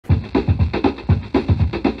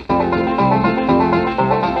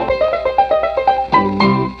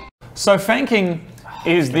So fanking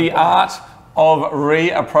is the art of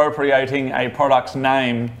reappropriating a product's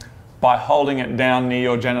name by holding it down near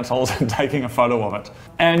your genitals and taking a photo of it.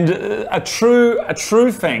 And a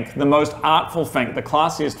true fank, the most artful fank, the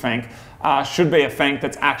classiest fank, should be a fank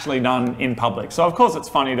that's actually done in public. So of course it's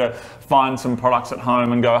funny to find some products at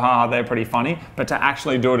home and go, ha, they're pretty funny, but to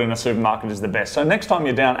actually do it in a supermarket is the best. So next time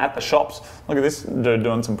you're down at the shops, look at this dude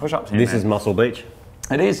doing some push-ups here. This is Muscle Beach.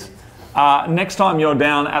 It is. Next time you're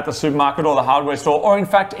down at the supermarket or the hardware store, or in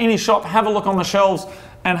fact any shop, have a look on the shelves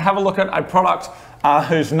and have a look at a product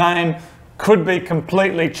whose name could be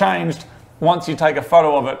completely changed once you take a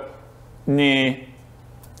photo of it near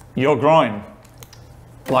your groin.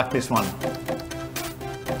 Like this one.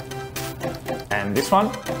 And this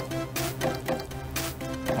one.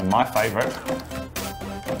 And my favorite,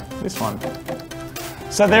 this one.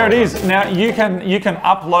 So there it is. Now you can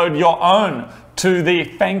upload your own to the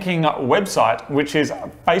fanking website, which is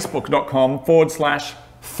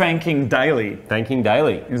facebook.com/fanking daily. Fanking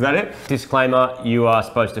daily. Is that it? Disclaimer, you are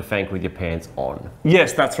supposed to fank with your pants on.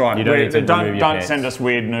 Yes, that's right. You don't need to remove your don't pants. send us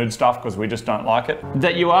weird nude stuff because we just don't like it.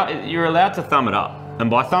 That you're allowed to thumb it up. And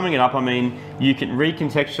by thumbing it up, I mean you can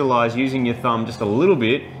recontextualize using your thumb just a little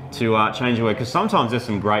bit to change the word, because sometimes there's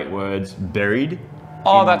some great words buried.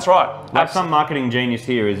 Oh, that's right. Like some marketing genius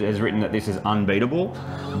here has written that this is unbeatable,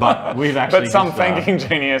 but we've actually but some fanking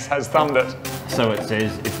genius has thumbed it. So it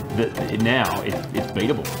says it's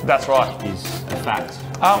beatable. That's right. Is a fact.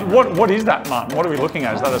 What is that, Martin? What are we looking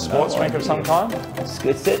at? Is that a sports drink of some kind?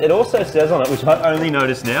 It also says on it, which I only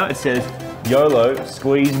noticed now, it says YOLO,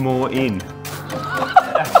 squeeze more in. It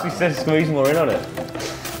actually says squeeze more in on it.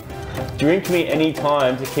 Drink me any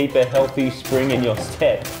time to keep a healthy spring in your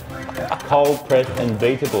step. Cold pressed and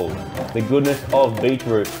beatable. The goodness of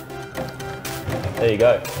beetroot. There you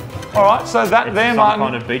go. All right, so that there, Martin,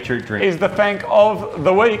 kind of beetroot drink. Is the fank of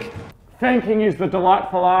the week. Fanking is the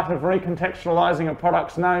delightful art of recontextualizing a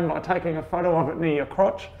product's name by taking a photo of it near your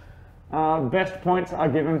crotch. Best points are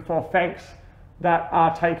given for fanks that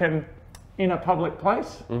are taken in a public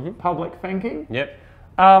place, public fanking. Yep.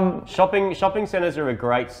 Shopping centres are a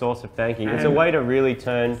great source of fanking. It's a way to really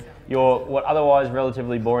turn your what otherwise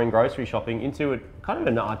relatively boring grocery shopping into a kind of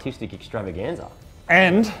an artistic extravaganza.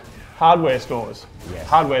 And hardware stores. Yes.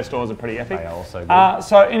 Hardware stores are pretty epic. They are also good.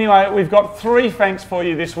 So anyway, we've got 3 fanks for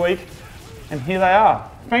you this week, and here they are.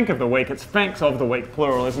 Fank of the week. It's fanks of the week,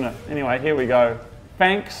 plural, isn't it? Anyway, here we go.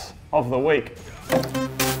 Fanks of the week.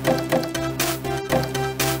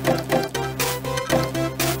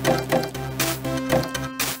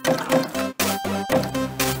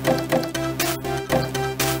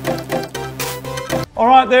 All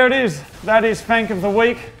right, there it is. That is Fank of the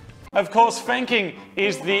Week. Of course, fanking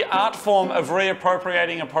is the art form of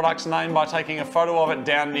reappropriating a product's name by taking a photo of it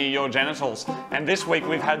down near your genitals. And this week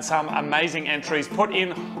we've had some amazing entries put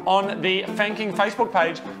in on the Fanking Facebook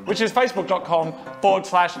page, which is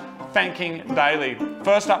facebook.com/fanking daily.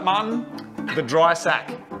 First up, Martin, the dry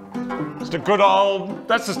sack. Just a good old,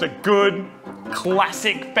 that's just a good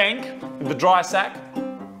classic fank, the dry sack.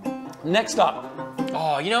 Next up,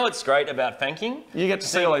 Oh, you know what's great about fanking? you get to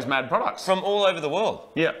see all these mad products. From all over the world.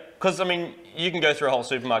 Yeah. Because, I mean, you can go through a whole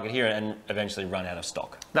supermarket here and eventually run out of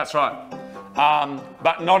stock. That's right.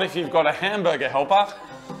 But not if you've got a hamburger helper.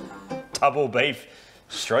 Double beef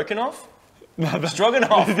stroganoff?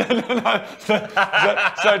 Stroganoff. No.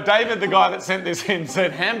 So David, the guy that sent this in,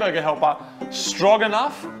 said hamburger helper,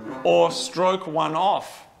 stroganoff or stroke one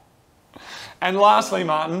off. And lastly,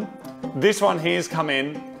 Martin, this one here's come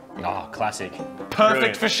in. Oh, classic. Perfect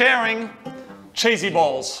Brilliant. for sharing. Cheesy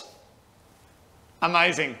balls.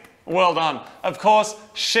 Amazing. Well done. Of course,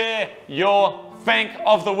 share your fank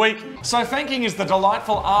of the week. So fanking is the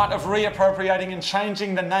delightful art of reappropriating and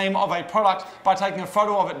changing the name of a product by taking a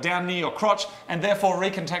photo of it down near your crotch and therefore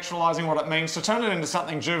recontextualizing what it means to turn it into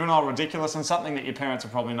something juvenile, ridiculous, and something that your parents are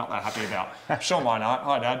probably not that happy about. Sure, mine are.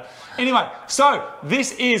 Hi, Dad. Anyway, so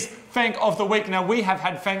this is Fank of the Week. Now, we have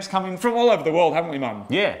had fanks coming from all over the world, haven't we, Mum?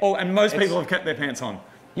 Yeah. And most people have kept their pants on.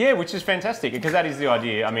 Yeah, which is fantastic, because that is the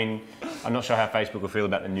idea. I mean, I'm not sure how Facebook will feel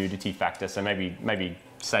about the nudity factor, so maybe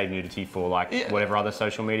save nudity for like whatever other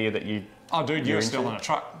social media that you... Oh, dude, you're still in a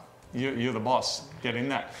truck. You're the boss. Get in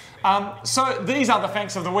that. So these are the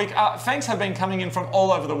fanks of the week. Fanks have been coming in from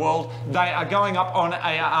all over the world. They are going up on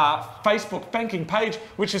a Facebook banking page,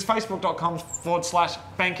 which is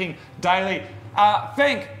facebook.com/banking daily.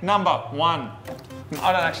 Fank number 1.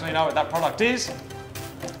 I don't actually know what that product is.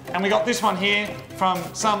 And we got this one here from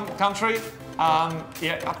some country. Yeah,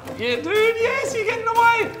 dude, yes, you're getting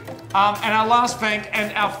away. And our last fank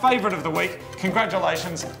and our favourite of the week.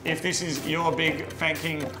 Congratulations if this is your big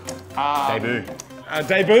fanking debut.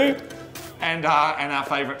 debut. And our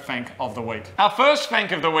favourite fank of the week. Our first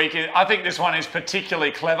fank of the week, I think this one is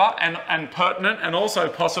particularly clever and pertinent and also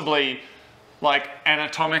possibly like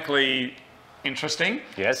anatomically interesting.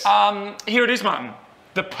 Yes. Here it is, Martin.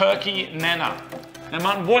 The perky nana. Now,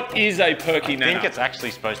 Martin, what is a perky nana? I think it's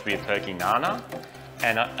actually supposed to be a perky nana.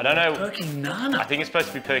 And I don't know. Perky nana? I think it's supposed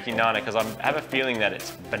to be perky nana because I have a feeling that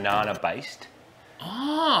it's banana based.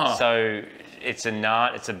 Oh. So it's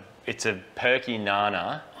a perky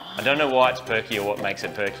nana. I don't know why it's perky or what makes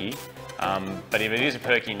it perky, but if it is a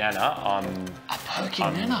perky nana, I'm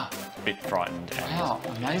nana? a bit frightened. Wow,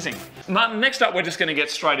 amazing. Martin, next up, we're just going to get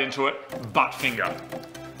straight into it. Butt finger.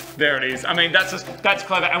 There it is. I mean, that's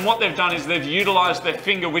clever. And what they've done is they've utilised their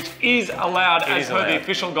finger, which is allowed as per the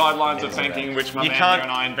official guidelines of fanking, which my man here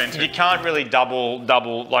and I invented. You can't really double,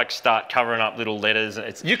 like start covering up little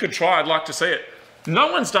letters. You could try. I'd like to see it.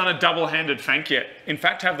 No one's done a double-handed fank yet. In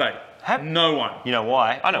fact, have they? No one. You know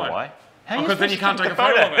why? I know why. Because then you can't take a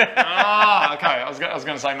photo of it. Ah, okay. I was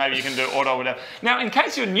going to say maybe you can do auto or whatever. Now, in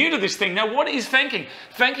case you're new to this thing, now what is fanking?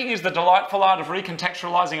 Fanking is the delightful art of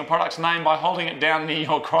recontextualising a product's name by holding it down near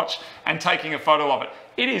your crotch and taking a photo of it.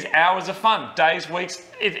 It is hours of fun, days, weeks,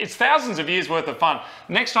 it's thousands of years worth of fun.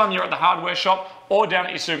 Next time you're at the hardware shop or down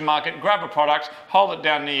at your supermarket, grab a product, hold it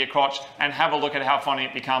down near your crotch and have a look at how funny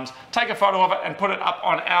it becomes. Take a photo of it and put it up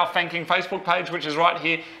on our Fanking Facebook page, which is right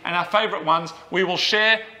here, and our favourite ones we will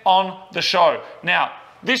share on the show. Now,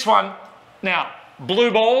 this one,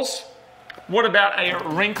 blue balls. What about a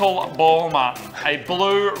wrinkle ball, Martin? A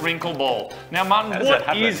blue wrinkle ball. Now, Martin,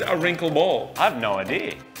 what is a wrinkle ball? I have no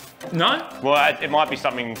idea. No? Well, it might be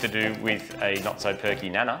something to do with a not so perky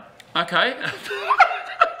nana. Okay.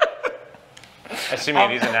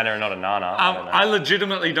 Assuming it is a nana and not a nana. I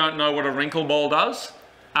legitimately don't know what a wrinkle ball does.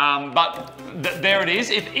 But there it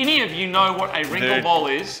is. If any of you know what a wrinkle ball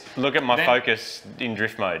is... Look at my focus in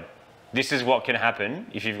drift mode. This is what can happen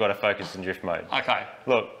if you've got a focus in drift mode. Okay.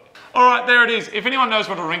 Look. All right, there it is. If anyone knows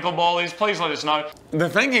what a wrinkle ball is, please let us know. The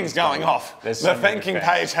fanking's going off. The fanking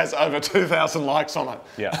page has over 2,000 likes on it.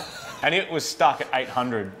 Yeah. And it was stuck at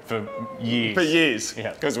 800 for years. For years.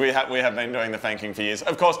 Yeah. Because we have been doing the fanking for years.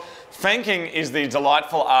 Of course, fanking is the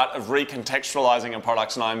delightful art of recontextualising a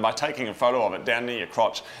product's name by taking a photo of it down near your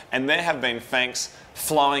crotch. And there have been fanks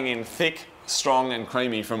flowing in thick, strong and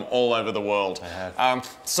creamy from all over the world.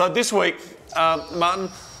 So this week, Martin,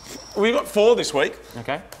 we've got 4 this week.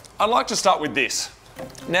 Okay. I'd like to start with this.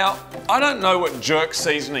 Now, I don't know what jerk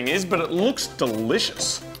seasoning is, but it looks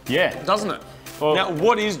delicious. Yeah. Doesn't it? Well, now,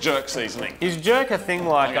 what is jerk seasoning? Is jerk a thing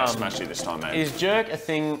like... I'm going to smash you this time, man. Is jerk a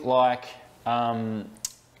thing like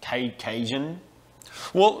Cajun?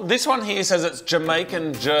 Well, this one here says it's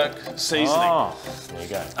Jamaican jerk seasoning. Oh, there you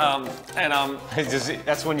go.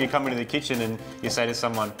 That's when you come into the kitchen and you say to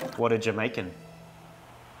someone, what a Jamaican?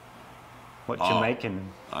 What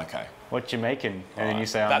Jamaican? Okay. What Jamaican? And then you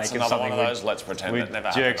say, I'm That's making something one of those, let's pretend it never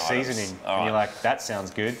happened. Jerk seasoning. And you're like, that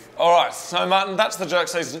sounds good. All right, so Martin, that's the jerk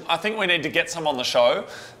seasoning. I think we need to get some on the show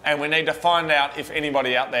and we need to find out if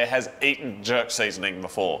anybody out there has eaten jerk seasoning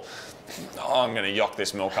before. Oh, I'm going to yock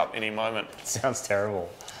this milk up any moment. Sounds terrible.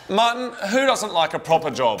 Martin, who doesn't like a proper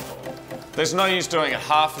job? There's no use doing a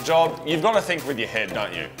half job. You've got to think with your head,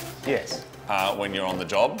 don't you? Yes. When you're on the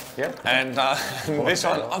job. Yep. And this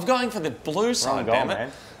one, I'm going for the blue side, damn it.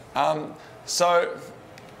 Man. So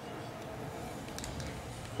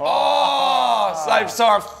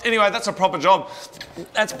anyway, that's a proper job.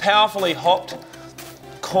 That's powerfully hopped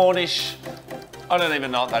Cornish. I don't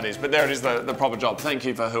even know what that is, but there it is, the proper job. Thank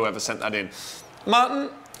you for whoever sent that in. Martin,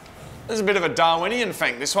 there's a bit of a Darwinian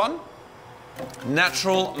fank, this one.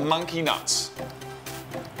 Natural monkey nuts.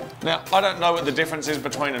 Now, I don't know what the difference is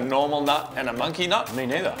between a normal nut and a monkey nut. Me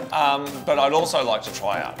neither. But I'd also like to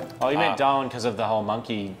try out. Oh, you meant Darwin because of the whole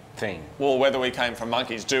monkey thing? Well, whether we came from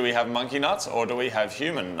monkeys, do we have monkey nuts or do we have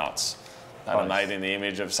human nuts that are made in the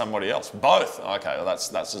image of somebody else? Both. Okay, well that's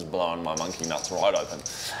just blowing my monkey nuts right open.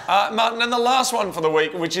 Martin, and the last one for the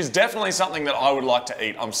week, which is definitely something that I would like to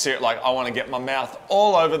eat. I'm serious, like I want to get my mouth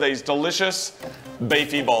all over these delicious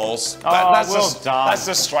beefy balls. That's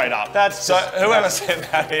just straight up. Whoever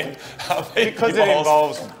sent that in, because it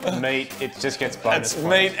involves meat, it just gets bonus. It's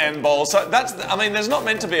meat and balls. So I mean, there's not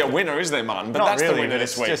meant to be a winner, is there, Martin? But not that's really, the winner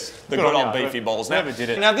this week. Just the good old beefy balls. Never did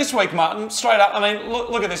it. Now this week, Martin, straight up. I mean,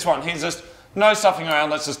 look at this one. He's just no stuffing around.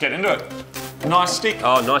 Let's just get into it. Nice stick.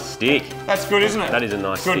 Oh, nice stick. That's good, isn't it? That is a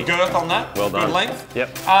nice stick. Good girth on that. Well done. Good length.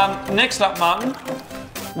 Yep. Next up, Martin,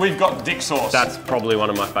 we've got Dick sauce. That's probably one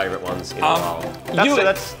of my favourite ones in a while.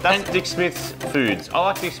 That's Dick Smith's foods. I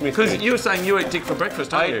like Dick Smith's foods. Because you were saying you eat Dick for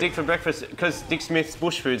breakfast, don't you? I eat Dick for breakfast because Dick Smith's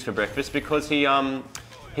bush foods for breakfast because he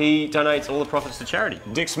he donates all the profits to charity.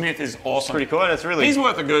 Dick Smith is awesome. Pretty cool, and it's really... He's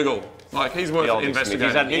worth a Google. Like, he's worth investigating.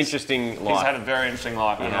 He's had an interesting life. He's had a very interesting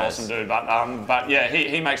life and an awesome dude. But yeah,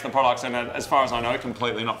 he makes the products, and as far as I know,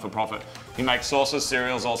 completely not for profit. He makes sauces,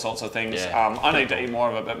 cereals, all sorts of things. Yeah. I need to eat more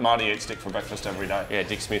of it, but Marty eats stick for breakfast every day. Yeah,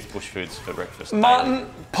 Dick Smith Bush Foods for breakfast. Martin,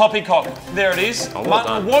 poppycock. There it is. Oh, well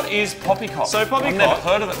Martin, done. what is poppycock? So poppycock... I've never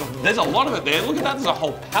heard of it. There's a lot of it there. Look at that. There's a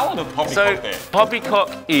whole pallet of poppycock there.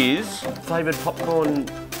 Poppycock is flavoured popcorn,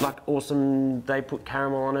 like awesome. They put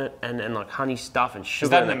caramel on it and like honey stuff and sugar. Is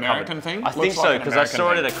that an American thing? I think so, because I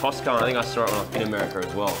saw it at a Costco, and I think I saw it when I was in America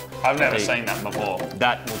as well. I've never seen that before.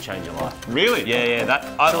 That will change your life. Really?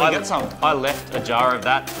 Yeah. Shall we get some? I left a jar of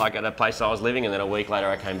that like at a place I was living, and then a week later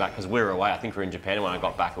I came back because we were away. I think we were in Japan, and when I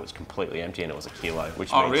got back it was completely empty and it was a kilo.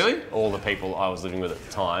 Which means really? all the people I was living with at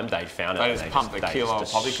the time, they'd found it. They just pumped a kilo of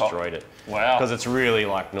poppycock. Destroyed it. Wow. Because it's really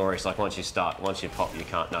like Nourish. Like once you pop, you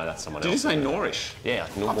can't know that's someone else. Did you say Nourish? Yeah.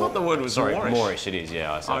 I thought the word was Moorish. Moorish it is,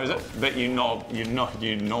 yeah. I said is it? But you gnaw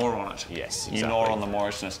on it. Yes, exactly. You gnaw on the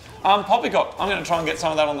Moorishness. Poppycock, I'm going to try and get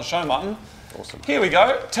some of that on the show, Martin. Awesome. Here we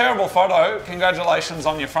go. Terrible photo. Congratulations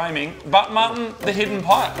on your framing. But Martin, the hidden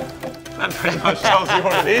pipe. That pretty much tells you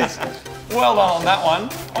what it is. Well done on that one.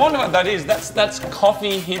 I wonder what that is. That's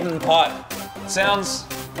coffee hidden pipe. Sounds...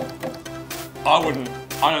 I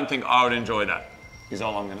don't think I would enjoy that, is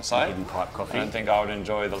all I'm going to say. Hidden pipe coffee. I don't think I would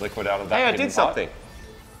enjoy the liquid out of that. Hey, I hidden did something. pipe.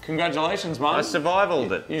 Congratulations, Martin. I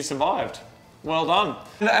survived it. You survived. Well done.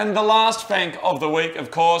 And the last fank of the week,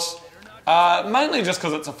 of course, mainly just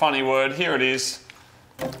because it's a funny word, here it is.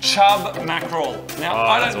 Chub mackerel. Now,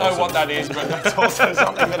 I don't know what that is, but that's also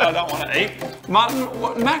something that I don't want to eat.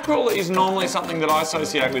 Martin, mackerel is normally something that I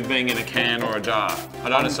associate with being in a can or a jar. I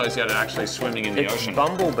don't associate it actually swimming in the ocean. It's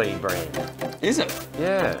Bumblebee brand. Is it?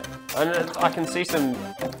 Yeah. And I can see some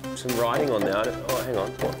writing on there. Oh, hang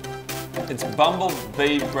on. What? It's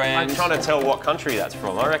Bumblebee brand. I'm trying to tell what country that's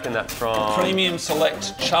from. I reckon that's from... Premium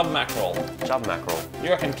Select Chub Mackerel. Chub mackerel. You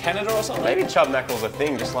reckon Canada or something? Maybe chub mackerel's a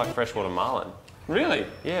thing, just like freshwater marlin. Really?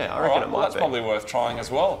 Yeah, I reckon it might that's be. probably worth trying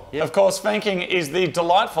as well. Yep. Of course, fanking is the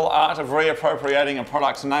delightful art of reappropriating a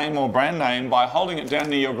product's name or brand name by holding it down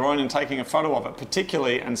near your groin and taking a photo of it,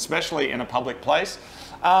 particularly and especially in a public place.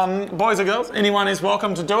 Boys or girls, anyone is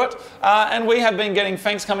welcome to do it. And we have been getting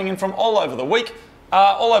fanks coming in from all over the week.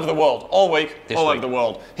 All over the world, all week, over the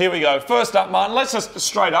world. Here we go. First up, Martin, let's just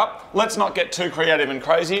straight up. Let's not get too creative and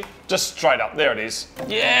crazy. Just straight up. There it is.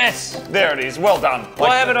 Yes! There it is. Well done.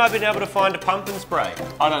 Why haven't I been able to find a pump and spray?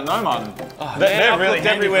 I don't know, Martin. Oh, they're really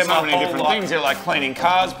handy everywhere. For so many different things. They're like cleaning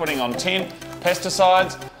cars, putting on tin,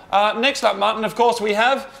 pesticides. Next up, Martin, of course, we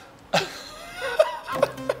have...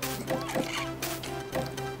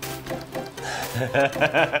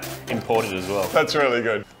 Imported as well. That's really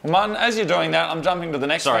good. Martin, as you're doing that, I'm jumping to the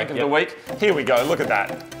next fank of the week. Here we go, look at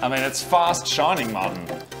that. I mean, it's fast shining, Martin.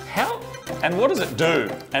 How? And what does it do?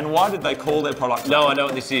 And why did they call their product? No, I know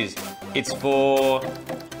what this is. It's for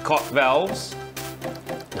cock valves.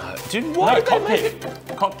 No, dude, why did they make it?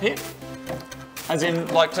 Cockpit? As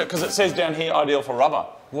in, like, because it says down here, ideal for rubber.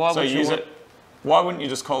 Why would you use it? Why wouldn't you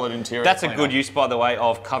just call it interior That's cleaner? a good use, by the way,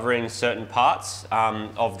 of covering certain parts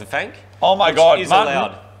of the fank. Oh my God, is Martin,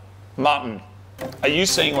 allowed. Martin, are you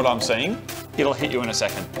seeing what I'm seeing? It'll hit you in a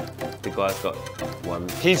second. The guy's got one.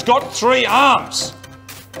 He's got 3 arms.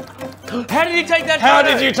 How did he take that photo? How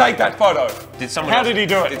did you take that photo? How did he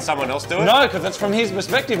do it? Did someone else do it? No, because it's from his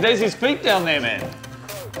perspective. There's his feet down there, man.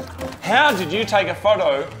 How did you take a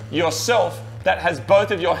photo yourself that has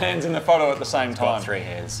both of your hands in the photo at the same time? Got 3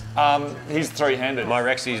 hands. He's 3-handed. My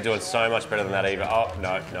Rexy's doing so much better than that, Eva. Oh,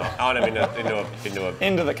 no. I'm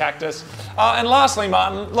into the cactus. And lastly,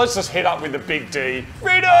 Martin, let's just hit up with the big D.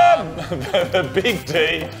 Freedom! The big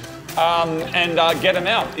D. And get them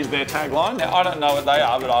out is their tagline. Now, I don't know what they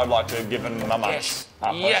are, but I'd like to give them a munch.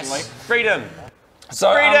 Personally. Yes! Freedom!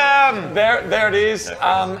 So, Freedom! There it is.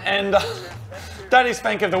 That is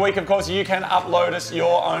Fank of the Week. Of course, you can upload us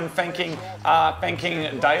your own fanking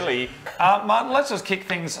daily. Martin, let's just kick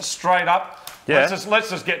things straight up. Yeah. Let's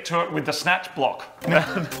just get to it with the snatch block. Now,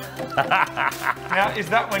 is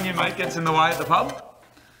that when your mate gets in the way at the pub?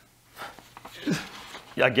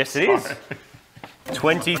 Yeah, I guess it is.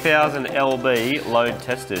 20,000 LB load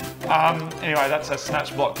tested. Anyway, that's a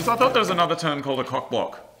snatch block. Because I thought there was another term called a cock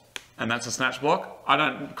block. And that's a snatch block? I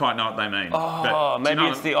don't quite know what they mean. Oh, maybe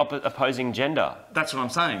it's the opposing gender. That's what I'm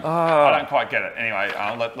saying. I don't quite get it. Anyway,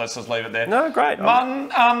 let's just leave it there. No, great. The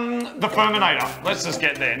Firminator. Let's just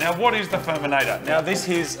get there. Now, what is the Firminator? Now, this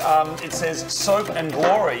is, it says Soap and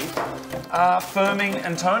Glory firming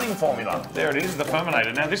and toning formula. There it is, the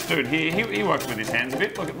Firminator. Now, this dude here, he works with his hands a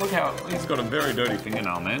bit. Look how, he's got a very dirty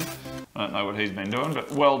fingernail, man. I don't know what he's been doing,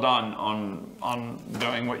 but well done on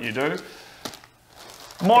doing what you do.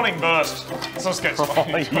 Morning burst. Let's just get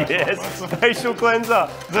Yes, facial cleanser.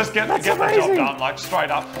 Just get the job done, like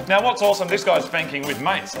straight up. Now, what's awesome? This guy's fanking with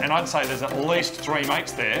mates, and I'd say there's at least 3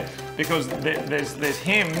 mates there because there's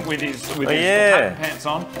him with his pattern pants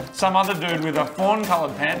on, some other dude with a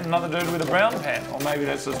fawn-coloured pant, and another dude with a brown pant, or maybe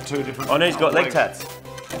that's just 2 different. Oh no, he's got leg legs. tats.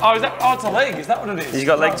 Oh, it's a leg. Is that what it is? He's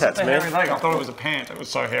got leg tats, it's a hairy leg. I thought it was a pant. It was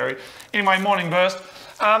so hairy. Anyway, morning burst.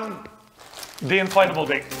 The inflatable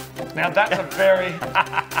dick. Now that's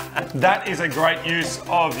that is a great use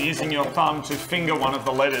of using your thumb to finger one of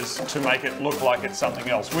the letters to make it look like it's something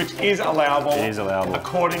else, which is allowable. It is allowable.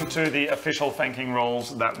 According to the official fanking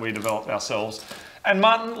rules that we developed ourselves. And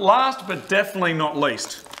Martin, last but definitely not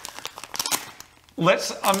least,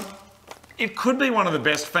 it could be one of the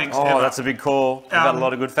best fanks ever. Oh, that's a big call. We've got a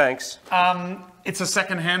lot of good fanks. It's a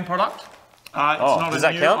second-hand product. It's not does a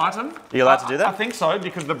that new count? item. Are you allowed to do that? I think so,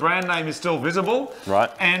 because the brand name is still visible.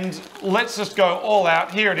 Right. And let's just go all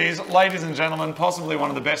out. Here it is, ladies and gentlemen, possibly one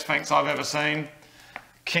of the best fanks I've ever seen.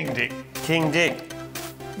 King Dick. King Dick.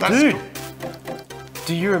 That's Dude,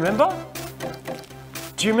 do you remember?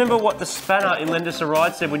 Do you remember what the spanner in Lend Us a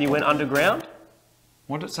Ride said when you went underground?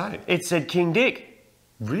 What did it say? It said King Dick.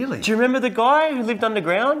 Really? Do you remember the guy who lived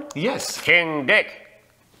underground? Yes. King Dick.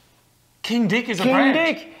 King Dick is a brand.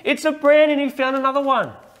 King Dick. It's a brand and he found another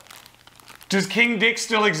one. Does King Dick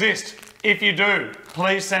still exist? If you do,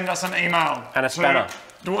 please send us an email. And a spanner.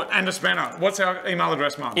 And a spanner. What's our email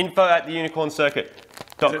address, Mark?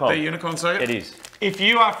 info@theunicorncircuit.com. Is it the Unicorn Circuit? It is. If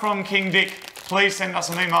you are from King Dick, please send us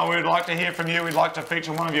an email. We would like to hear from you. We'd like to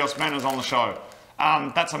feature one of your spanners on the show.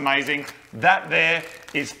 That's amazing. That there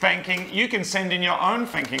is fanking. You can send in your own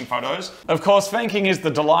fanking photos. Of course, fanking is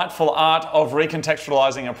the delightful art of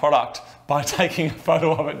recontextualizing a product by taking a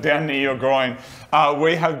photo of it down near your groin.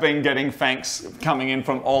 We have been getting fanks coming in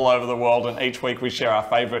from all over the world, and each week we share our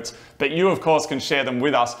favorites. But you, of course, can share them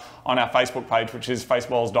with us on our Facebook page, which is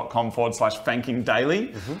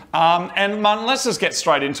faceballs.com/fankingdaily. And Martin, let's just get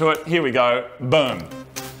straight into it. Here we go. Boom.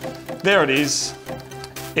 There it is.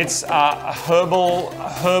 It's a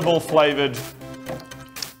herbal flavoured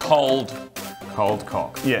cold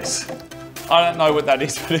cock. Yes. I don't know what that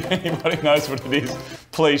is, but if anybody knows what it is,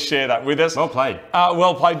 please share that with us. Well played.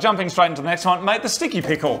 Well played. Jumping straight into the next one, mate. The sticky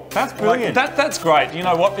pickle. That's brilliant. That's great. You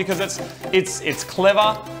know what? Because it's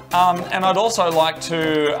clever, and I'd also like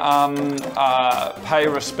to pay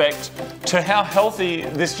respect to how healthy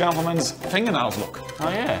this gentleman's fingernails look. Oh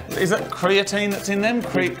yeah. Is it creatine that's in them?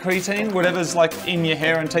 Creatine, whatever's like in your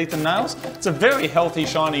hair and teeth and nails. It's a very healthy,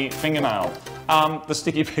 shiny fingernail. The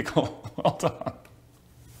sticky pickle. Well done.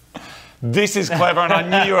 This is clever, and I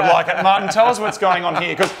knew you would like it. Martin, tell us what's going on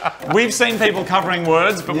here, because we've seen people covering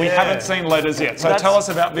words, but we haven't seen letters yet. So tell us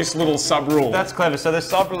about this little sub-rule. That's clever. So the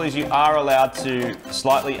sub-rule is you are allowed to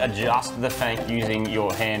slightly adjust the fank using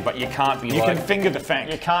your hand, but you can't be You can finger the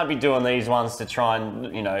fank. You can't be doing these ones to try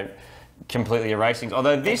and, you know, completely erase things.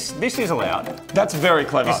 Although this is allowed. That's very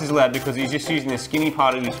clever. This is allowed because he's just using the skinny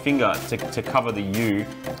part of his finger to cover the U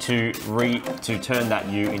to turn that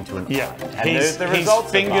U into an yeah. And he's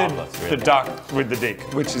fingered the duck with the dick,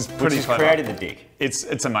 which is pretty clever. Created the dick. It's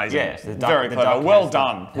amazing. Yes, the duck, very clever. Well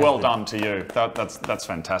done. Well the... done to you. That's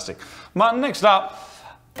fantastic. Martin, next up,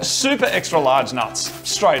 super extra large nuts,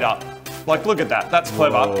 straight up. Like, look at that. That's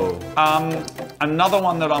clever. Another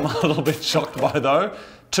one that I'm a little bit shocked by though.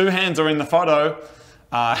 2 hands are in the photo.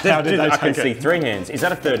 How did they take it? I can see 3 hands. Is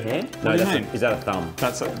that a third hand? No, is that a thumb?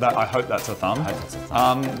 I hope that's a thumb.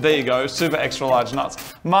 There you go. Super extra large nuts.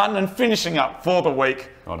 Martin, and finishing up for the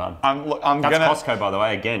week. Well done. That's Costco, by the the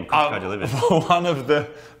Again, Costco delivered.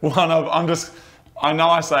 I know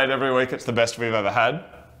I say it every week. It's the best we've ever had.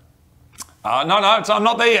 I'm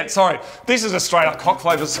not there yet. Sorry. This is a straight up cock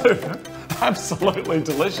flavour soup. Absolutely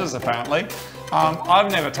delicious, apparently. I've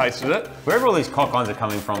never tasted it. Wherever all these cock lines are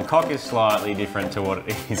coming from, cock is slightly different to what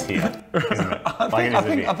it is here, isn't it?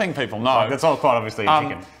 I think people know. Like, that's all quite obviously a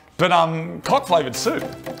chicken. But cock flavoured soup.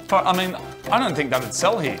 But I mean, I don't think that'd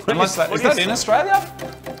sell here. Is that in Australia?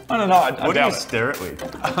 I don't know. What do you stir it with?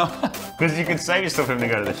 Because you can save yourself having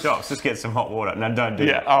to go to the shops. Just get some hot water. No, don't do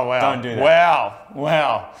that. Oh wow. Don't do that.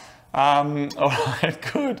 Wow. All right,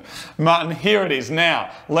 good. Martin, here it is. Now,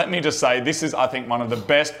 let me just say, this is, I think, one of the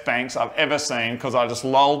best fanks I've ever seen because I just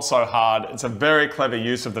lolled so hard. It's a very clever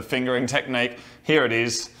use of the fingering technique. Here it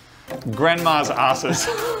is. Grandma's asses.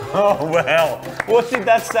 Oh, wow. What did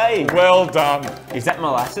that say? Well done. Is that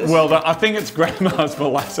molasses? Well done. I think it's Grandma's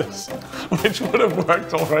molasses, which would have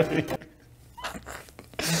worked already.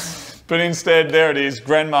 But instead, there it is,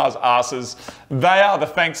 Grandma's asses. They are the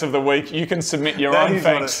thanks of the week. You can submit your own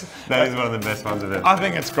thanks. That is one of the best ones of it. I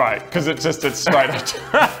think it's great because it's straight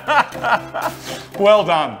up. Well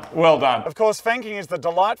done, well done. Of course, fanking is the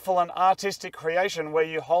delightful and artistic creation where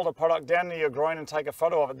you hold a product down near your groin and take a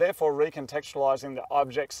photo of it, therefore recontextualizing the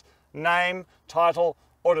object's name, title,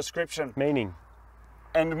 or description. Meaning.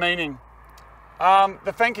 And meaning.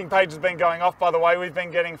 The fanking page has been going off, by the way. We've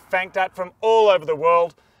been getting fanked at from all over the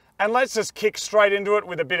world. And let's just kick straight into it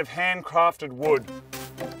with a bit of handcrafted wood.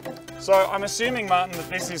 So I'm assuming, Martin, that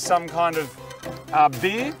this is some kind of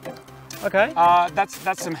beer. Okay.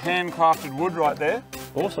 That's some handcrafted wood right there.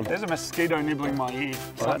 Awesome. There's a mosquito nibbling my ear.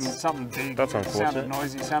 Something big. That's unfortunate. Sounded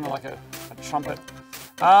noisy, sounded like a trumpet.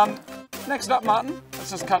 Next up, Martin,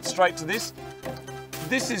 let's just cut straight to this.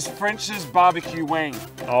 This is French's barbecue wang.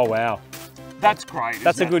 Oh, wow. That's great.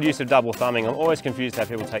 That's a good use of double thumbing. I'm always confused how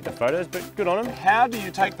people take the photos, but good on them. How do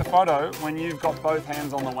you take the photo when you've got both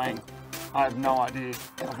hands on the wang? I have no idea.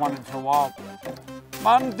 I've wondered for a while.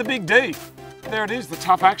 Martin, the big D. There it is, the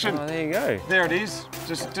tough action. Oh, there you go. There it is.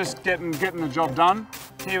 Just getting the job done.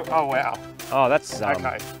 Here. Oh wow. Oh, that's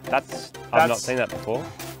okay. I've not seen that before.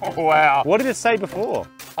 Oh wow. What did it say before?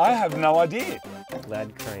 I have no idea.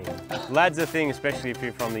 Lad cream. Lad's a thing, especially if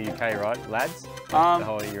you're from the UK, right? Lads?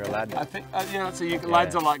 You're a lad. I think, yeah,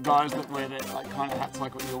 lads are like guys that wear their like kind of hats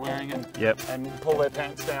like what you're wearing and pull their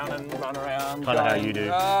pants down and run around. Kind of how you do.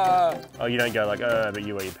 Oh, you don't go like, but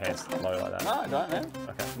you wear your pants low like that. No, I don't, man.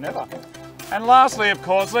 Okay. Never. And lastly, of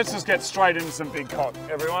course, let's just get straight into some big cock,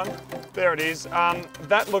 everyone. There it is.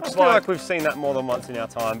 That looks I feel like we've seen that more than once in our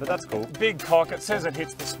time, but that's cool. Big cock. It says it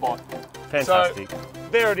hits the spot. Fantastic. So,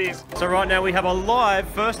 there it is. So right now we have a live,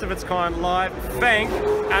 first of its kind live fank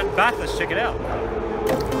at Bathurst. Check it out.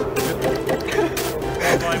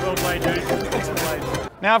 Well played, dude. Well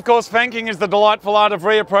played. Now, of course, fanking is the delightful art of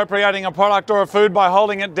reappropriating a product or a food by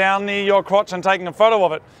holding it down near your crotch and taking a photo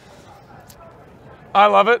of it. I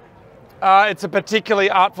love it. It's a particularly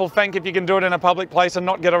artful fank if you can do it in a public place and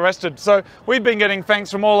not get arrested. So we've been getting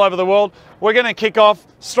fanks from all over the world. We're going to kick off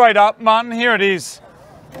straight up. Martin, here it is.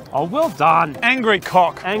 Oh, well done. Angry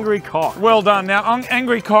cock. Angry cock. Well done. Now,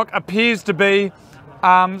 angry cock appears to be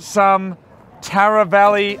some Tara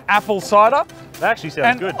Valley apple cider. That actually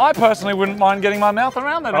sounds good. I personally wouldn't mind getting my mouth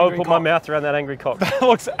around that. I would put my mouth around that angry cock. That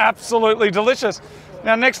looks absolutely delicious.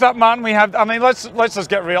 Now, next up, Martin, we have, let's just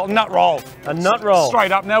get real. Nut roll. A nut roll.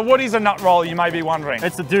 Straight up. Now, what is a nut roll, you may be wondering?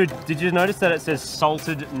 It's dude, did you notice that it says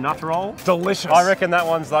salted nut roll? Delicious. I reckon that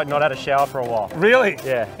one's like not had a shower for a while. Really?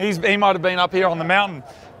 Yeah. He might have been up here on the mountain.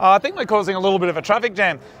 I think we're causing a little bit of a traffic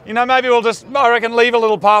jam. You know, maybe we'll just, I reckon, leave a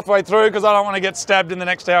little pathway through because I don't want to get stabbed in the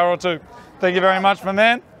next hour or two. Thank you very much, my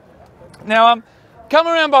man. Now, come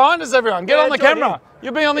around behind us, everyone. Get on the camera.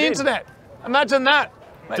 You'll be on the internet. Imagine that.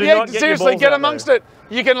 Seriously, get amongst it.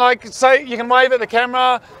 You can you can wave at the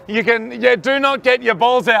camera. You can, do not get your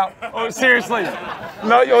balls out. Oh, seriously.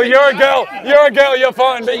 No, you're a girl. You're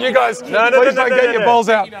fine. But you guys, please don't get your balls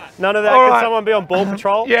out. None of that. Can someone be on ball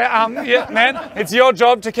patrol? Yeah, man. It's your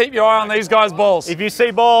job to keep your eye on these guys' balls. If you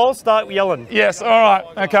see balls, start yelling. Yes. All right.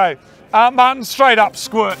 Okay. Martin, straight up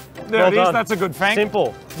squirt. There it is. That's a good fank.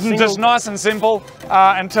 Simple. Just nice and simple,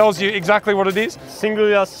 and tells you exactly what it is.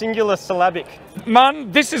 Singular syllabic. Martin,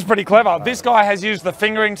 this is pretty clever. This guy has used the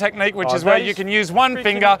fingering technique, which is where you can use one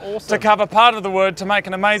finger to cover part of the word to make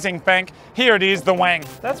an amazing fank. Here it is, the wang.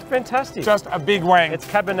 That's fantastic. Just a big wang. It's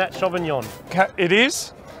Cabernet Sauvignon. It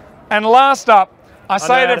is. And last up, I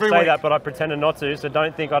say it every week. I say that, but I pretended not to, so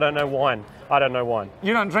don't think I don't know wine. I don't know wine.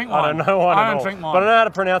 You don't drink wine? I don't know wine I don't drink wine. But I know how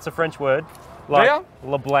to pronounce a French word. Like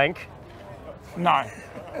LeBlanc. No.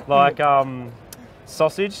 Like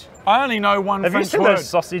sausage. I only know one French word. Have you seen those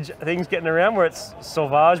sausage things getting around where it's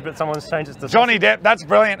sauvage, but someone's changed it to Johnny Depp, that's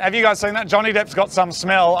brilliant. Have you guys seen that? Johnny Depp's got some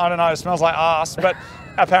smell. I don't know, it smells like arse, but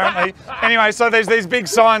apparently. Anyway, so there's these big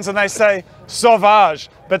signs and they say sauvage,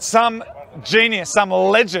 but some genius, some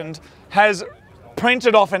legend has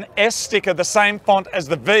printed off an S sticker, the same font as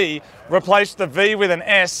the V, replaced the V with an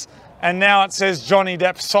S, and now it says Johnny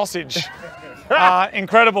Depp sausage.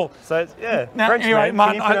 Incredible. So, yeah, now, French, anyway,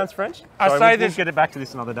 Martin, can you pronounce French? Sorry, we'll get it back to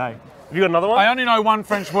this another day. Have you got another one? I only know one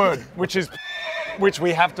French word, which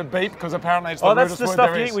we have to beep because apparently it's the rudest word there is. Oh, that's the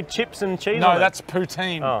stuff you eat with chips and cheese on it? No, that's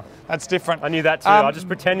poutine. Oh. That's different. I knew that too. I'm just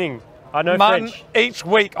pretending. I know Martin, French. Each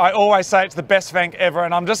week I always say it's the best fank ever,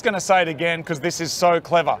 and I'm just going to say it again because this is so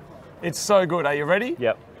clever. It's so good. Are you ready?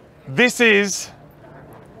 Yep. This is...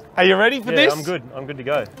 Are you ready for this? I'm good. I'm good to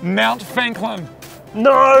go. Mount Franklin.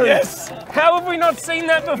 No! Yes! How have we not seen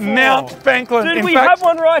that before? Mount Franklin. Dude, we have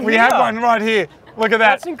one right here. We have one right here. Look at that.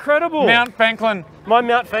 That's incredible. Mount Franklin. My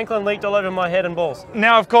Mount Franklin leaked all over my head and balls.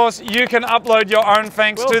 Now, of course, you can upload your own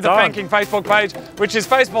fanks to the Fanking Facebook page, which is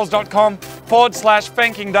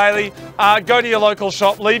faceballs.com/Fanking Daily. Go to your local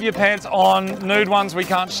shop, leave your pants on, nude ones we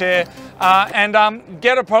can't share, and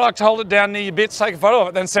get a product, hold it down near your bits, take a photo of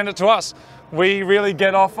it, then send it to us. We really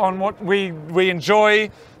get off on what we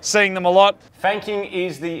enjoy seeing them a lot. Fanking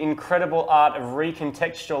is the incredible art of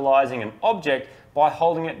recontextualizing an object by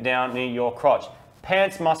holding it down near your crotch.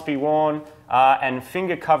 Pants must be worn, and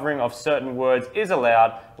finger covering of certain words is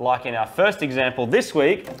allowed, like in our first example this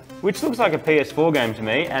week, which looks like a PS4 game to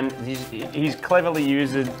me, and he's cleverly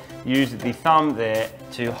used the thumb there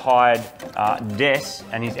to hide Des,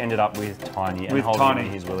 and he's ended up with Tiny and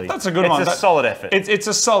holding his willy. That's a good one. It's a solid effort. It's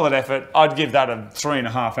a solid effort. I'd give that a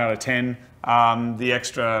 3.5 out of 10. The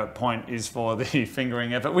extra point is for the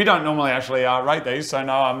fingering effort. We don't normally actually rate these, so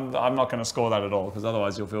no, I'm not going to score that at all, because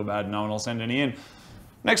otherwise you'll feel bad and no one will send any in.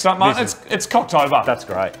 Next up, Martin, it's Cocktober. That's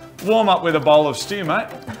great. Warm up with a bowl of stew, mate.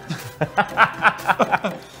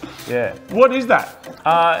 Yeah. What is that?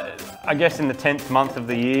 I guess in the 10th month of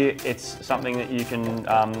the year, it's something that you can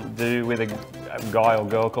do with a guy or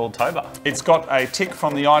girl called Toba. It's got a tick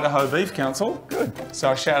from the Idaho Beef Council. Good.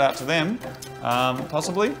 So a shout out to them,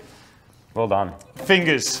 possibly. Well done.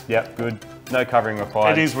 Fingers. Yep, good. No covering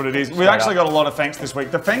required. It is what it is. We've actually got a lot of thanks this week.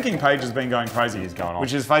 The Fanking page has been going crazy. It is going on.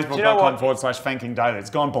 Which is facebook.com/Fanking Daily. It's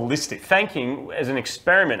gone ballistic. Fanking as an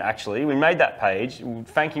experiment, actually. We made that page,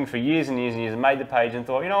 Fanking for years and years and years, and made the page and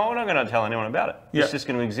thought, you know what, we're not going to tell anyone about it. Yep. It's just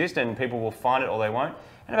going to exist and people will find it or they won't.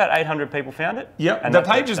 And about 800 people found it. Yep. And the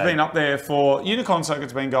page has been up there for, Unicorn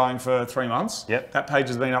Circuit's been going for 3 months. Yep. That page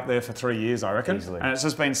has been up there for 3 years, I reckon. Easily. And it's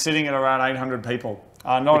just been sitting at around 800 people.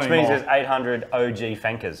 Not Which anymore. means there's 800 OG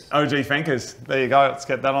Fankers. OG Fankers. There you go. Let's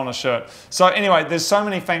get that on a shirt. So anyway, there's so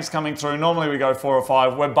many fanks coming through. Normally we go 4 or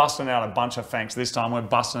 5. We're busting out a bunch of fanks this time. We're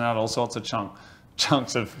busting out all sorts of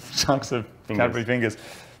chunks of Cadbury fingers.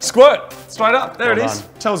 Squirt, straight up. There it is.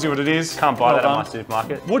 Tells you what it is. Can't buy that at my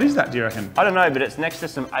supermarket. What is that, do you reckon? I don't know, but it's next to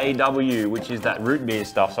some AW, which is that root beer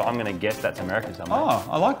stuff. So I'm going to guess that's America somewhere. Oh,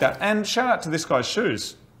 I like that. And shout out to this guy's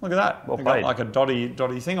shoes. Look at that. Well They've played. got like a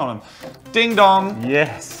dotty thing on them. Ding dong.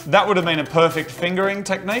 Yes. That would have been a perfect fingering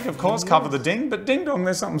technique, of course, cover the ding. But ding dong,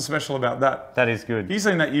 there's something special about that. That is good. You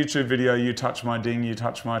seen that YouTube video, you touch my ding, you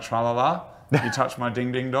touch my tra-la-la? You touch my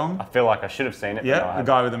ding ding dong? I feel like I should have seen it. Yeah, the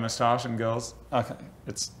guy with the moustache and girls. Okay,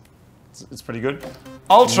 it's pretty good.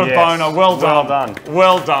 Ultra boner, well done. Well done.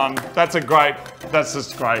 Well done. That's just great.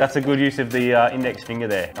 That's a good use of the index finger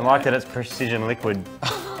there. I like that it's precision liquid.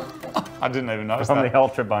 I didn't even notice From that. the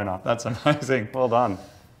Ultra Boner. That's amazing. Well done.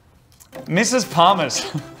 Mrs. Palmer's.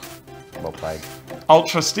 Well played.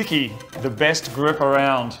 Ultra sticky, the best grip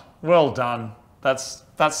around. Well done. That's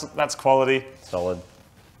quality. Solid.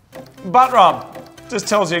 Butt rub. Just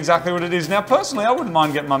tells you exactly what it is. Now, personally, I wouldn't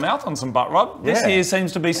mind getting my mouth on some butt rub. This here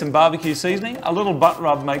seems to be some barbecue seasoning. A little butt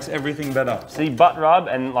rub makes everything better. See, butt rub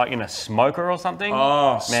and like in a smoker or something.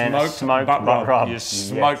 Oh, man, smoked butt rub. You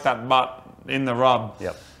smoke that butt in the rub.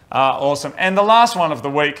 Yep. Awesome. And the last one of the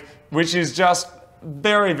week, which is just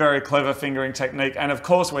very, very clever fingering technique. And of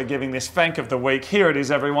course, we're giving this Fank of the Week. Here it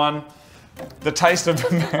is, everyone. The taste of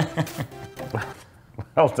the man.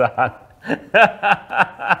 Well done.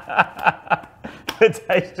 The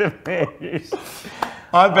taste of man.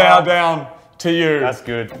 I bow down to you. That's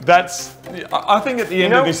good. I think at the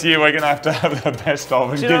end of this year, we're going to have the best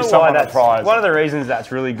of and give someone a prize. One of the reasons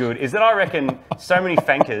that's really good is that I reckon so many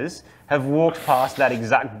Fankers have walked past that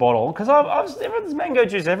exact bottle because there's mango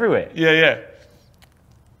juice everywhere. Yeah.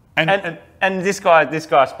 And this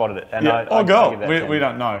guy spotted it. And or girl, we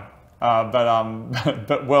don't know.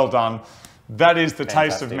 But well done. That is the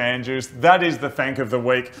taste of man juice. That is the Fank of the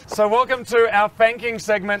Week. So welcome to our Fanking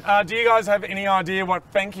segment. Do you guys have any idea what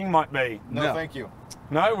Fanking might be? No, thank you.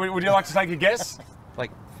 No? Would you like to take a guess?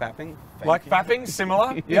 Like fapping? Like fapping?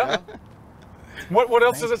 Similar? Yeah. What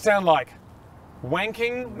else does it sound like?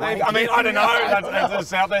 Wanking? Maybe? I mean, I don't know.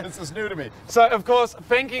 That's out there. This is new to me. So, of course,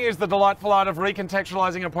 fanking is the delightful art of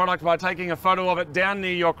recontextualizing a product by taking a photo of it down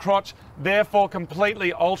near your crotch, therefore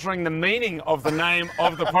completely altering the meaning of the name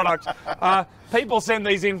of the product. People send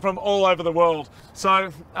these in from all over the world.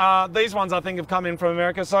 So, these ones I think have come in from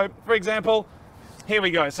America. So, for example, here we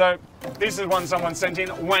go. So, this is one someone sent in,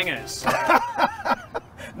 wangers.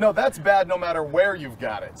 No, that's bad no matter where you've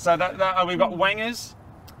got it. So, we've got wangers.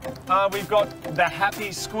 we've got the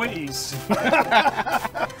happy squeeze.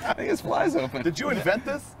 I think his fly's open. Did you invent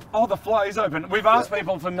this? Oh, the fly is open. We've asked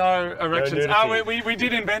people for no erections. We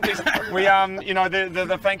did invent this. We you know,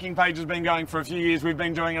 the fanking page has been going for a few years. We've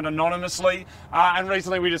been doing it anonymously, and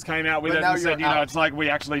recently we just came out with it and said, you know, it's like we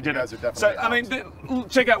actually did it. So I mean,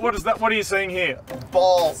 check out what is that? What are you seeing here?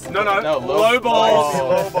 Balls. No, low balls.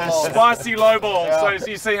 Low balls. Spicy low balls. Yeah. So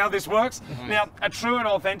you see how this works? Now, a true and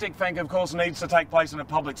authentic fank, of course, needs to take place in a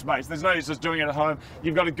public space. There's no use just doing it at home.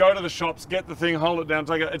 You've got to go to the shops, get the thing, hold it down,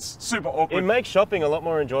 take it. It's super awkward. It makes shopping a lot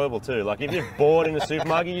more enjoyable too. Like if you're bored in the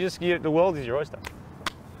supermarket, the world is your oyster.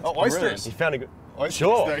 Oh, oysters. You found a good. Oysters,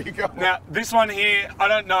 sure. There you go. Now, this one here, I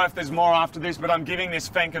don't know if there's more after this, but I'm giving this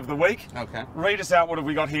fank of the week. Okay. Read us out. What have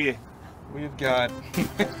we got here? We've got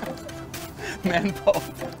man pulp.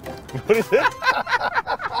 What is it?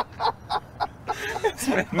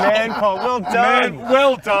 Man pulp. Well done.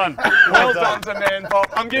 Well done. Well done to man pulp.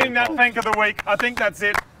 I'm giving that fank of the week. I think that's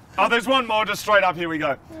it. Oh, there's one more. Just straight up. Here we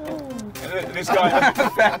go. This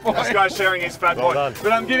guy's sharing his fat boy. Done.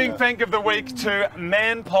 But I'm giving fank of the week to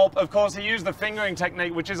Man Pulp. Of course, he used the fingering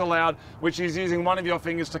technique, which is allowed, which is using one of your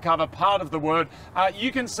fingers to cover part of the word.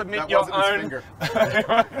 You can submit your own.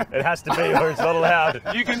 It has to be, or it's not allowed.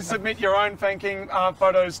 You can submit your own fanking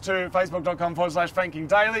photos to facebook.com/fanking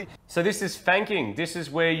daily. So this is fanking. This is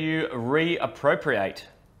where you reappropriate.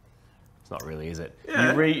 It's not really, is it?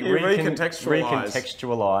 Yeah, you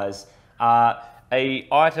recontextualize. A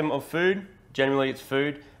item of food, generally it's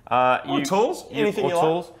food. Or tools, anything you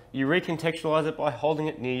like. You recontextualize it by holding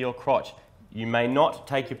it near your crotch. You may not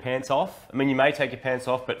take your pants off. I mean, you may take your pants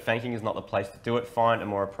off, but fanking is not the place to do it. Find a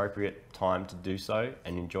more appropriate time to do so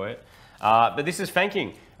and enjoy it. But this is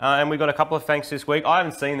fanking, and we've got a couple of fanks this week. I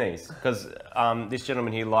haven't seen these because this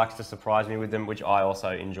gentleman here likes to surprise me with them, which I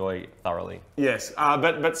also enjoy thoroughly. Yes,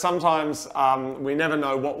 but sometimes we never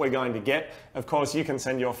know what we're going to get. Of course, you can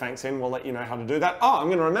send your fanks in. We'll let you know how to do that. Oh, I'm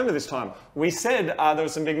going to remember this time. We said there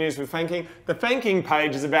was some big news with fanking. The fanking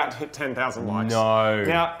page is about to hit 10,000 likes. No.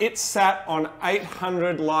 Now, it sat on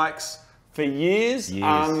 800 likes for years.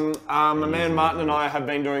 My man Martin and I have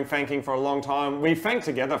been doing fanking for a long time. We fank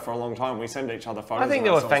together for a long time. We send each other photos. I think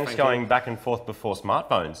there were fanks going back and forth before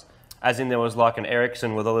smartphones. As in there was like an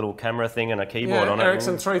Ericsson with a little camera thing and a keyboard on it.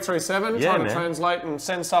 Ericsson 337, trying to translate and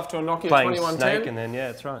send stuff to a Nokia 2110. Snake and then, yeah,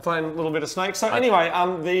 that's right. Playing a little bit of Snake. So anyway,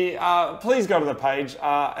 please go to the page.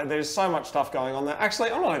 There's so much stuff going on there. Actually,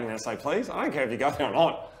 I'm not even going to say please. I don't care if you go there or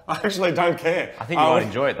not. I actually don't care. I think you might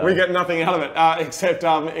enjoy it though. We get nothing out of it, except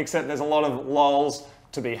there's a lot of lols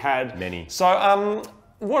to be had. Many. So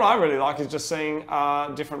what I really like is just seeing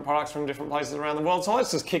different products from different places around the world. So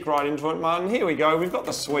let's just kick right into it, Martin. Here we go. We've got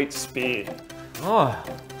the sweet spear. Oh.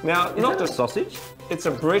 Now, not just a sausage? It's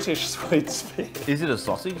a British sweet spear. Is it a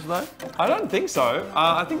sausage though? I don't think so.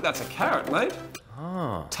 I think that's a carrot, mate.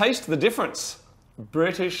 Oh. Taste the difference.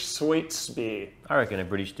 British sweet spear. I reckon a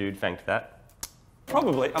British dude fanked that.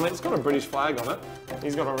 Probably. I mean, it's got a British flag on it.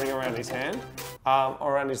 He's got a ring around his hand,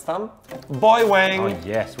 or around his thumb. Boy Wang. Oh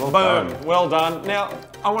yes, well boom. done. Well done. Now,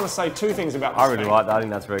 I want to say two things about this. I really like that. I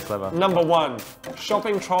think that's very clever. Number one,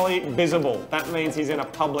 shopping trolley visible. That means he's in a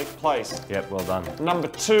public place. Yep, well done. Number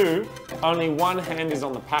two, only one hand is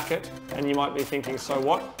on the packet, and you might be thinking, so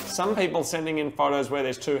what? Some people sending in photos where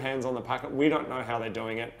there's two hands on the packet. We don't know how they're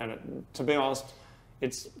doing it, and to be honest,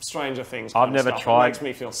 it's Stranger Things. I've never tried. It makes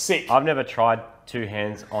me feel sick. I've never tried two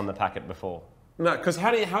hands on the packet before. No, because how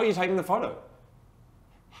are you taking the photo?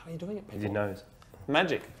 How are you doing it, people? With your nose.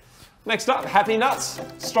 Magic. Next up, Happy Nuts.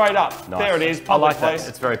 Straight up. Nice. There it is, I public like place. that.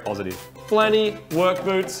 It's very positive. Flanny, work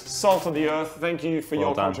boots, salt of the earth. Thank you for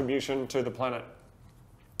your done. contribution to the planet.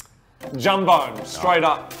 Jumbo, straight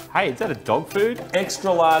up. Hey, is that a dog food?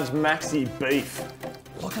 Extra large maxi beef.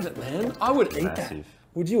 Look at it, man. I would eat that.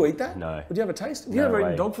 Would you eat that? No. Would you have a taste? Have you ever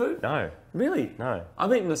eaten dog food? No. Really? No.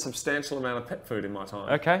 I've eaten a substantial amount of pet food in my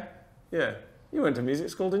time. Okay. Yeah. You went to music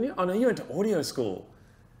school, didn't you? Oh no, you went to audio school.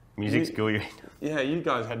 Music school, you Yeah, you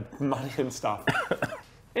guys had money and stuff.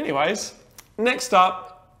 Anyways, next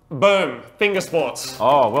up, boom, finger sports.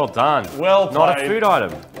 Oh, well done. Well played. Not a food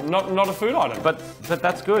item. Not a food item. But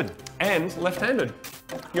that's good. And left-handed.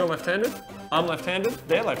 You're left-handed, I'm left-handed,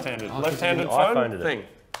 they're left-handed. Oh, left-handed I phone thing.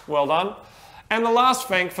 Well done. And the last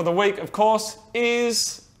fank for the week, of course,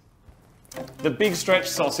 is the big stretch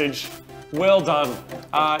sausage. Well done.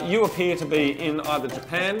 You appear to be in either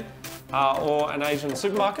Japan or an Asian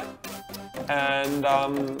supermarket and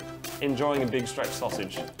enjoying a big stretch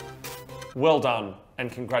sausage. Well done and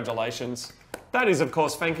congratulations. That is, of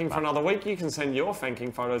course, fanking for another week. You can send your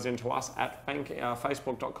fanking photos in to us at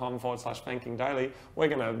facebook.com/fanking daily. We're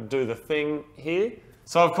going to do the thing here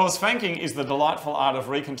So of course, fanking is the delightful art of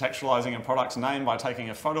recontextualizing a product's name by taking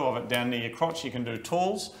a photo of it down near your crotch. You can do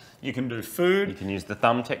tools, you can do food. You can use the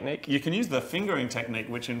thumb technique. You can use the fingering technique,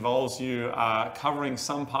 which involves you covering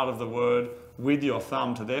some part of the word with your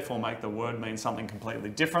thumb to therefore make the word mean something completely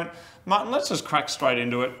different. Martin, let's just crack straight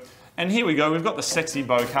into it. And here we go, we've got the sexy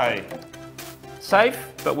bouquet. Safe,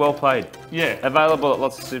 but well played. Yeah. Available at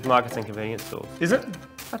lots of supermarkets and convenience stores. Is it?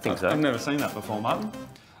 I think so. I've never seen that before, Martin.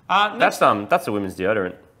 That's a women's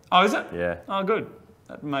deodorant. Oh, is it? Yeah. Oh, good.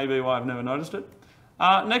 That may be why I've never noticed it.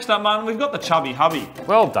 Next up, Martin, we've got the chubby hubby.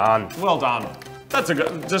 Well done. Well done. That's a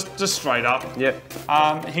good, just straight up.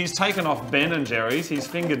 Yep. He's taken off Ben and Jerry's. He's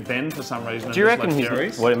fingered Ben for some reason. Do you reckon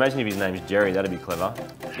Jerry's? Well, imagine if his name's Jerry, that'd be clever.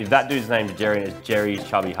 If that dude's name's Jerry and it's Jerry's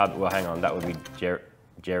chubby hubby, well, hang on, that would be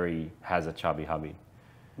Jerry has a chubby hubby.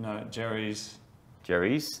 No, Jerry's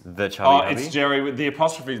the chubby hubby? It's Jerry with the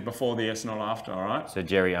apostrophe before the S, not after, all right? So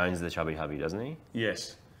Jerry owns the chubby hubby, doesn't he?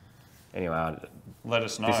 Yes. Anyway, let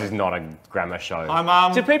us know. This is not a grammar show.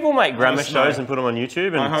 Do people make grammar shows and put them on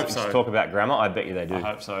YouTube and talk about grammar? I bet you they do. I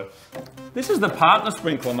hope so. This is the partner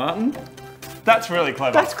sprinkler, Martin. That's really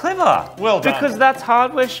clever. That's clever. Well done. Because that's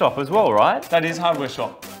hardware shop as well, right? That is hardware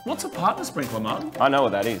shop. What's a partner sprinkler, Martin? I know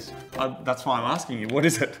what that is. That's why I'm asking you. What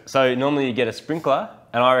is it? So normally you get a sprinkler,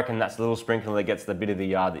 and I reckon that's the little sprinkler that gets the bit of the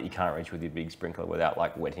yard that you can't reach with your big sprinkler without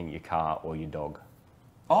like wetting your car or your dog.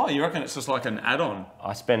 Oh, you reckon it's just like an add-on?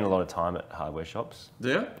 I spend a lot of time at hardware shops. Do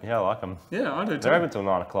you? Yeah, I like them. Yeah, I do too. They're open till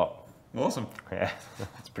 9 o'clock. Awesome. Yeah,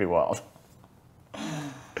 it's pretty wild.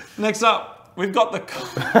 Next up, we've got the...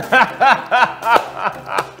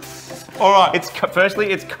 All right.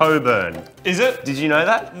 Firstly, it's Coburn. Is it? Did you know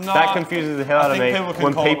that? No. That confuses the hell out of me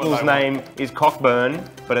when people's name is Cockburn,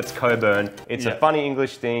 but it's Coburn. It's a funny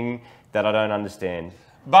English thing that I don't understand.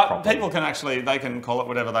 But properly. people can actually, they can call it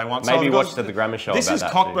whatever they want. Maybe watch the grammar show This about is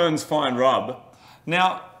that Cockburn's Fine Rub.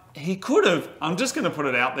 Now, he could have, I'm just going to put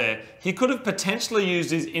it out there, he could have potentially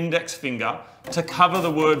used his index finger to cover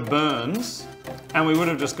the word burns, and we would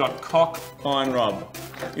have just got cock fine rub.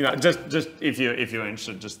 You know, just if you're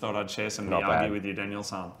interested, just thought I'd share some Miyagi with you,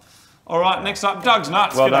 Daniel-san. All right, next up, Doug's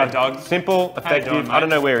Nuts. Well G'day, done. Doug. Simple, effective. I don't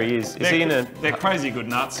know where he is. Is he in a... They're crazy good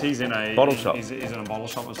nuts. He's in a... Bottle shop. He's in a bottle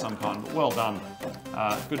shop of some kind. But well done.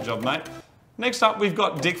 Good job, mate. Next up, we've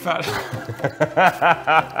got Dick Fat.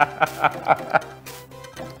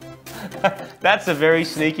 That's a very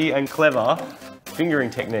sneaky and clever fingering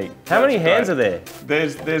technique. How many hands are there?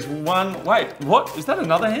 There's one... Wait, what? Is that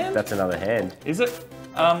another hand? That's another hand. Is it?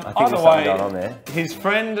 I think Either there's way, something going on there. His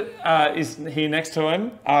friend is here next to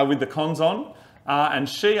him with the cons on. And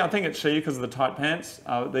I think it's she because of the tight pants.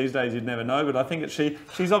 These days you'd never know, but I think it's she.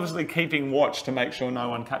 She's obviously keeping watch to make sure no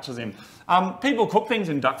one catches him. People cook things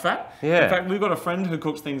in duck fat. Yeah. In fact, we've got a friend who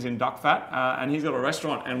cooks things in duck fat, and he's got a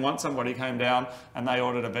restaurant. And once somebody came down and they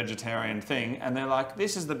ordered a vegetarian thing, and they're like,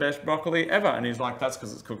 "This is the best broccoli ever," and he's like, "That's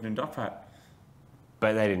because it's cooked in duck fat."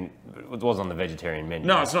 But they didn't. It was on the vegetarian menu.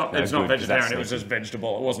 No, it's not. It's not good, vegetarian. It was just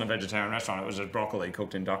vegetable. It wasn't a vegetarian restaurant. It was just broccoli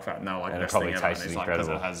cooked in duck fat. And they were like, And it best thing probably ever. And tasted he's like,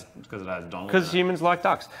 incredible. because it has Donald. Because humans like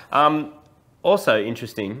ducks. Also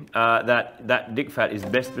interesting that Dick Fat is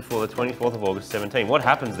best before the 24th of August 17. What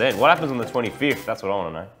happens then? What happens on the 25th? That's what I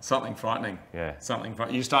want to know. Something frightening. Yeah. Something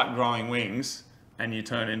frightening. You start growing wings and you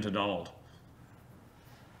turn into Donald.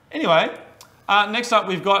 Anyway, next up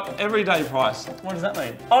we've got everyday price. What does that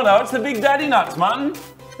mean? Oh no, it's the Big Daddy Nuts, Martin.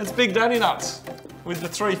 It's Big Daddy Nuts with the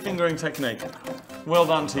 3 fingering technique. Well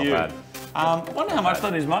done to you. Bad. Wonder how much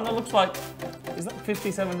that is, Martin. It looks like, is that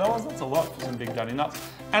 $57? That's a lot for some Big Daddy Nuts.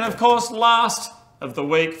 And of course, last of the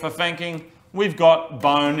week for fanking, we've got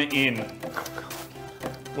Bone In.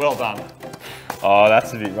 Well done. Oh,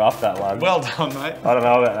 that's a bit rough, that one. Well done, mate. I don't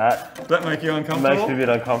know about that. Does that make you It uncomfortable? makes me a bit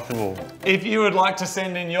uncomfortable. If you would like to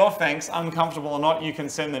send in your thanks, uncomfortable or not, you can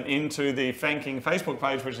send them into the Fanking Facebook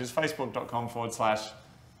page, which is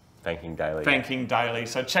facebook.com/Fanking Daily.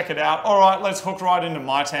 So check it out. All right, let's hook right into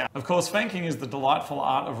my town. Of course, fanking is the delightful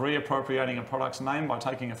art of reappropriating a product's name by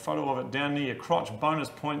taking a photo of it down near your crotch. Bonus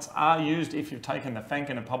points are used if you've taken the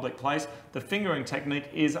fank in a public place. The fingering technique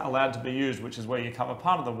is allowed to be used, which is where you cover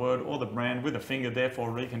part of the word or the brand with a finger, therefore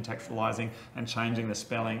recontextualizing and changing the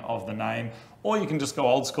spelling of the name. Or you can just go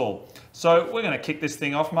old school. So we're going to kick this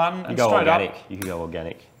thing off, Martin. You go organic. You can go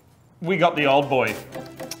organic. We got the old boy.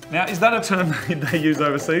 Now, is that a term they use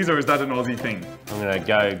overseas or is that an Aussie thing? I'm going to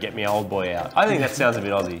go get me old boy out. I think that sounds a bit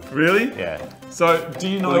Aussie. Really? Yeah. So, do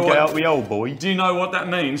you know Get out me old boy. Do you know what that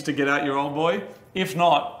means to get out your old boy? If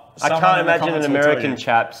not, I can't imagine an American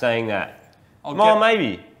chap saying that.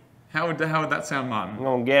 Maybe. How would that sound, Martin? I'm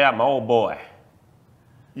going to get out my old boy.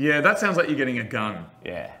 Yeah, that sounds like you're getting a gun.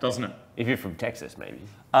 Yeah. Doesn't it? If you're from Texas, maybe.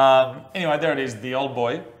 Anyway, there it is, the old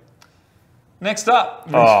boy. Next up.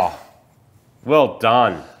 Oh, well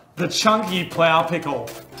done. The chunky plough pickle.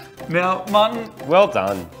 Now, Martin, Well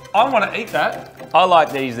done. I want to eat that. I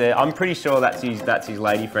like these there. I'm pretty sure that's his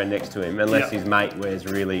lady friend next to him, unless Yeah. his mate wears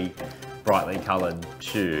really brightly coloured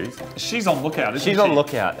shoes. She's on lookout, isn't she? She's on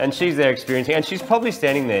lookout, and she's there experiencing, and she's probably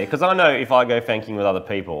standing there, because I know if I go fanking with other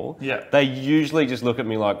people, Yeah. they usually just look at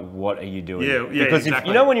me like, what are you doing? Yeah, because exactly.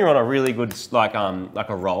 you know when you're on a really good, like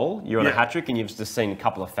a roll, you're on a Yeah. hat trick, and you've just seen a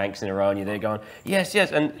couple of fanks in a row, and you're there going, yes,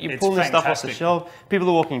 yes, and you're It's pulling this stuff off the fantastic. shelf, people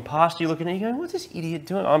are walking past you looking at you going, what's this idiot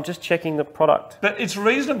doing? I'm just checking the product. But it's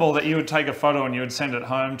reasonable that you would take a photo and you would send it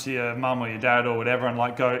home to your mum or your dad or whatever and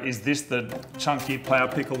like go, is this the chunky plough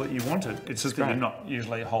pickle that you wanted? It's just that you're not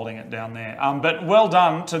usually holding it down there. But well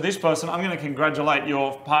done to this person. I'm going to congratulate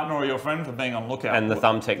your partner or your friend for being on lookout. And the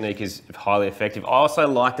thumb technique is highly effective. I also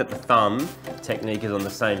like that the thumb technique is on the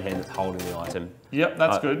same hand that's holding the item. Yep,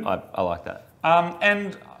 that's good. I like that.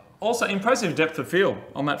 And also impressive depth of field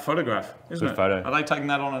on that photograph, isn't Good it? photo. Are they taking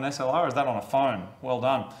that on an SLR or is that on a phone? Well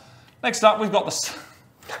done. Next up, we've got the...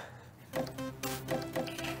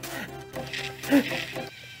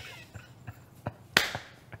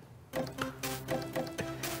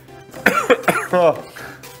 Oh,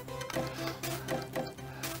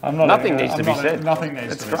 I'm not Nothing even- needs to I'm be not- said. Nothing needs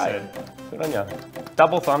That's to be great. said. good on you.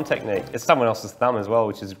 Double thumb technique. It's someone else's thumb as well,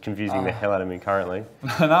 which is confusing the hell out of me currently.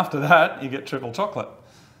 And after that, you get triple chocolate.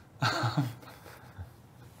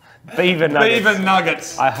 Beaver nuggets. Beaver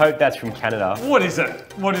nuggets. I hope that's from Canada. What is it?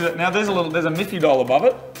 What is it? Now there's a Miffy doll above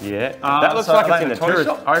it. Yeah. That looks so like are it's they in in a a toy tourist.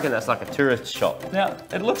 shop? I reckon that's like a tourist shop. Now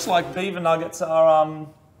it looks like beaver nuggets are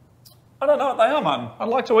I don't know what they are, Martin. I'd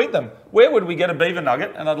like to eat them. Where would we get a beaver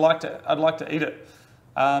nugget? And I'd like to eat it.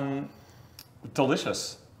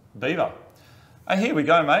 Delicious beaver. Oh, here we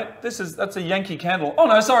go, mate. That's a Yankee Candle. Oh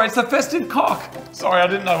no, sorry, it's a festive cock. Sorry, I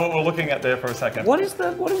didn't know what we're looking at there for a second. What is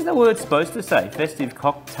the word supposed to say? Festive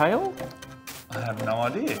cocktail? I have no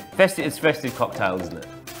idea. It's festive cocktail, isn't it?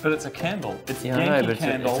 But it's a candle. It's Yeah, I Yankee know, but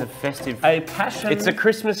Candle. it's a festive. A passion. It's a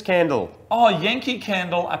Christmas candle. Oh, Yankee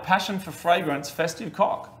Candle, a passion for fragrance, festive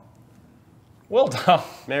cock. Well done.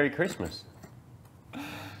 Merry Christmas.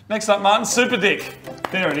 Next up, Martin, Super Dick.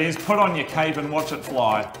 There it is. Put on your cape and watch it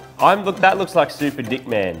fly. That looks like Super Dick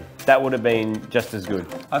Man. That would have been just as good.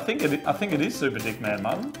 I think it is Super Dick Man,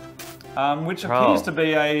 Martin. Which Oh. appears to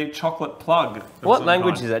be a chocolate plug. of What some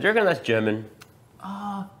language kind. is that? Do you reckon that's German?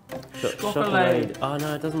 Chocolate. Oh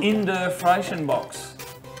no, it doesn't. In the Fration box.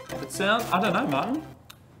 It sounds, I don't know, Martin.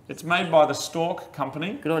 It's made by the Stork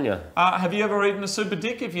Company. Good on you. Have you ever eaten a Super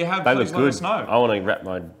Dick? If you have, They please look let good. us know. I want to wrap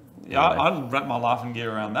my. Yeah, I'd wrap my laughing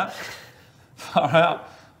gear around that. All right.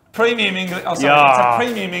 Premium English. Oh, sorry, Yeah. it's a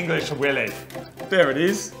premium English willy. There it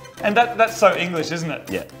is. And that's so English, isn't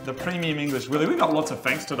it? Yeah. The premium English willy. We've got lots of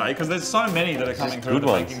thanks today because there's so many that are coming through Good the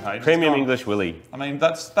ones. thanking page. It's Premium gone- English Willy. I mean,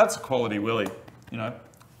 that's a quality willy. You know,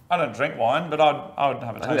 I don't drink wine, but I would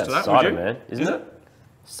have a I think taste of that's that. Would cider, you? man. Isn't Is it? it?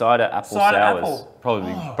 Cider apple Cider sours. apple.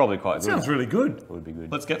 Probably quite good. Sounds really good. It would be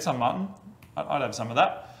good. Let's get some, Martin. I'd have some of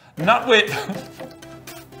that. Nut whip.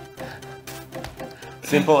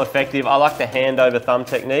 Simple, effective. I like the hand over thumb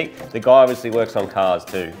technique. The guy obviously works on cars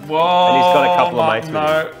too. Whoa. And he's got a couple of mates with him.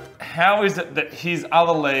 No. How is it that his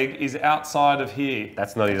other leg is outside of here?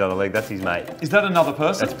 That's not his other leg, that's his mate. Is that another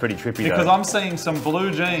person? That's pretty trippy Because though. I'm seeing some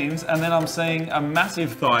blue jeans, and then I'm seeing a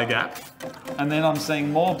massive thigh gap, and then I'm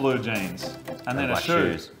seeing more blue jeans, and then a black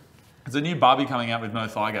shoe. shoes. There's a new Barbie coming out with no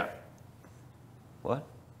thigh gap, What?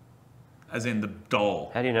 as in the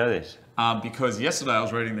doll. How do you know this? Because yesterday I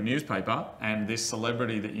was reading the newspaper, and this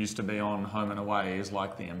celebrity that used to be on Home and Away is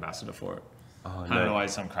like the ambassador for it. Oh, Home and Away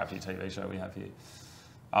is some crappy TV show we have here.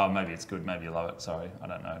 Oh, maybe it's good, maybe you love it. Sorry, I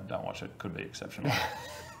don't know. Don't watch it. Could be exceptional.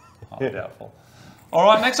 Highly doubtful. All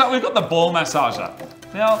right, next up we've got the ball massager.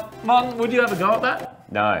 Now, Martin, would you have a go at that?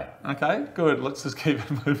 No. Okay, good. Let's just keep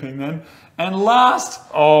it moving then. And last,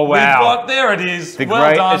 Oh, wow. we've got, there it is. The well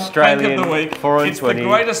great done. Australian Thank of the week. 4 and It's 20. the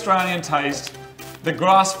great Australian taste, the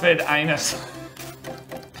grass-fed anus.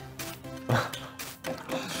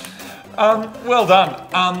 Well done.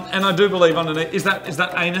 And I do believe underneath, is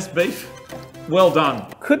that anus beef? Well done.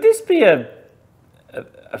 Could this be a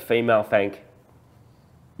female fank?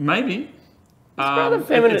 Maybe. rather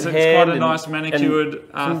feminine it's quite hand a and- nice manicured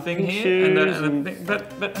some thing pink here. And shoes a and- thing,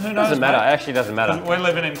 but who knows? Doesn't matter. mate? It actually doesn't matter. We're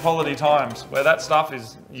living in quality times where that stuff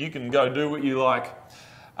is, you can go do what you like.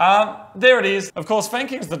 There it is. Of course,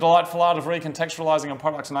 fanking is the delightful art of recontextualizing a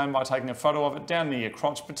product's name by taking a photo of it down near your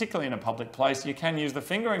crotch, particularly in a public place. You can use the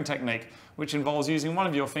fingering technique, which involves using one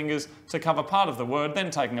of your fingers to cover part of the word, then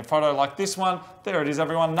taking a photo like this one. There it is,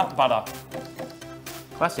 everyone, nut butter.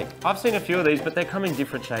 Classic. I've seen a few of these, but they come in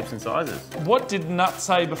different shapes and sizes. What did Nut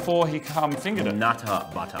say before he fingered it? Nutter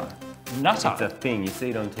butter. Nutter? It's a thing. You see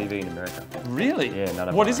it on TV in America. Really? Yeah, nutter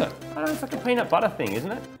butter. What is it? I don't know, it's like a peanut butter thing,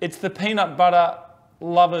 isn't it? It's the peanut butter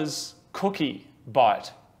lovers cookie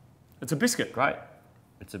bite. It's a biscuit. Great.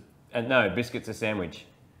 It's a... no, biscuit's a sandwich.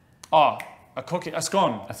 Oh, a cookie, a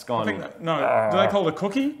scone. A scone. I think that, no, do they call it a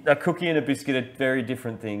cookie? A cookie and a biscuit are very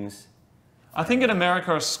different things. I think in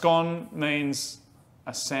America a scone means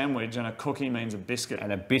a sandwich and a cookie means a biscuit.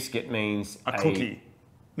 And a biscuit means a cookie.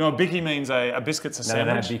 No, a bicky means a biscuit's a sandwich.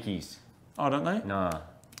 No, they don't have bickies. Oh, don't they? No.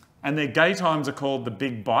 And their gay times are called the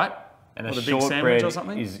big bite. And or a the big sandwich or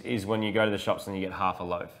something. Is when you go to the shops and you get half a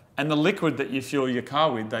loaf. And the liquid that you fuel your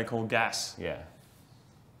car with, they call gas. Yeah.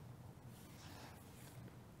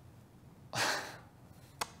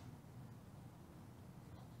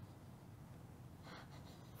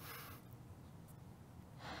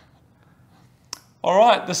 All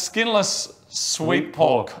right, the skinless sweet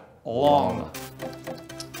pork long.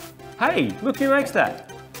 Hey, look who makes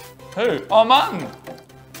that. Who? Oh, Martin.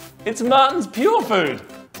 It's Martin's Pure Food.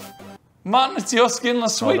 Martin, it's your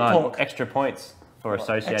skinless sweet pork. Extra points for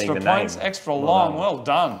associating extra the name. Points, extra long. Well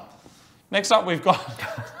done. Next up, we've got...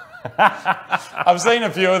 I've seen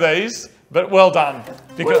a few of these, but well done.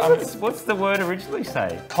 Because what's the word originally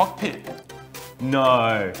say? Cockpit.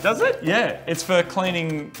 No. Does it? Yeah, it's for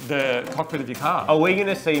cleaning the cockpit of your car. Are we going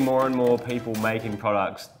to see more and more people making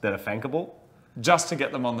products that are fankable? Just to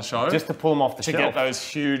get them on the show? Just to pull them off the shelf? To get those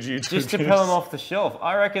huge YouTube Just to pull them off the shelf.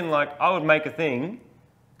 I reckon, like, I would make a thing.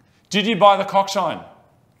 Did you buy the cockshine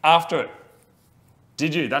after it?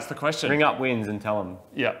 Did you? That's the question. Ring up Wins and tell them.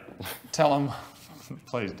 Yeah. Tell them.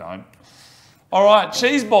 Please don't. All right,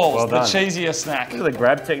 cheese balls, Well the done. cheesier snack. Look at the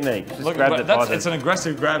grab technique. Just Look, grab it's an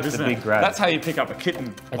aggressive grab, isn't it? It's a big grab. That's how you pick up a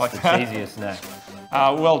kitten. It's like the that. cheesier snack.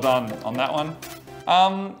 Well done on that one.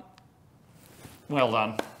 Well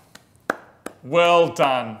done. Well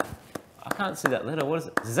done. I can't see that letter. What is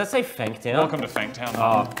it? Does that say Fanktown? Welcome to Fanktown.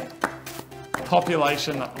 Oh.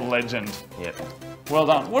 Population legend. Yep. Well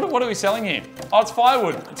done. What are we selling here? Oh, it's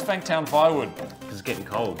firewood. It's Fanktown firewood. Because it's getting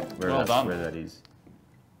cold. Well done. Where that is.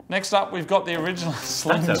 Next up, we've got the original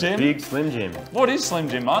Slim That's Jim. a big Slim Jim. What is Slim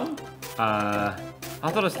Jim, man? I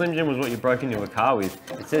thought a Slim Jim was what you broke into a car with.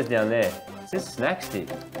 It says down there. It says snack stick.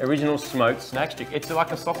 Original smoked snack stick. It's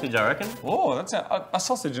like a sausage, I reckon. Oh, that's a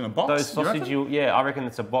sausage in a box. Those sausage, yeah, I reckon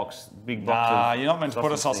it's a box, big box. You're not meant to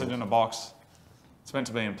put a sausage things. in a box. It's meant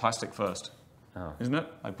to be in plastic first. Oh. Isn't it?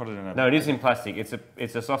 They put it in a... No, it is in plastic. It's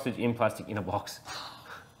a sausage in plastic in a box.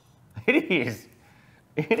 It is.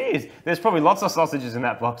 It is. There's probably lots of sausages in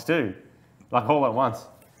that box too. Like all at once.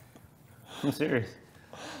 I'm serious.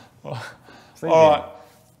 All right,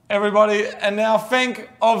 everybody, and now Fank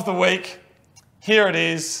of the Week. Here it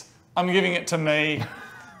is. I'm giving it to me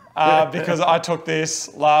because I took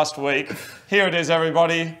this last week. Here it is,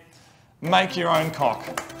 everybody. Make your own cock.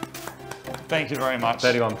 Thank you very much.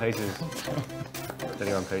 31 pieces.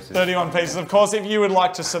 31 pieces. 31 pieces. Of course, if you would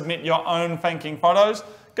like to submit your own fanking photos,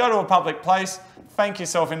 go to a public place, fank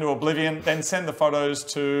yourself into oblivion, then send the photos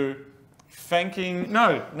to fanking...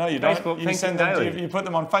 No, you don't. Facebook, You Fanking send them Daily. you put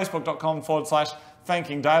them on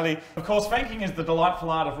facebook.com/fanking daily. Of course, fanking is the delightful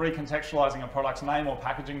art of recontextualizing a product's name or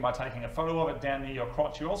packaging by taking a photo of it down near your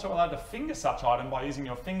crotch. You're also allowed to finger such item by using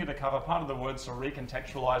your finger to cover part of the words to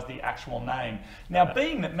recontextualize the actual name. Now,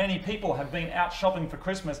 being that many people have been out shopping for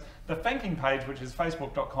Christmas, the fanking page, which is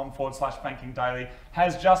facebook.com/fanking daily,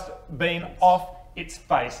 has just been off its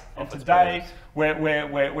face. And today,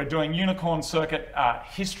 we're doing Unicorn Circuit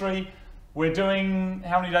history. We're doing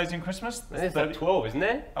how many days in Christmas? There's like 12, isn't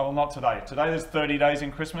there? Oh, well, not today. Today there's 30 days in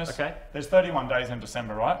Christmas. Okay. There's 31 days in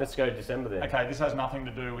December, right? Let's go to December then. Okay, this has nothing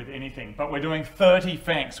to do with anything, but we're doing 30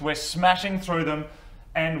 fanks. We're smashing through them,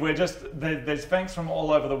 and there's fanks from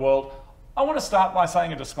all over the world. I want to start by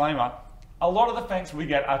saying a disclaimer. A lot of the fanks we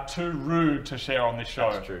get are too rude to share on this show.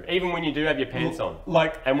 That's true. Even when you do have your pants on.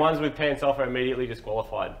 Like, and ones with pants off are immediately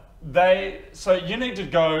disqualified. So you need to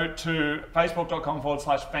go to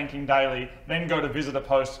facebook.com/fanking daily, then go to visit a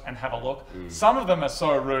post and have a look. Some of them are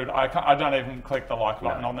so rude, I don't even click the like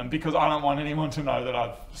button on them because I don't want anyone to know that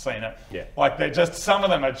I've seen it. Yeah. Like some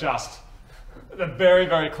of them are they're very,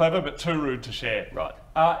 very clever, but too rude to share. Right.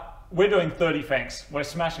 We're doing 30 fanks. We're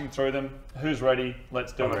smashing through them. Who's ready?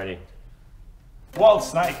 Let's do it. I'm ready. Wild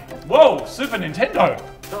Snake. Whoa, Super Nintendo.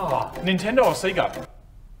 Oh. Nintendo or Sega?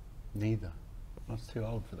 Neither. I was too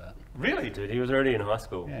old for that. Really? Dude, he was already in high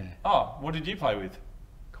school. Yeah. Oh, what did you play with?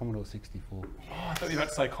 Commodore 64. Oh, I thought you were about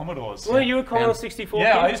to say Commodores. Were you a Commodore 64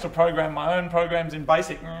 Yeah, kid? I used to program my own programs in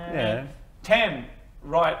BASIC. Yeah. 10,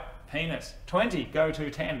 write penis. 20, go to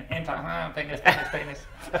 10, enter, penis, penis, penis.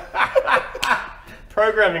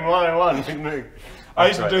 Programming 101, big move. I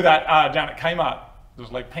used to do that down at Kmart. It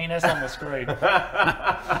was like penis on the screen.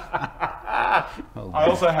 I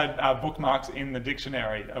also had bookmarks in the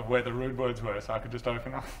dictionary of where the rude words were, so I could just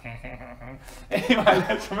open up. Anyway,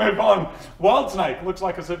 let's move on. Wild Snake looks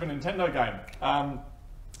like a Super Nintendo game.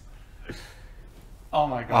 Oh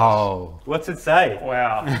my gosh. Oh. What's it say?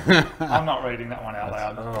 Wow. I'm not reading that one out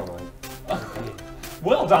loud. Oh my.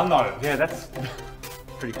 Well done though. Yeah, that's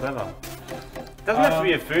pretty clever. Doesn't have to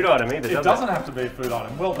be a food item either, It doesn't have to be a food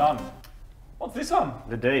item. Well done. What's this one?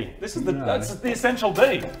 The D. This is that's the essential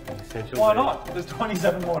D. Essential Why D. not? There's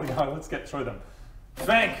 27 more to go. Let's get through them.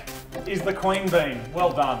 Fank is the queen bean.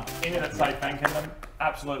 Well done. Internet say fank in them.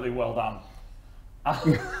 Absolutely well done.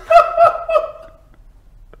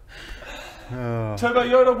 Turbo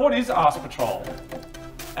Yoda, what is Ask Patrol?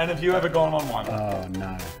 And have you ever gone on one? Oh,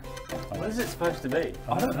 no. What is it supposed to be?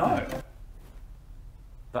 I don't know.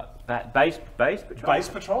 Bass patrol? Bass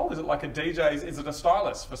Patrol? Is it like a DJ's? Is it a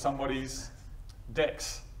stylus for somebody's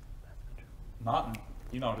decks? Martin,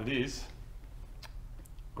 you know what it is.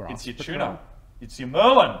 Grass It's your Patrol. tuna. It's your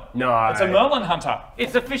Merlin. No. It's a Merlin hunter.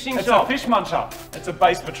 It's a fishing It's shop. a fish muncher. It's a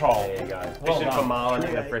Bass Patrol. There you go. Well Fishing done. for marlin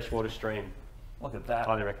in a freshwater stream. Look at that.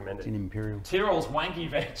 Highly recommend It's it. in Imperial. Tyrrell's wanky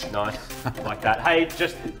veg. Nice, like that. Hey,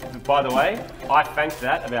 just by the way, I fanked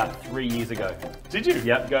that about 3 years ago. Did you?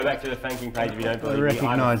 Yep, go back to the fanking page if you don't believe me.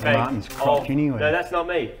 recognise I've Martin's fanked- crotch anyway. No, that's not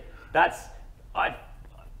me. That's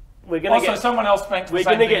we're gonna Also, get someone else thanked the we're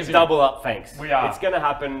same gonna thing as get you. double up thanks. We are. It's gonna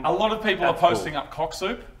happen. A lot of people are That's cool. posting up cock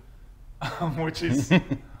soup, which is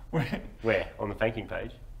Where on the fanking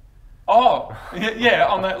page? oh yeah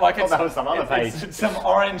on the like it's that was some other page. It's some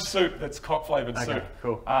orange soup that's cock flavoured Okay, soup.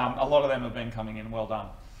 cool. A lot of them have been coming in. Well done.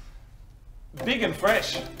 Big and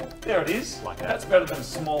fresh. There it is. Like that. That's better than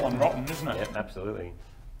small and rotten, isn't it? Yep, absolutely.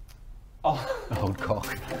 Oh. Old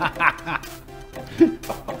cock.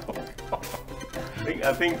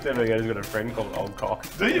 I think Turbo's got a friend called Old Cock.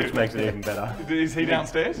 Do you? Which makes it even better. Is he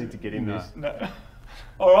downstairs? Need to get in this. No.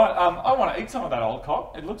 All right. I want to eat some of that old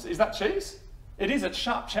cock. It looks. Is that cheese? It is. It's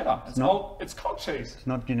sharp cheddar. It's not. old. It's cock cheese. It's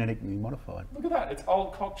not genetically modified. Look at that. It's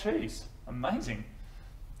old cock cheese. Amazing.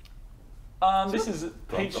 This is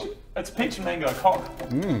peach. It's peach and mango cock.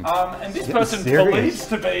 And this Getting person serious. believes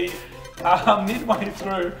to be midway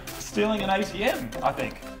through stealing an ATM. I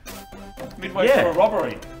think midway Yeah. through a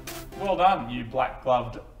robbery. Well done, you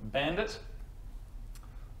black-gloved bandit.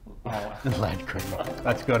 Oh. Lad cream.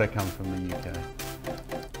 That's got to come from the UK.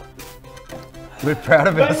 We're proud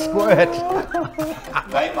of our squirt.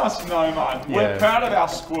 They must know, Martin. We're Yeah. proud of our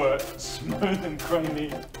squirt, smooth and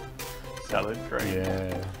creamy. Salad cream.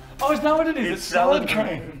 Yeah. Oh, is that what it is? It's salad salad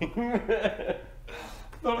cream.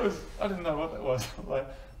 Thought it was, I didn't know what that was. Like,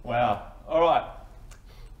 wow. All right.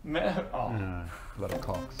 Oh. No, a lot of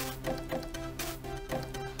cocks.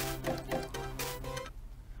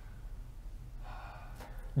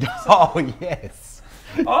 Oh, yes.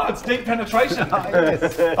 Oh, it's deep penetration. Oh,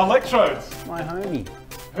 yes. Electrodes. My homie.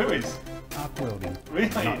 Who is? Arc welding. Really?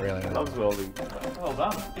 Not really. Loves welding. Well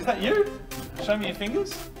done. Is that you? Show me your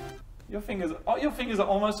fingers. Your fingers. Oh, your fingers are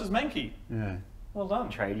almost as manky. Yeah. Well done.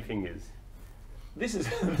 Tradie fingers. This is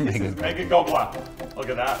Mega Gobbler. Look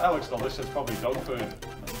at that. That looks delicious. Probably dog food.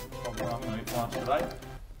 That's probably what I'm going to eat for lunch today.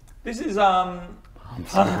 This is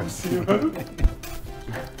palm syrup.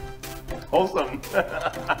 Wholesome.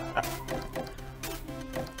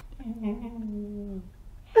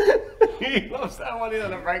 He loves that one. He's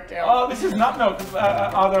on a breakdown. Oh, this is nut milk.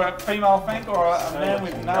 Either a female fank or a So man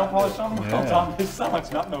much with nut nail polish on. Well Yeah. done. There's so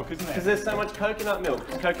much nut milk, isn't Because there? there's so much coconut milk.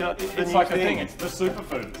 Coconut. It's like a thing. It's the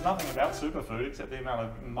superfood. It's nothing about superfood except the amount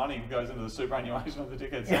of money that goes into the superannuation of the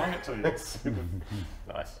dickhead selling it to you.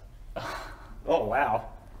 Nice. Oh wow.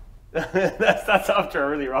 that's after a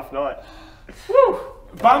really rough night. Woo!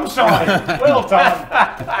 Bum shine. Well done.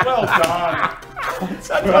 Well done. That's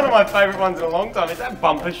one of my favourite ones in a long time. Is that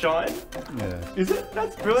bumper shine? Yeah. Is it?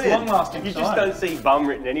 That's brilliant. It's long-lasting You shine. just don't see bum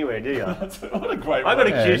written anywhere, do you? What a great I got word.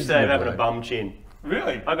 Yeah, accused it's today of good having a work. bum chin.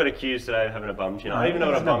 Really? I got accused today of having a bum chin. I don't even know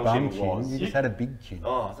what a It wasn't bum chin was. You just had a big chin.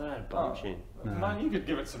 Oh, I thought I had a bum chin. Man, you could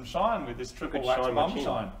give it some shine with this triple Could wax shine my bum chin.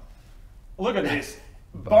 shine. Look at this.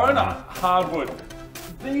 Boner hardwood.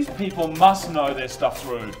 These people must know their stuff's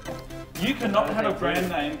rude. You cannot have a brand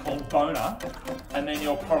name called Boner and then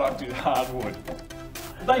your product is hardwood.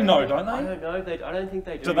 They know, don't I they? don't know. I don't think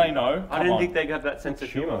they do. Do they know? I Come don't on. think they have that sense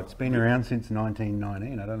of humour. It's been around since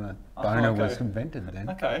 1919. I don't know. Boner okay. was invented then.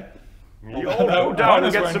 Okay. You're Well, all done.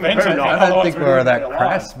 boners Get were some invented. boner. I don't Otherwise think we we were wouldn't that be alive.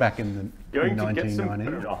 crass back in Going to get some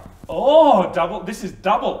 1919. boner. Oh, double. This is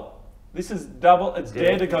double. This is double. It's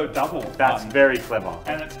dare to go double. That's very clever.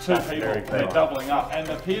 And it's two people. very They're clever. doubling up. And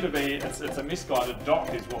appear to be, it's a misguided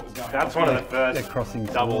dock is what was going on. That's one of the They're first crossing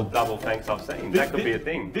double swords. fanks I've seen. That could be a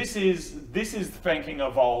thing. This is fanking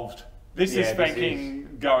evolved. This Yeah, is this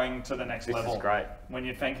fanking going to the next This level. is great. When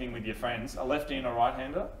you're fanking with your friends, a lefty and a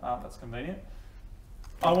right-hander. That's convenient.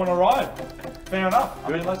 I want to ride. Fair enough.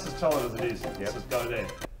 I mean, let's just tell it as it is. Let's just go there.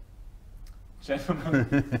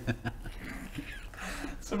 Gentlemen.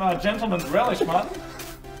 Some gentleman's relish, Martin.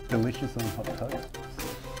 Delicious on hot toast.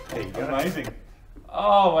 There you go. Amazing.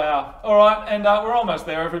 Oh, wow. All right, and we're almost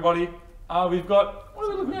there, everybody. We've got, what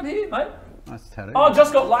are we looking at here, mate? Nice tattoo. Oh,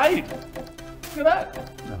 just got laid. Look at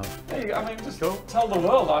that. Oh. There you go. I mean, just tell the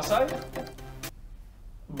world, I say.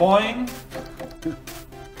 Boing.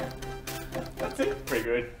 That's it. Pretty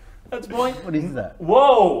good. That's boing. What is that?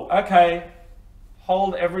 Whoa. Okay.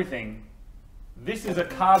 Hold everything. This is a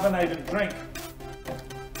carbonated drink.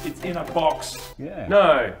 It's in a box. Yeah.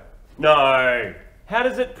 No. No. How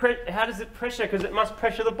does it pressure? Because it must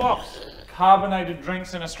pressure the box. Carbonated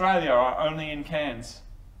drinks in Australia are only in cans.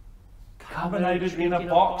 Carbonated in a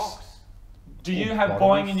box. Do you have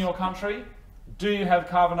bottles. boing in your country? Do you have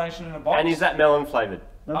carbonation in a box? And is that melon flavoured?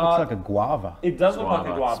 That looks like a guava. It does look like a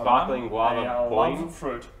Guava. guava. Sparkling Mum. guava, A boing. love of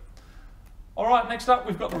fruit. All right, next up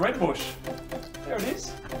we've got the red bush. There it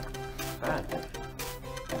is. Right.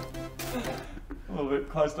 A little bit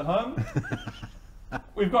close to home.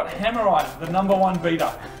 We've got Hammerite, the #1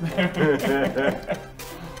 beater.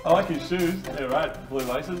 I like his shoes. They're right, blue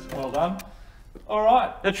laces. Well done. All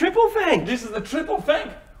right, The triple fang. this is the triple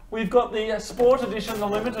fank. We've got the sport edition, the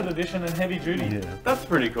limited edition, and heavy duty. Yeah. That's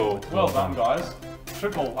pretty cool. Well done, guys.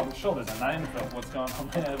 Triple. I'm sure there's a name for what's going on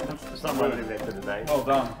there. Someone invented the name. Well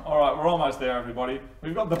done. All right, we're almost there, everybody.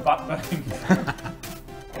 We've got the butt bang.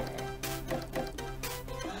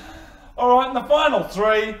 All right, and the final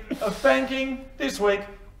three of fanking this week,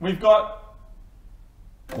 we've got.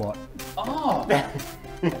 What? Oh,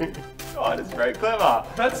 Oh, that's very clever.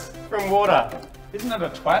 that's. From water. Isn't it a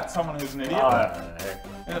twat? Someone who's an idiot? Oh, I don't know.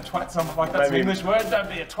 Isn't a twat someone like that's Maybe. an English word? Don't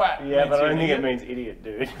be a twat. Yeah, Means but I you're don't an think it idiot. means idiot,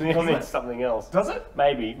 dude. It Does means it? something else. Does it?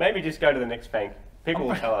 Maybe. Maybe just go to the next bank. People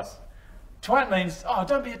will tell us. Twat means, oh,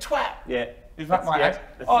 don't be a twat. Yeah. Is that my yeah,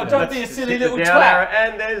 act? that's Oh, it. don't Let's be a just silly hit the little down twat. arrow,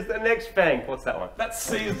 and there's the next bank. What's that one? That's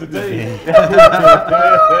C is the D. What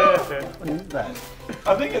is that?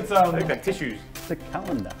 I think it's Okay, tissues. It's a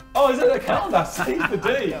calendar. Oh, is it a calendar? C is the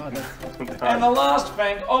D. Oh, that's And the last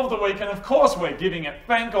fank of the week, and of course we're giving it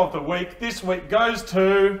fank of the week, this week goes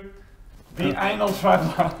to the anal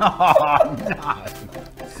traveller. oh,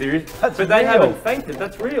 no. Serious? That's but they real. haven't fainted.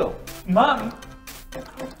 That's real. Mum,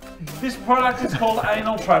 this product is called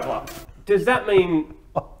Anal Traveller. Does that mean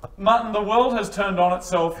Mutton, the world has turned on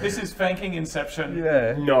itself. This is fanking inception.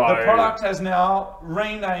 Yeah. no? The product has now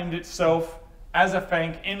renamed itself as a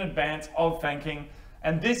fank in advance of fanking,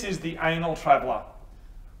 and this is the Anal Traveller.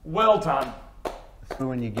 Well done. It's for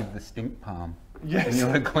when you give the stink palm. Yes. And you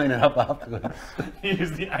want to clean it up afterwards.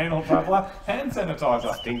 Here's the Anal Traveller hand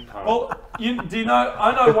sanitizer. Stink palm. Well, do you know?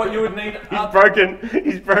 I know what you would need. He's broken.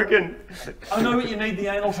 He's broken. I know what you need the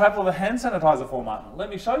Anal Traveller, the hand sanitizer for, Martin. Let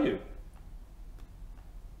me show you.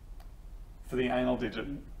 For the anal digit.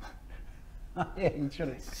 Yeah, you should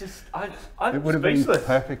have. It's just I'm It would have been speechless.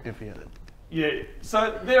 perfect if you had it. Yeah,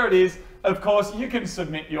 so there it is. Of course, you can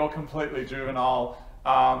submit your completely juvenile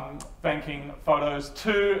fanking photos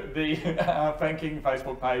to the fanking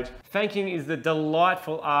Facebook page. Fanking is the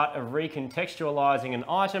delightful art of recontextualizing an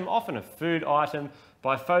item, often a food item,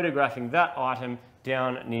 by photographing that item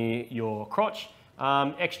down near your crotch.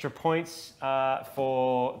 Extra points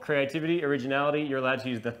for creativity, originality. You're allowed to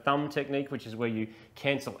use the thumb technique, which is where you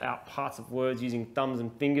cancel out parts of words using thumbs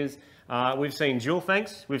and fingers. We've seen dual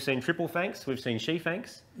fanks, we've seen triple fanks, we've seen she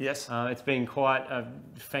fanks. Yes. It's been quite a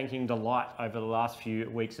fanking delight over the last few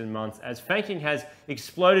weeks and months, as fanking has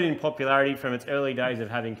exploded in popularity from its early days of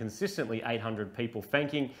having consistently 800 people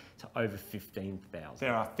fanking to over 15,000.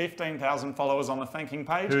 There are 15,000 followers on the fanking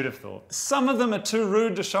page. Who'd have thought? Some of them are too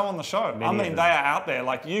rude to show on the show. Many I of mean, them. they are out there.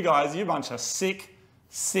 Like you guys, you bunch of sick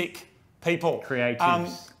people.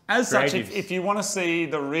 Creatives. As such, Creatives. if you want to see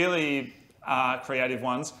the really creative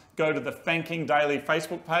ones, go to the Fanking Daily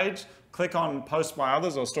Facebook page, click on posts by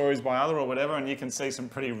others or stories by other or whatever, and you can see some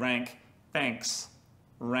pretty rank thanks.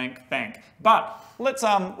 Rank thank. But let's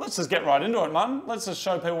just get right into it, Martin. Let's just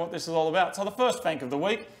show people what this is all about. So the first thank of the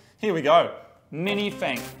week, here we go. mini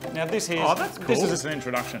fank. Now this here, Oh, that's cool. this is just an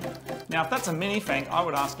introduction. Now if that's a mini fank, I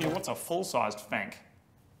would ask you, what's a full-sized fank?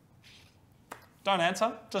 Don't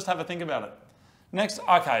answer, just have a think about it. Next,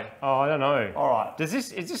 okay. Oh, I don't know. All right. Is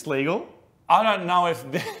this legal? I don't know if,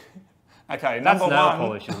 okay, That's number nail one.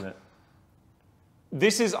 polish, isn't it?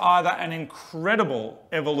 This is either an incredible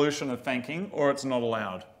evolution of fanking or it's not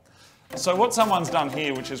allowed. So what someone's done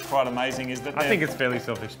here, which is quite amazing, is that I think it's fairly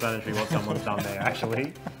self-explanatory what someone's done there,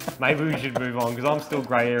 actually. Maybe we should move on, because I'm still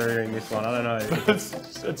grey area in this one. I don't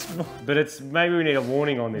know. But it's maybe we need a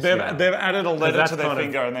warning on this. they've added a letter to their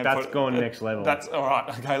finger and they've that's put gone next level. That's all right.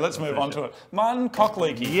 Okay, let's move on to it. Martin cock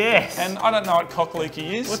leaky. Yes. And I don't know what cock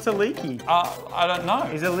leaky is. What's a leaky? I don't know.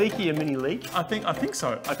 Is a leaky a mini leak? I think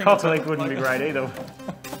so. I think Cock it's a- leak wouldn't be great either.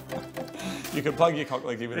 You could plug your cock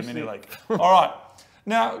leaky with a mini leak. All right.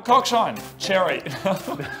 Now, cockshine, cherry.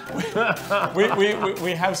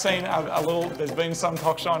 we have seen a little, there's been some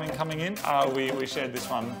cockshining coming in. We shared this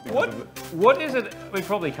one. What is it? We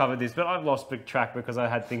probably covered this, but I've lost big track because I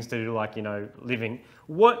had things to do, like, you know, living.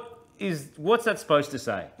 What's that supposed to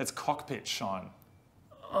say? It's cockpit shine.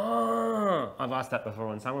 Oh, I've asked that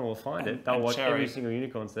before, and someone will find it. They'll watch cherry. every single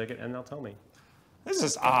unicorn circuit, and they'll tell me. This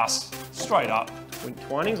is ass, straight up.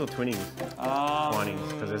 Twinings or twinnings?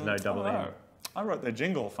 Twinings, because there's no double N. I wrote their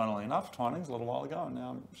jingle, funnily enough, Twinings, a little while ago, and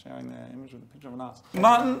now I'm sharing their image with a picture of an ass.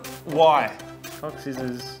 Martin, why? Cock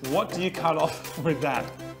scissors. What do you cut off with that?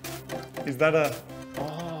 Is that a...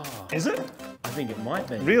 Oh, Is it? I think it might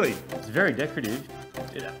be. Really? It's very decorative.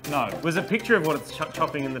 No. Was a picture of what it's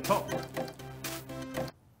chopping in the top.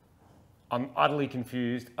 I'm utterly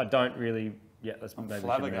confused. I don't really... Yeah, let's maybe we should move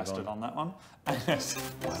Flabbergasted on that one. It's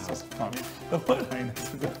just funny. The word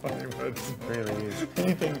anus is a funny word. It really is.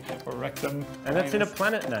 Anything for rectum. And that's in a anus.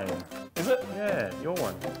 planet name. Is it? Yeah, your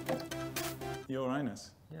one.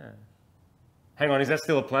 Uranus. Yeah. Hang on, is that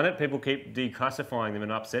still a planet? People keep declassifying them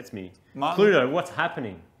and it upsets me. Martin? Pluto, what's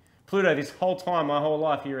happening? Pluto, this whole time, my whole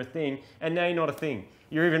life, you're a thing, and now you're not a thing.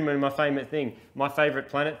 You're even my favourite thing, my favourite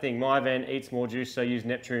planet thing. My van eats more juice, so use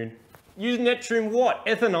Neptune. Use Neptune what?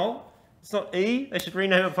 Ethanol? It's not E. They should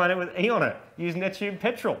rename a planet with E on it. Use Neptune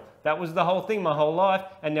petrol. That was the whole thing my whole life,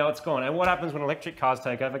 and now it's gone. And what happens when electric cars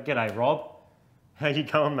take over? G'day, Rob. How you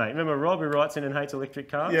going, mate? Remember Rob who writes in and hates electric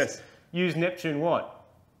cars? Yes. Use Neptune what?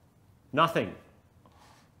 Nothing.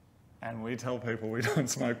 And we tell people we don't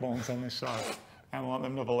smoke bongs on this show and want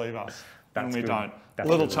them to believe us. And That's we good. don't. That's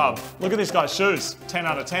Little good. chub. Look at this guy's shoes. 10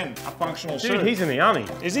 out of 10. A functional shoe. Dude, he's in the army.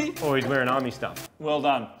 Is he? Or he's wearing army stuff. Well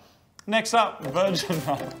done. Next up, virgin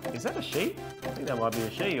nut. Is that a she? I think that might be a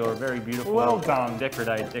she or a very beautiful. Well done.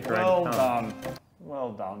 Decorated Well tongue. done.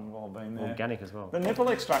 Well done. Well been there. Organic as well. The nipple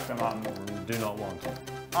extractor, Martin. Do not want.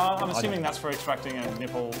 I'm assuming that's for extracting a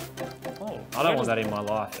nipple. Oh, I don't want that in my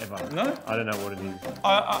life ever. No? I don't know what it is.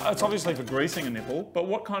 It's obviously for greasing a nipple, but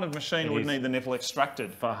what kind of machine It would is. need the nipple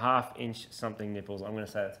extracted? For half-inch something nipples, I'm going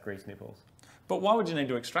to say that's grease nipples. But why would you need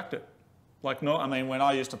to extract it? Like, no, I mean, when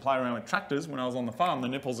I used to play around with tractors, when I was on the farm, the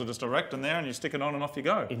nipples are just erect in there and you stick it on and off you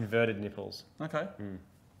go. Inverted nipples, Okay,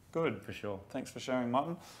 good. for sure. Thanks for sharing,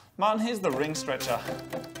 Martin. Martin, here's the ring stretcher.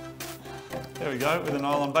 There we go, with a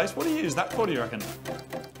nylon base. What do you use that for, do you reckon?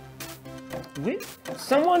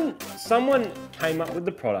 Someone came up with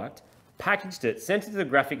the product, packaged it, sent it to the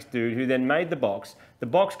graphics dude who then made the box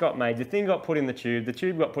got made, the thing got put in the tube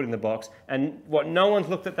got put in the box, and what, no one's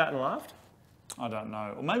looked at that and laughed? I don't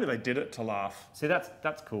know. Or maybe they did it to laugh. See,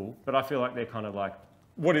 that's cool, but I feel like they're kind of like...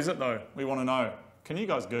 What is it, though? We want to know. Can you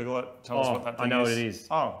guys Google it? Tell us what that thing is. I know what it is.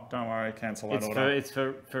 Oh, don't worry. Cancel that order. It's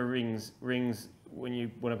for rings. Rings, when you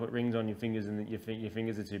want to put rings on your fingers and your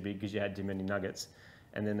fingers are too big because you had too many nuggets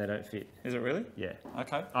and then they don't fit. Is it really? Yeah.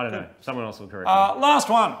 Okay. I don't good. know. Someone else will correct Last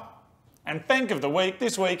one. And thank of the week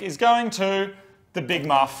this week is going to the Big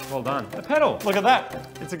Muff. me. Well done. A pedal. Look at that.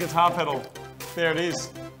 It's a guitar pedal. There it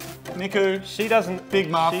is. Niku, She doesn't... Big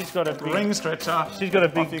Muff, She's got a big... ring stretcher. She's got a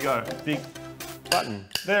big... Off you go. Big button.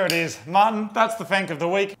 There it is. Martin, that's the thank of the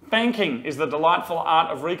week. Fanking is the delightful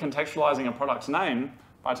art of recontextualizing a product's name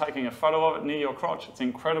by taking a photo of it near your crotch. It's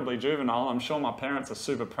incredibly juvenile. I'm sure my parents are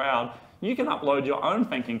super proud. You can upload your own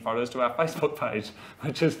fanking photos to our Facebook page,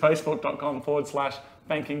 which is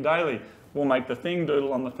facebook.com/fankingdaily. We'll make the thing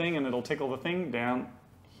doodle on the thing and it'll tickle the thing down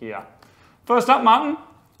here. First up, Martin.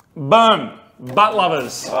 Boom. Butt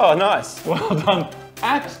lovers. Oh, nice. Well done.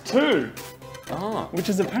 Act 2. Oh. Which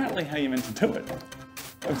is apparently how you're meant to do it.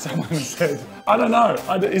 And someone said, I don't know.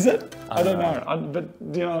 Is it? I don't know.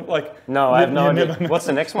 But do you know, like... No, I have no you idea. never know. What's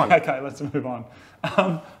the next one? Okay, let's move on.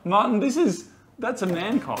 Martin, this is That's a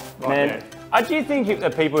man cock right Man, there. do you think the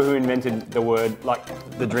people who invented the word, like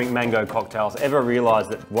the drink mango cocktails, ever realised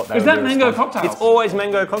that what they Is were that doing mango was fun? cocktails? It's always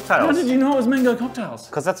mango cocktails. How did you know it was mango cocktails?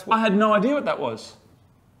 Because that's I had no idea what that was.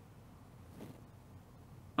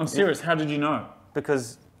 I'm serious, how did you know?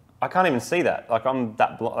 because I can't even see that. Like I'm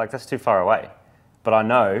that like that's too far away. But I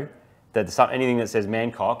know that anything that says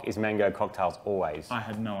man cock is mango cocktails always. I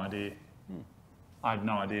had no idea. I had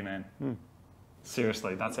no idea, man.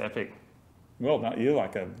 Seriously, that's epic. Well done, you're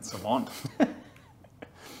like a savant.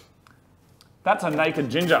 That's a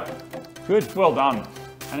naked ginger. Good, well done.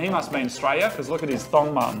 And he must be in Australia, because look at his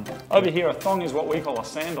thong button. Over here, a thong is what we call a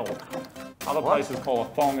sandal. Other places call a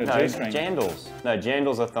thong a No, G-string. jandals. No,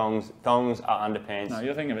 jandals are thongs. Thongs are underpants. No,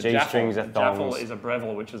 you're thinking of a G-strings jaffle. are thongs. Jaffle is a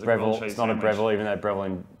breville, which is a Breville. grilled cheese It's not sandwich. a breville, even though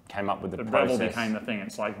Breville came up with the The process. breville became the thing.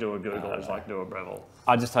 It's like do a Google, it's like do a breville.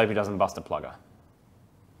 I just hope he doesn't bust a plugger.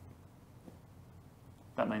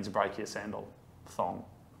 That means break your sandal. Thong.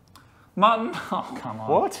 Mutton? Oh, come on.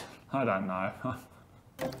 What? I don't know.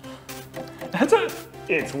 That's a...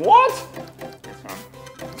 It's what? It's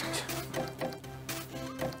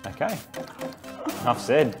Okay. Enough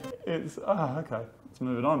said. It's... Oh, okay. Let's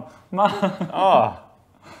move it on. Oh,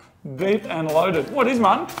 Deep and loaded. What is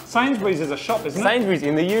mutton? Sainsbury's is a shop, isn't it? Sainsbury's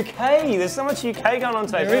in the UK. There's so much UK going on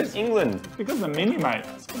today. There So is. it's England. Because of the mini, mate.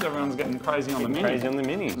 It's because everyone's getting crazy on the mini. Crazy on the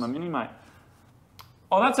minis. On the mini, mate.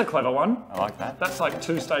 Oh, that's a clever one. I like that. That's like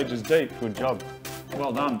 2 stages deep. Good job.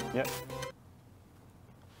 Well done. Yep.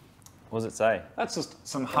 What does it say? That's just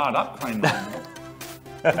some hard up cream. Does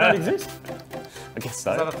that exist? I guess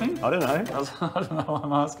so. Is that a thing? I don't know. I don't know,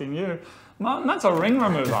 I'm asking you. Martin, that's a ring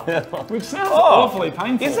remover, which sounds Oh, awfully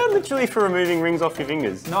painful. Is that literally for removing rings off your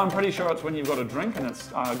fingers? No, I'm pretty sure it's when you've got a drink and it's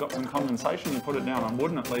got some condensation, you put it down on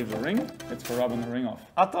wood and it leaves a ring. It's for rubbing the ring off.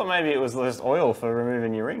 I thought maybe it was just oil for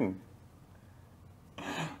removing your ring.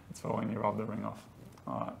 It's for when you rub the ring off.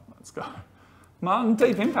 All right, let's go. Martin,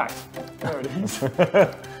 Deep Impact. There it is.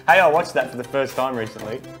 Hey, I watched that for the first time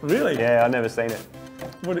recently. Really? Yeah, I've never seen it.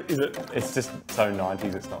 What is it? It's just so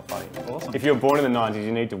 90s, it's not funny. Awesome. If you're born in the 90s,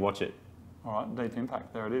 you need to watch it. All right, Deep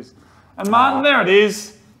Impact, there it is. And Martin, there it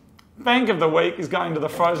is. Bank of the week is going to the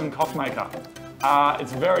frozen cock maker.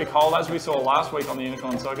 It's very cold. As we saw last week on the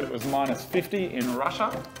Unicorn Circuit, it was -50 in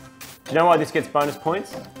Russia. Do you know why this gets bonus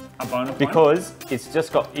points? A bonus point. Because it's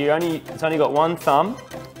just got, it's only got one thumb,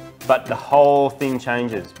 but the whole thing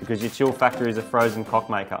changes because your chill factor is a frozen cock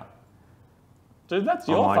maker. Dude, that's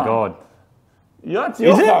your Oh my thumb. God. Yeah, that's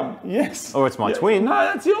your Is it? thumb. Yes. Or it's my Yes. twin. No,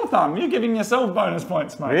 that's your thumb. You're giving yourself bonus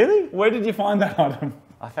points, mate. Really? Where did you find that item?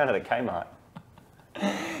 I found it at Kmart.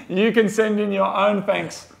 You can send in your own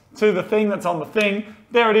thanks to the thing that's on the thing.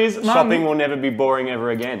 There it is. Martin. Shopping will never be boring ever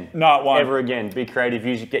again. No, it won't. Ever again. Be creative.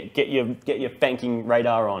 Use get your fanking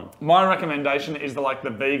radar on. My recommendation is the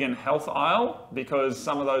vegan health aisle, because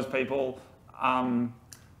some of those people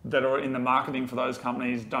that are in the marketing for those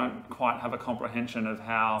companies don't quite have a comprehension of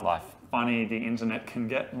how Life. funny the internet can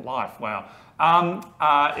get. Life, wow.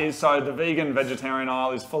 So the vegan vegetarian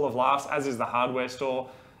aisle is full of laughs, as is the hardware store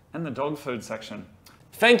and the dog food section.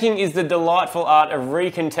 Fanking is the delightful art of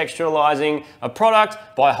recontextualizing a product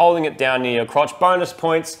by holding it down near your crotch. Bonus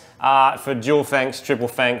points for dual fanks, triple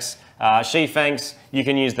fanks, she fanks. You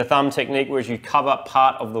can use the thumb technique, where you cover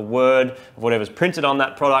part of the word of whatever's printed on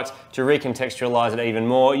that product to recontextualize it even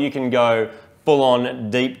more. You can go full on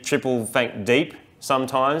deep, triple fank deep.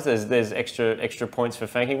 Sometimes there's extra points for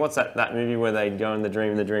fanking. What's that movie where they go in the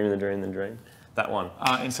dream, the dream, the dream, the dream? That one.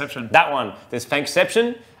 Inception. That one. There's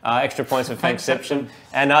Fankception, extra points for Fankception.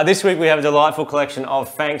 And this week we have a delightful collection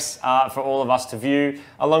of Fanks for all of us to view,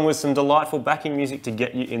 along with some delightful backing music to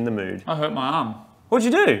get you in the mood. I hurt my arm. What'd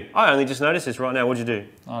you do? I only just noticed this right now. What'd you do?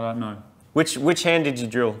 I don't know. Which hand did you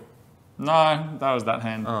drill? No, that was that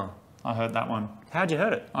hand. Oh. I hurt that one. How'd you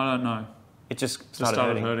hurt it? I don't know. It just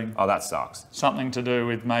started hurting. Oh, that sucks. Something to do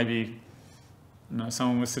with maybe... No,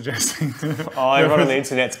 someone was suggesting... Oh, everyone on the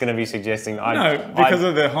internet's going to be suggesting... because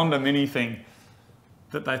of the Honda Mini thing,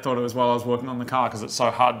 that they thought it was while I was working on the car, because it's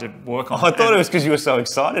so hard to work on. I thought it was because you were so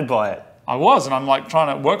excited by it. I was, and I'm like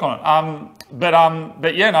trying to work on it.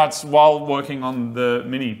 But yeah, no, it's while working on the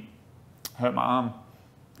Mini, hurt my arm,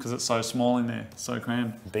 because it's so small in there, so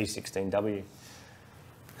crammed. B16W.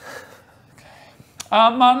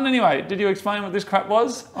 Martin, anyway, did you explain what this crap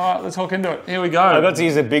was? All right, let's hook into it. Here we go. I got to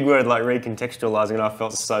use a big word like recontextualizing, and I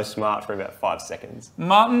felt so smart for about 5 seconds.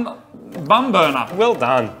 Martin, bum burner. Well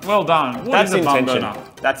done. Well done. What is a bum burner?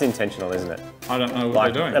 That's intentional, isn't it? I don't know what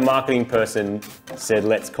Like they're a doing. marketing person said,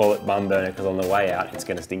 let's call it bum burner because on the way out it's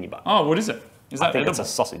going to sting your butt. Oh, what is it? Is that I think edible? it's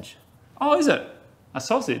a sausage. Oh, is it? A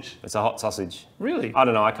sausage? It's a hot sausage. Really? I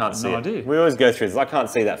don't know. I can't see no it. idea. We always go through this. I can't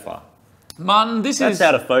see that far. Martin, this That's is...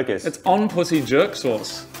 out of focus. It's on pussy jerk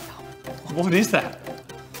sauce. What is that?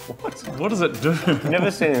 What does it do?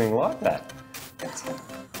 Never seen anything like that.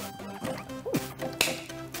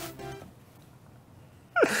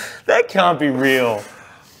 That can't be real.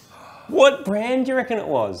 What brand do you reckon it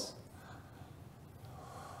was?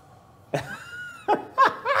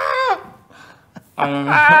 I don't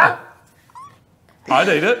know. I'd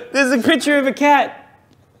eat it. There's a picture of a cat.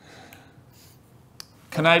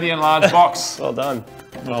 Canadian large box. Well done.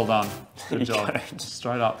 Well done. Good job.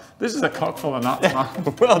 Straight up. This is a cock full of nuts,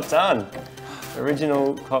 Martin. Well done.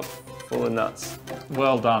 Original cock full of nuts.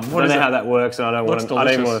 Well done. I don't know how that works, and I don't Looks even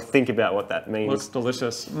delicious. want to think about what that means. Looks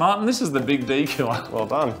delicious. Martin, this is the Big D killer. Well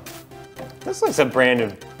done. This looks a brand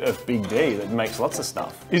of Big D that makes lots of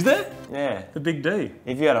stuff. Is there? Yeah. The Big D.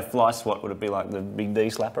 If you had a fly swat, would it be like the Big D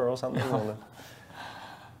slapper or something?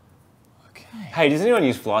 Okay. Hey, does anyone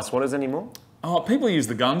use fly swatters anymore? Oh, people use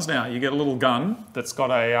the guns now. You get a little gun that's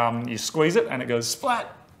got a, you squeeze it and it goes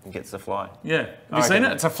splat. It gets the fly. Yeah. Have you seen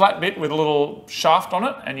it? It's a flat bit with a little shaft on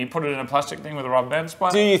it and you put it in a plastic thing with a rubber band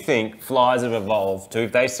splat. Do you think flies have evolved to,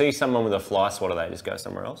 if they see someone with a fly swatter, they just go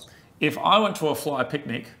somewhere else? If I went to a fly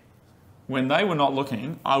picnic, when they were not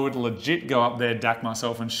looking, I would legit go up there, dack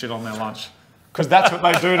myself and shit on their lunch. Because that's what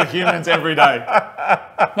they do to humans every day.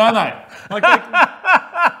 No, no. Like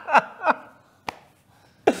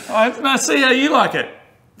now see how you like it.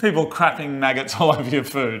 People crapping maggots all over your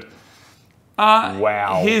food.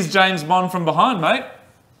 Wow. Here's James Bond from behind, mate.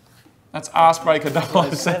 That's Arsebreaker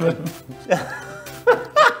 007.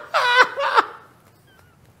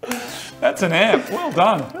 That's an amp. Well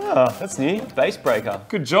done. Oh, that's new. Bass breaker.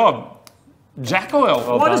 Good job. Jack oil.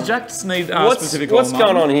 Well Why done. does Jack need specific oil? What's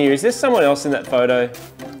going on here? Is there someone else in that photo?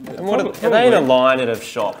 And what are they in a line at a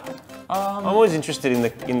shop? I'm always interested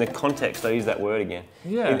in the context. I use that word again.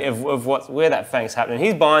 Yeah. Of where that fang's happening.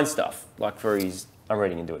 He's buying stuff like for his. I'm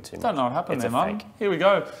reading into it too much. Don't know what happened It's there, a Mum. fake. Here we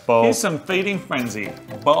go. Bowl. Here's some feeding frenzy.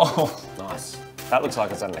 Bowl. Nice. That looks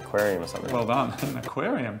like it's at an aquarium or something. Well done. An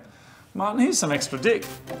aquarium. Martin, here's some extra dick.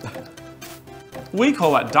 We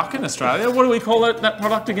call that duck in Australia. What do we call that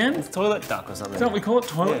product again? It's toilet duck or something. Don't we call it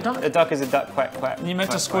toilet duck? A duck is a duck, quack, quack. You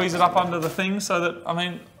meant to quack, squeeze quack. it up under the thing so that, I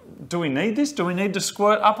mean, do we need this? Do we need to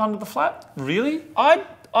squirt up under the flat? Really?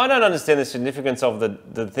 I don't understand the significance of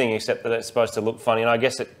the thing except that it's supposed to look funny, and I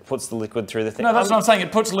guess it puts the liquid through the thing. No, that's what I'm saying.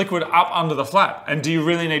 It puts liquid up under the flat. And do you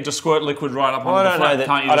really need to squirt liquid right up under the flat?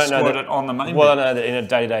 Can't you just squirt it on the main Well, bit? I know that in a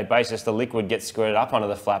day-to-day basis, the liquid gets squirted up under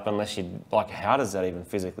the flap unless you, like, how does that even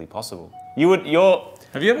physically possible?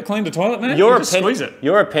 Have you ever cleaned a toilet, man? Your You just squeeze it.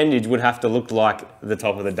 Your appendage would have to look like the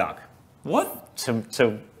top of the duck What?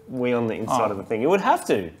 to wee on the inside of the thing. It would have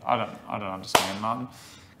to. I don't understand, Martin.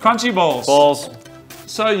 Crunchy balls. Balls.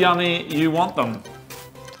 So yummy, you want them.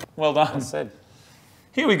 Well done. Said.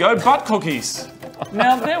 Here we go, butt cookies.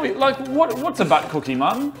 Now there we what's a butt cookie,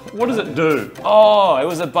 Martin? What does it do? Oh, it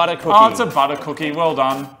was a butter cookie. Oh, it's a butter cookie. Well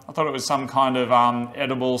done. I thought it was some kind of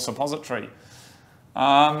edible suppository.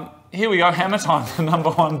 Here we go, Hammer Time, the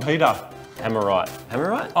 #1 beater. Hammerite.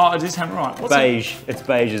 Hammerite? Oh, it is Hammerite. What's Beige. It's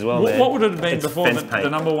beige as well, man. What would it have been It's before fence the paint.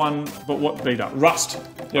 #1? But what beater? Rust.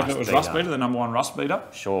 Yeah, if it was beater. Rust beater, the #1 Rust beater.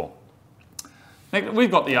 Sure. Next,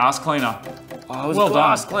 we've got the arse cleaner. Oh, it was Well a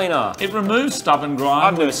glass done. cleaner. It removes stubborn grime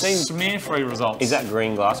I've never with seen- smear-free results. Is that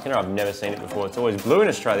green glass cleaner? I've never seen it before. It's always blue in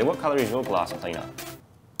Australia. What colour is your glass cleaner?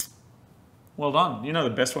 Well done. You know the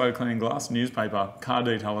best way of cleaning glass? Newspaper. Car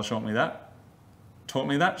detailer short me that. Taught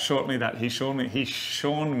me that, short me that. He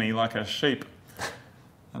shorn me like a sheep.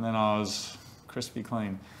 And then I was crispy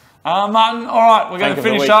clean. Martin, all right, we're going to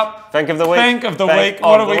finish up. Thank of the week. Thank of the Thank week.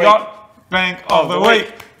 What of have we the got? Thank of the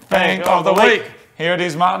week. Thank of the week. Here it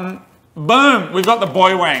is, Martin. Boom, we've got the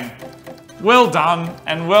boy wang. Well done,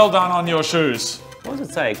 and well done on your shoes. What does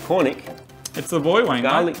it say? Cornick? It's the boy wang,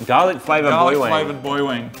 mate. Garlic flavoured Garlic boy wang. flavoured boy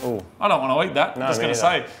wing. Ooh. I don't want to eat that. No, I'm just me going to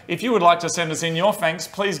neither. say, if you would like to send us in your thanks,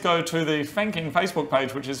 please go to the Fanking Facebook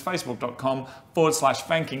page, which is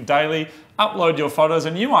facebook.com/Fanking Daily. Upload your photos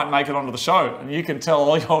and you might make it onto the show. And you can tell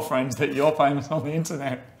all your friends that you're famous on the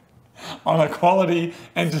internet on a quality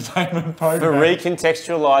entertainment For program.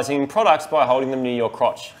 recontextualising products by holding them near your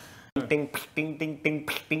crotch. Ding, ding, ding, ding,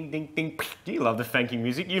 ding, ding, ding. Do you love the fanking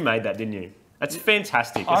music? You made that, didn't you? That's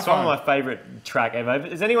fantastic. It's one of my favourite track ever.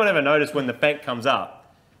 Has anyone ever noticed when the fank comes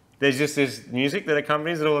up, there's just this music that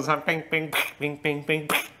accompanies it all the time? Bing, bing, bing, bing, bing.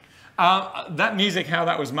 That music, how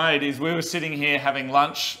that was made, is we were sitting here having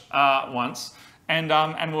lunch once, and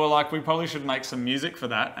we were like, we probably should make some music for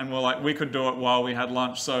that, and we're like, we could do it while we had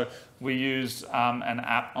lunch, so we used an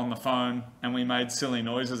app on the phone, and we made silly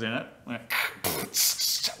noises in it.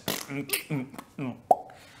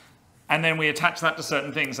 And then we attached that to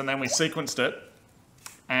certain things, and then we sequenced it.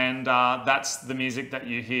 And that's the music that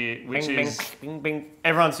you hear, which Bing, is... bing, bing, bing.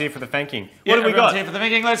 Everyone's here for the fanking. Yeah, What have we everyone's got? here for the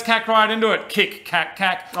thinking. Let's cack right into it. Kick, cack,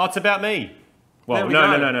 cack. Oh, it's about me. Well, There we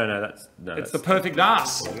no, go. no. It's the perfect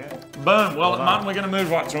ass. There we go. Boom. Well, Martin, we're going to move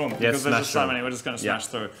right through them because there's smash just so through. many. We're just going to Yeah. smash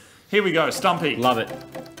through. Here we go. Stumpy. Love it.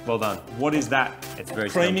 Well done. What is that? It's very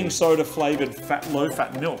Creaming soda flavoured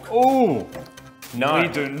low-fat milk. Ooh. No. We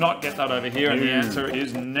do not get that over here, and the answer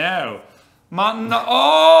is no. Martin, no.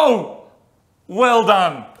 Oh! Well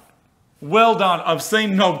done. Well done. I've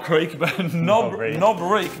seen Knob Creek, but Knob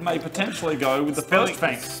Reek may potentially go with the first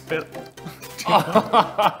fank.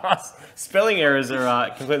 Spelling errors are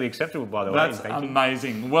completely acceptable, by the way. That's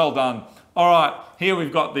amazing. Well done. All right, here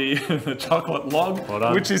we've got the, the chocolate log, Well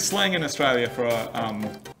done. which is slang in Australia for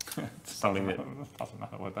a, Something that... doesn't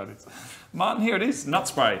matter what that is. Martin, here it is, nut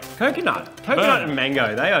spray. Coconut Boom. and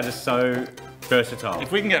mango, they are just so versatile.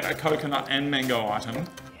 If we can get a coconut and mango item,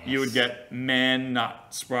 you would get man nut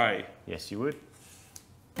spray. Yes, you would.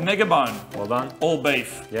 Megabone, Well done. all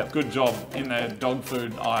beef. Yep. Good job in the dog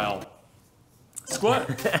food aisle. Squirt.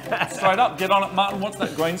 Straight up, get on it. Martin, what's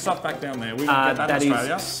that green stuff back down there? We don't get that That in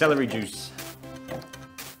Australia. is celery juice.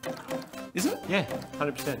 Is it? Yeah,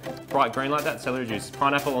 100%. Bright green like that, celery juice.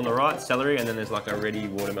 Pineapple on the right, celery, and then there's like a ready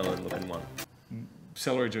watermelon looking one.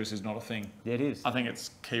 Celery juice is not a thing. Yeah, it is. I think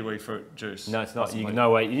it's kiwi fruit juice. No, it's not. possibly.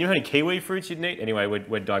 No way. You know how many kiwi fruits you'd need? Anyway,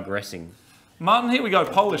 we're digressing. Martin, here we go.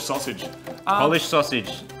 Polish sausage. Polish sausage.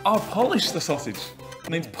 Oh, polish the sausage. It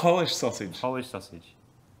means Polish sausage. Polish sausage.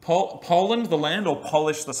 Poland, the land, or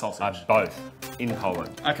polish the sausage? Both. In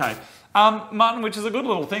Poland. Okay. Martin, which is a good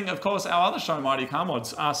little thing. Of course, our other show, Mighty Car Mods,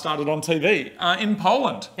 started on TV in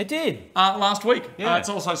Poland. It did. Last week. Yeah. It's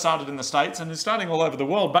also started in the States and is starting all over the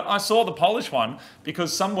world. But I saw the Polish one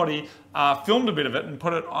because somebody filmed a bit of it and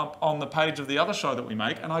put it up on the page of the other show that we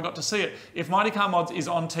make, and I got to see it. If Mighty Car Mods is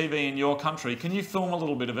on TV in your country, can you film a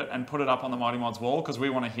little bit of it and put it up on the Mighty Mods wall? Because we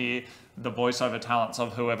want to hear the voiceover talents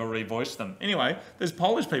of whoever revoiced them. Anyway, there's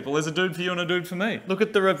Polish people. There's a dude for you and a dude for me. Look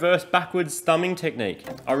at the reverse backwards thumbing technique.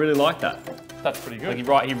 I really like that. That's pretty good.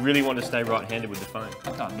 Like he really wanted to stay right-handed with the phone.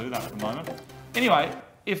 I can't do that at the moment. Anyway,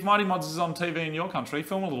 if Mighty Mods is on TV in your country,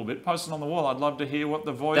 film a little bit, post it on the wall. I'd love to hear what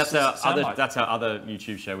the voices sound like. That's our other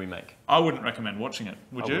YouTube show we make. I wouldn't recommend watching it,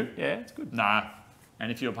 would you? Yeah, it's good. Nah.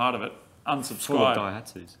 And if you're part of it, Full of unsubscribe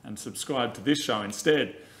Daihatsus. and subscribe to this show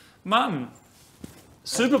instead. Martin,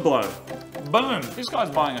 Super Blow. Boom. This guy's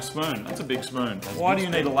buying a spoon. That's a big spoon. Why do you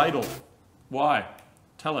need a ladle? Why?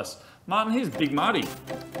 Tell us. Martin, here's Big Marty.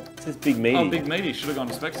 It says Big Meaty. Oh, Big Meaty. Should have gone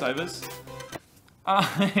to Specsavers.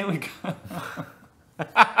 Here we go.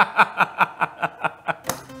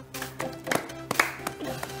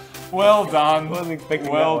 Well done. Wasn't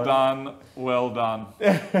expecting well that done. Well done.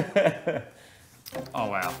 Oh,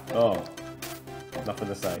 wow. Oh, nothing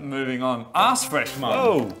to say. Moving on. Arse fresh, Mum.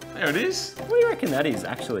 Oh, There it is. what do you reckon that is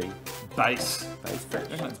actually? Base. Base fresh.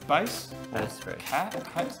 Isn't it base? Base fresh. Cat?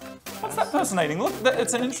 Case? What's that person eating? Look,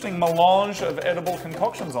 it's an interesting melange of edible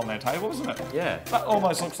concoctions on their table, isn't it? Yeah. That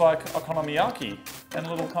almost looks like okonomiyaki and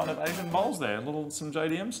little kind of Asian bowls there. Some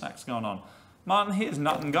JDM snacks going on. Martin, here's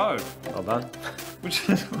Nut and Go. Well done. Which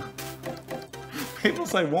is... People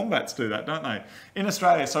say wombats do that, don't they? In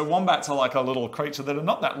Australia, so wombats are like a little creature that are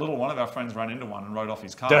not that little. One of our friends ran into one and rode off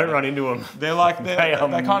his car. Don't run into them. They're like They are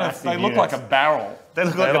they massive look like a units. barrel. They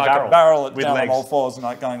look They're like a barrel. barrel at with down on legs. all fours and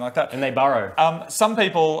like going like that. And they burrow. Some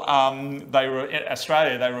people, in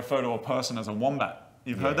Australia, they refer to a person as a wombat.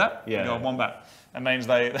 You've heard that? Yeah. You go, wombat. It means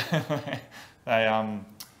they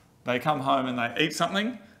come home and they eat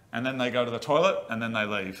something, and then they go to the toilet, and then they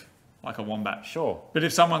leave, like a wombat. Sure. But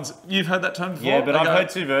if you've heard that term before? Yeah, but They I've go, heard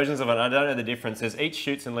two versions of it. I don't know the difference. There's eats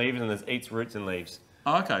shoots and leaves, and there's eats roots and leaves.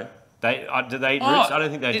 Oh, okay. Do they eat roots? I don't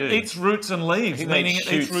think they do. It eats roots and leaves, think they meaning eat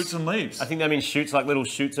it eats shoots. roots and leaves. I think that means shoots, like little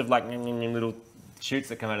shoots of like little shoots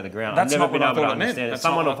that come out of the ground. That's I've never not been what I able to thought it meant. understand it. That's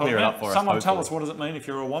Someone not will what I clear it thought up for us. Someone tell us, hopefully. what does it mean if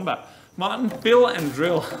you're a wombat? Martin, fill and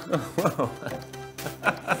drill.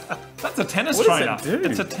 That's a tennis What does trainer. it do?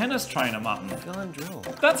 It's a tennis trainer, Martin. Fill and drill.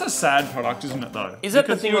 That's a sad product, isn't it, though? Is that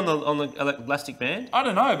the Because thing you- on the elastic band? I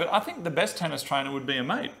don't know, but I think the best tennis trainer would be a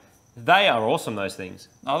mate. They are awesome, those things.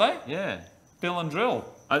 Are they? Yeah. Fill and drill.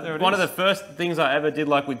 There it One is. of the first things I ever did,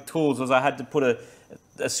 like with tools, was I had to put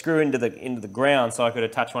a screw into the ground so I could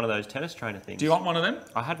attach one of those tennis trainer things. Do you want one of them?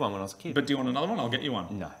 I had one when I was a kid. But do you want another one? I'll get you one.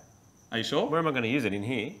 No. Are you sure? Where am I going to use it? In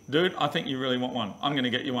here? Dude, I think you really want one. I'm going to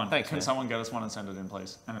get you one. Thanks, Can man. someone get us one and send it in,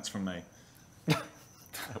 please? And it's from me.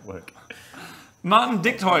 At work. Martin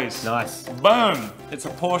Dick Toys. Nice. Boom! It's a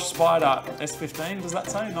Porsche Spyder S15, does that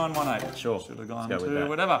say? 918. Sure. Should have gone Let's go with to that.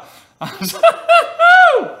 whatever.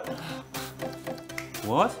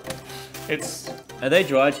 What? It's Are they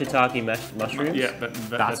dried shiitake mushrooms? yeah, but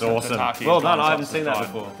That's the awesome. shiitake Well is done, dried, I haven't so seen it's a that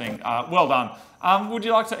dried before. Thing. Well done. Would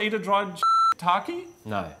you like to eat a dried shiitake?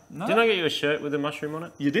 No. No? Didn't I get you a shirt with a mushroom on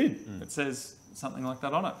it? You did. It says something like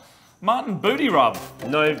that on it. Martin, booty rub.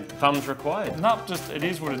 No thumbs required. Nope, just it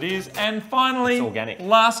is what it is. And finally, It's organic.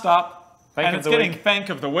 last up, Fank and of it's the getting week. fank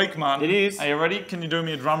of the week, Martin. It is. Are you ready? Can you do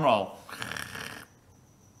me a drum roll?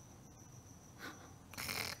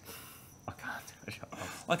 I can't do it.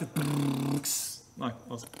 Like a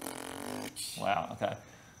wow, okay.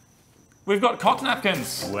 We've got cock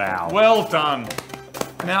napkins. Wow. Well done.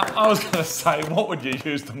 Now, I was going to say, what would you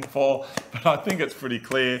use them for? But I think it's pretty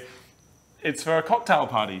clear. It's for a cocktail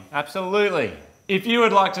party. Absolutely. If you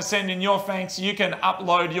would like to send in your fanks, you can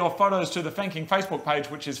upload your photos to the Fanking Facebook page,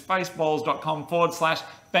 which is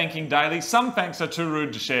faceballs.com/fanking daily. Some fanks are too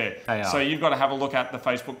rude to share. They are. So you've got to have a look at the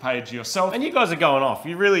Facebook page yourself. And you guys are going off.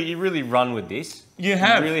 You really run with this. You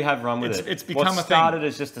have. You really have run with it. It's become what a thing. started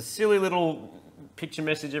as just a silly little picture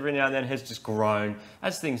message every now and then has just grown,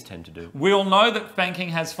 as things tend to do. We all know that fanking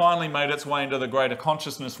has finally made its way into the greater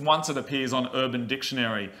consciousness once it appears on Urban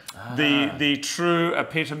Dictionary, the true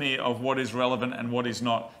epitome of what is relevant and what is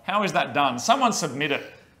not. How is that done? Someone submit it.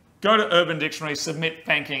 Go to Urban Dictionary, submit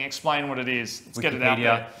fanking, explain what it is. Let's get it out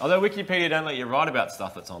there. Although Wikipedia don't let you write about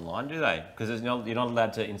stuff that's online, do they? Because you're not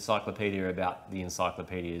allowed to encyclopedia about the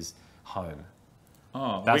encyclopedia's home.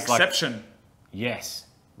 Oh, That's like- exception. Yes,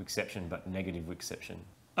 exception, but negative exception.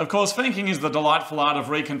 Of course, fanking is the delightful art of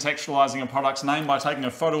recontextualising a product's name by taking a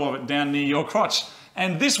photo of it down near your crotch.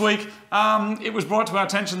 And this week, it was brought to our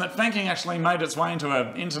attention that fanking actually made its way into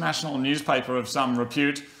an international newspaper of some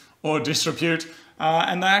repute or disrepute.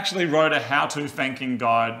 And they actually wrote a how-to fanking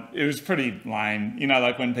guide. It was pretty lame. You know,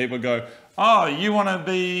 like when people go, oh, you want to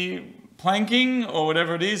be planking or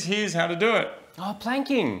whatever it is, here's how to do it. Oh,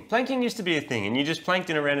 planking. Planking used to be a thing, and you just planked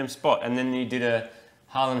in a random spot, and then you did a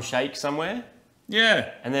Harlem Shake somewhere, Yeah.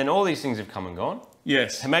 and then all these things have come and gone.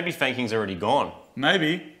 Yes. And maybe fanking's already gone.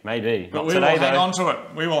 Maybe. Maybe. But Not we today, will hang though. on to it.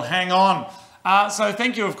 We will hang on. So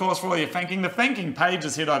thank you, of course, for all your fanking. The fanking page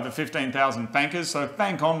has hit over 15,000 fankers, so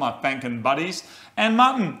thank on my fanking buddies. And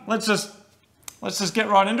Martin, let's just get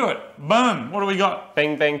right into it. Boom. What do we got?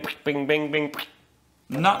 Bing, bing, bing, bing, bing.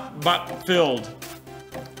 Nut butt filled.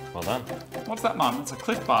 Well done. What's that, Martin? It's a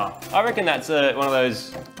Cliff Bar. I reckon that's one of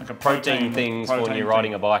those Like a protein things for when protein you're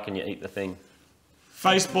riding a bike and you eat the thing.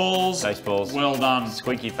 Face balls. Face balls. Well done.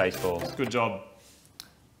 Squeaky face balls. Good job.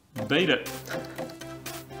 Beat it.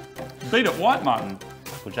 Beat it white, Martin.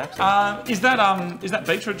 Michael Jackson. Is that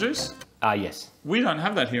beetroot juice? Yes. We don't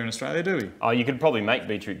have that here in Australia, do we? Oh, you could probably make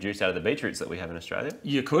beetroot juice out of the beetroots that we have in Australia.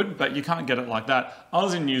 You could, but you can't get it like that. I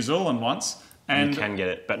was in New Zealand once, and You can get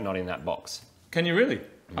it, but not in that box. Can you really?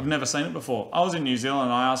 I've never seen it before. I was in New Zealand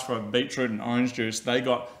and I asked for a beetroot and orange juice. They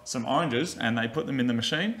got some oranges and they put them in the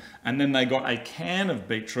machine, and then they got a can of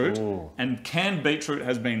beetroot. Ooh. And canned beetroot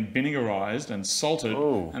has been vinegarized and salted,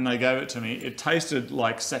 Ooh. and they gave it to me. It tasted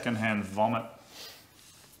like secondhand vomit.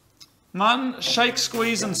 Martin, shake,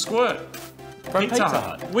 squeeze and squirt. From Pizza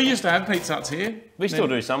Hut. We used to have Pizza Huts here. We still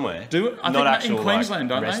do somewhere. Do it? I Not think actual in Queensland, like,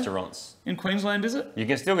 don't they? restaurants. In Queensland, is it? You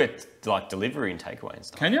can still get like delivery and takeaway and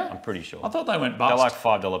stuff. Can you? I'm pretty sure. I thought they went They're bust.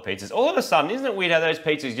 like $5 pizzas. All of a sudden, isn't it weird how those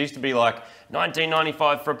pizzas used to be like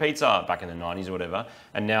 $19.95 for a pizza back in the 90s or whatever,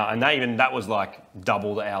 and now that was like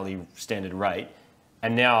double the hourly standard rate,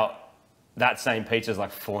 and now that same pizza is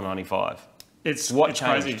like $4.95. It's What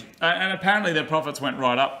crazy. changed? And apparently their profits went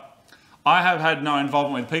right up. I have had no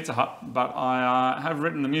involvement with Pizza Hut, but I have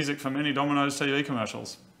written the music for many Domino's TV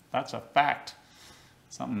commercials. That's a fact.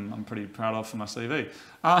 Something I'm pretty proud of for my CV.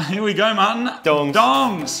 Here we go, Martin. Dongs.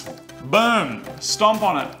 Dongs. Boom. Stomp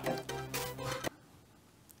on it.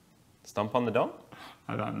 Stomp on the dong?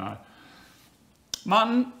 I don't know.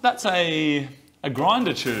 Martin, that's a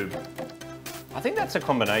grinder tube. I think that's a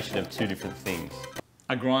combination of two different things.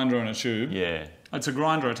 A grinder and a tube. Yeah. It's a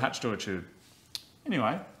grinder attached to a tube.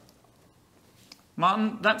 Anyway.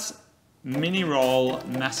 Martin, that's mini roll,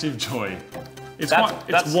 massive joy. It's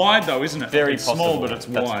wide though, isn't it? Very it's possible. small, but it's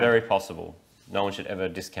wide. That's very possible. No one should ever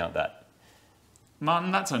discount that.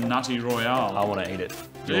 Martin, that's a nutty royale. I want to eat it.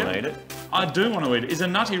 Do you Yeah. want to eat it? I do want to eat it. Is a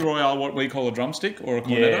nutty royale what we call a drumstick or a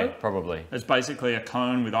Yeah, cornetto? probably. It's basically a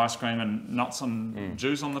cone with ice cream and nuts and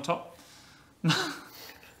juice on the top.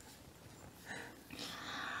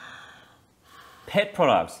 Pet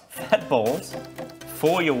products, fat balls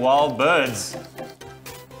for your wild birds.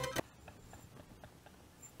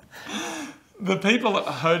 The people at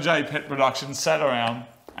Hoj Pet Productions sat around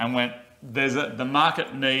and went, the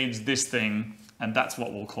market needs this thing, and that's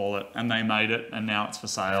what we'll call it. And they made it, and now it's for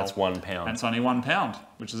sale. That's £1. And it's only £1,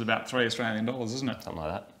 which is about £3 Australian, isn't it? Something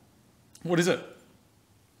like that. What is it?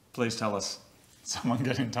 Please tell us. Someone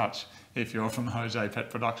get in touch if you're from Jose Pet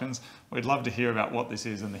Productions. We'd love to hear about what this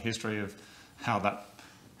is and the history of how that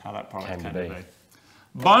product came to be.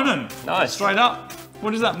 Bonin. Nice. Straight up.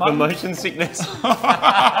 What is that, mate? The motion sickness.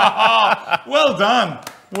 Well done.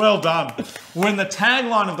 Well done. When the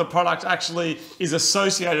tagline of the product actually is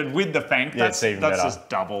associated with the fank, that's even better. just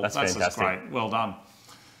double. That's just fantastic. great. Well done.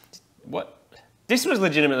 What? This was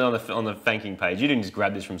legitimately on the fanking page. You didn't just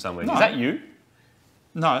grab this from somewhere. No. Is that you?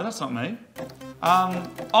 No, that's not me.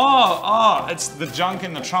 It's the junk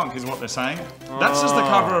in the trunk is what they're saying. That's just the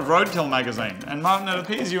cover of Roadkill magazine. And Martin, it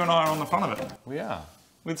appears you and I are on the front of it. We are.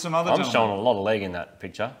 With some other I'm gentlemen. showing a lot of leg in that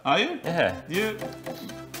picture. Are you? Yeah. You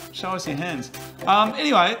show us your hands.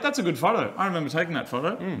 Anyway, that's a good photo. I remember taking that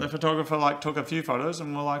photo. The photographer took a few photos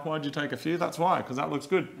and we're like, why'd you take a few? That's why, because that looks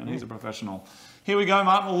good. And he's a professional. Here we go,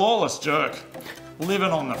 Martin. Lawless jerk.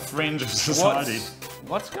 Living on the fringe of society.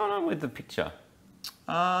 What's going on with the picture? Is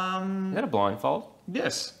Um, that a blindfold?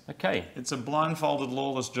 yes. Okay. It's a blindfolded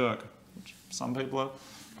lawless jerk. Which some people are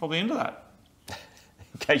probably into that.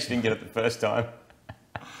 In case you didn't get it the first time.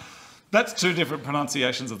 That's two different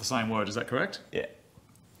pronunciations of the same word, is that correct? Yeah.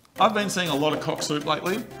 I've been seeing a lot of cock soup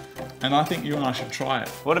lately, and I think you and I should try it.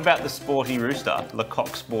 What about the sporty rooster, Le Coq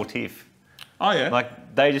Sportif? Oh yeah?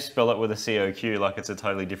 Like, they just spell it with a COQ like it's a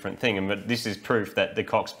totally different thing. But this is proof that the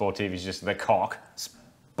coq sportif is just the cock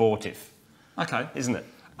sportif, Okay. isn't it?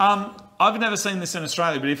 I've never seen this in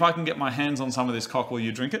Australia, but if I can get my hands on some of this cock, will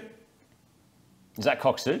you drink it? Is that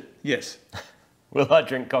cock soup? Yes. Will I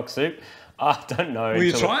drink cock soup? I don't know. Will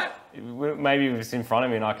you try it? Maybe if it's in front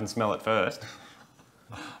of me and I can smell it first.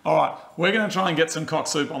 All right, we're going to try and get some cock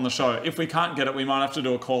soup on the show. If we can't get it, we might have to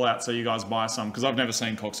do a call out so you guys buy some, because I've never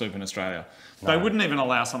seen cock soup in Australia. No. They wouldn't even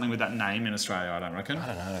allow something with that name in Australia, I don't reckon. I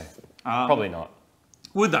don't know. Probably not.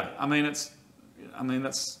 Would they?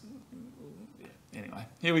 That's... Anyway,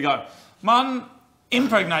 here we go. Martin,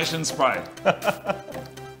 impregnation spray.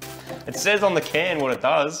 It says on the can what it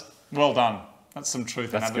does. Well done. That's some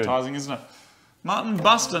truth in That's advertising, isn't it? Martin,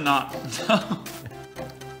 bust a nut.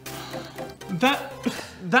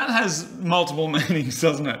 That has multiple meanings,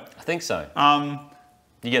 doesn't it? I think so.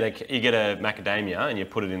 You get a macadamia and you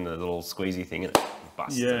put it in the little squeezy thing and it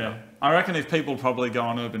busts it Yeah. up. I reckon if people probably go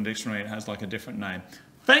on Urban Dictionary, it has like a different name.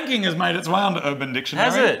 Fanking has made its way onto Urban Dictionary.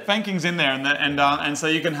 Has it? Fanking's in there, and so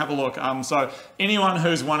you can have a look. So anyone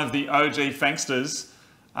who's one of the OG Fanksters,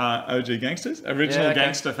 OG gangsters, original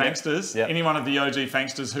gangster Fanksters, Yep. any one of the OG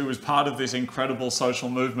Fanksters who was part of this incredible social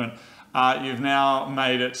movement, you've now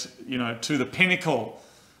made it, to the pinnacle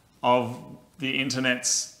of the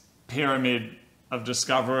internet's pyramid of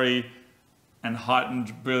discovery and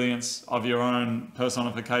heightened brilliance of your own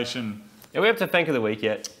personification. Are we up to Fank of the Week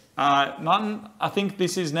yet? Martin, I think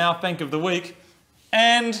this is now Fank of the Week.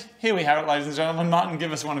 And here we have it, ladies and gentlemen. Martin,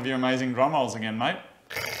 give us one of your amazing drum rolls again, mate.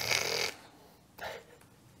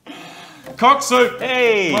 Cock soup.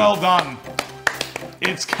 Hey! Well done.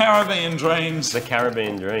 It's Caribbean Dreams. The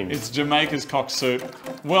Caribbean Dreams. It's Jamaica's cock soup.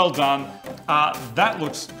 Well done. That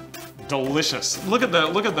looks delicious. Look at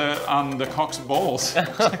the cock's balls.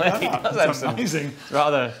 Check that out. does have It's some- amazing.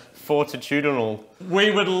 rather fortitudinal.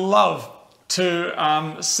 We would love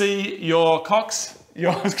to see your cocks,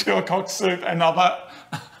 your cock soup, and other.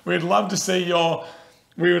 We'd love to see your.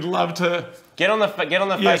 We would love to. Get on the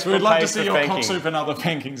Facebook Yes, we'd love to page see for your cock fanking. soup and other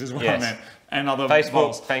fankings is what I Yes. meant. And other Facebook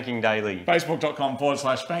balls. Fanking Daily.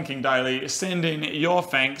 Facebook.com/fanking daily. Send in your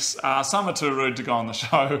fanks. Some are too rude to go on the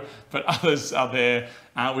show, but others are there.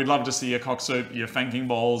 We'd love to see your cock soup, your fanking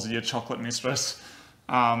balls, your chocolate mistress,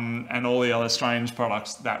 and all the other strange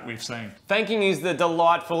products that we've seen. Fanking is the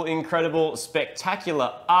delightful, incredible,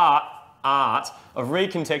 spectacular art of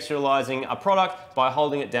recontextualizing a product by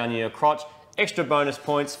holding it down near your crotch. Extra bonus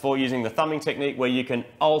points for using the thumbing technique where you can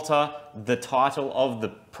alter the title of the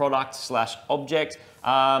product/object.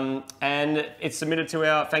 And it's submitted to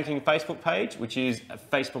our Fanking Facebook page, which is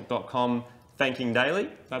facebook.com/fankingdaily.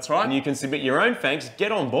 That's right. And you can submit your own fanks.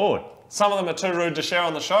 Get on board. Some of them are too rude to share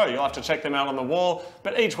on the show. You'll have to check them out on the wall.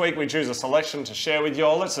 But each week we choose a selection to share with you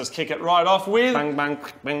all. Let's just kick it right off with Bang, bang,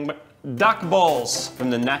 bang, bang. duck balls. From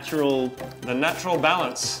the natural... Do The natural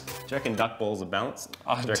balance. you reckon duck balls are balanced?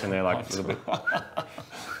 I Do you reckon they're like a little bit...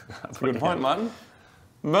 That's a good point, Martin.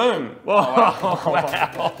 Boom. Whoa,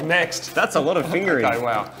 wow. Next. That's a lot of fingering. Okay,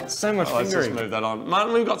 wow. So much Let's just fingering. move that on.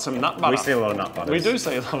 Martin, we've got some nut butter. We see a lot of nut butters. We do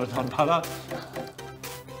see a lot of nut butter.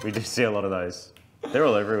 We do see a lot of those. They're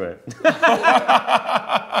all everywhere.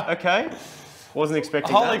 Okay. Wasn't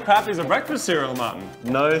expecting Holy that. crap, is a breakfast cereal, Martin.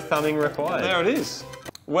 No thumbing required. There it is.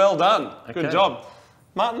 Well done. Good Okay. job.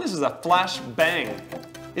 Martin, this is a flash bang.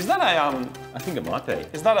 Is that a I think it might be.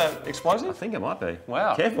 Is that a explosive? I think it might be.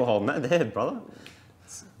 Wow. Careful holding that. Is that a I explosive? think it might be. Wow. Careful holding that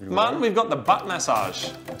there, brother. Martin, we've got the butt massage.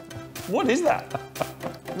 What is that?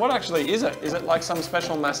 What actually is it? Is it like some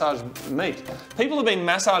special massage meat? People have been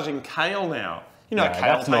massaging kale now. You know, No, kale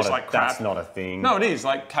that's not tastes a- like crap. that's not a thing. No, it is.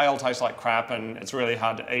 Like kale tastes like crap, and it's really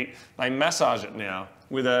hard to eat. They massage it now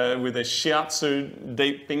with a shiatsu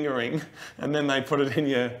deep fingering, and then they put it in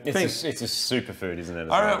your thing. It's a superfood, isn't it? as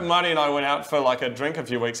I well? remember Marty and I went out for like a drink a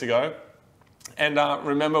few weeks ago. And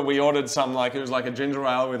remember we ordered some, like, it was like a ginger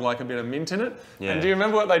ale with like a bit of mint in it. Yeah. And do you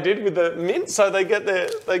remember what they did with the mint? So they got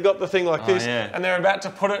the thing like this, yeah. and they're about to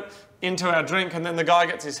put it into our drink, and then the guy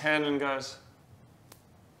gets his hand and goes,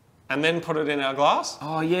 and then put it in our glass.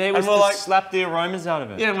 Oh yeah, it was we're to like- slap the aromas out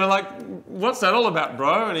of it. Yeah, and we're like, what's that all about,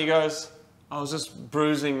 bro? And he goes, I was just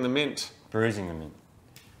bruising the mint. Bruising them in.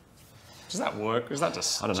 Does that work? Is that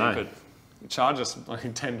just I don't know. stupid? You charge us like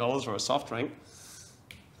 $10 for a soft drink.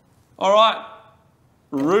 All right.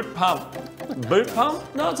 Root pump. Boot pump?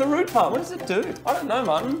 No, it's a root pump. What does it do? I don't know,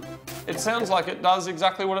 Martin. It sounds like it does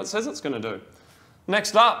exactly what it says it's going to do.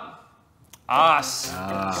 Next up, arse.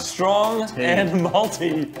 Strong and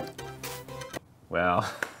malty. Wow.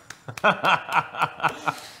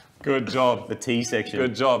 Good job. The tea section.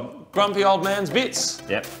 Good job. Grumpy old man's bits.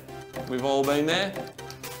 Yep. We've all been there.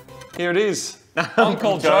 Here it is.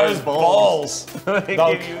 Uncle Joe's Joe's balls. They'll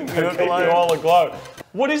Give you keep you glow. all aglow.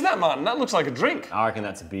 What is that, Martin? That looks like a drink. I reckon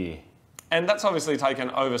that's a beer. And that's obviously taken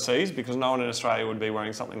overseas because no one in Australia would be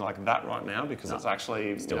wearing something like that right now because it's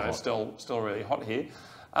actually hot. still really hot here.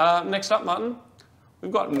 Next up, Martin,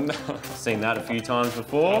 we've got... Seen that a few times I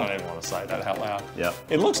before. don't even want to say that out loud. Yep.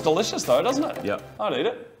 It looks delicious though, doesn't it? Yep. I'd eat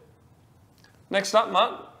it. Next up,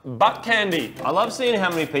 Martin, butt candy. I love seeing how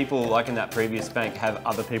many people, like in that previous bank, have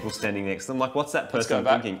other people standing next to them. Like, what's that go person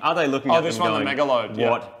back. thinking? Are they looking Oh, at this them one, the going, Megaload, yeah.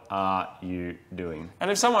 what are you doing? And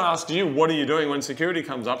if someone asks you, what are you doing when security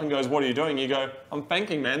comes up and goes, what are you doing? You go, I'm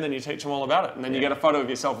fanking, man. Then you teach them all about it. And then you get a photo of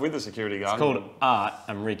yourself with the security guard. It's called art.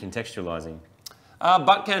 I'm recontextualizing.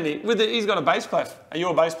 Butt candy. He's got a bass clef. Are you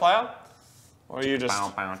a bass player? Or are you just,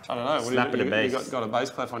 Bow, bow. I don't know. What Snap do it a bass. You got a bass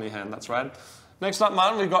clef on your hand. That's rad. Next up,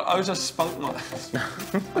 Martin, we've got Otis Spunkmeyer.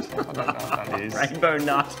 I don't know what that is. Rainbow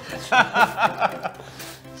nut.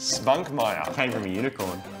 Spunkmeyer. Came from a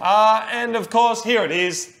unicorn. And of course, here it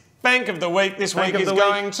is. Bank of the week this Bank week of is the week.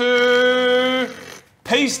 going to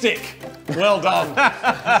P-Stick. Well done.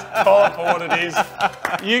 Call it for what it is.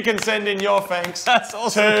 You can send in your thanks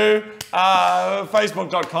to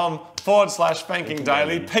facebook.com/fanking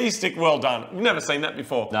daily. P-Stick, well done. We've never seen that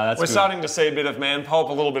before. No, that's We're good. starting to see a bit of man pulp,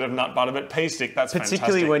 a little bit of nut butter, but P-Stick, that's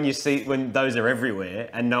Particularly fantastic. when those are everywhere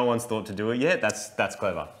and no one's thought to do it yet. That's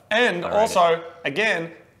clever. And rate also,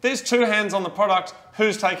 again, there's two hands on the product.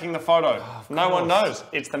 Who's taking the photo? No one knows.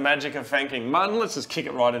 It's the magic of fanking. Martin, let's just kick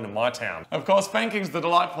it right into my town. Of course, fanking's the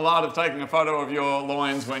delightful art of taking a photo of your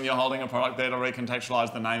loins when you're holding a product there to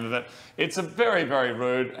recontextualise the name of it. It's a very, very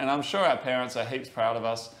rude, and I'm sure our parents are heaps proud of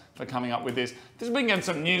us for coming up with this. This has been getting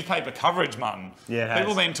some newspaper coverage, Martin. Yeah, it has.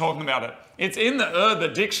 People have been talking about it. It's in the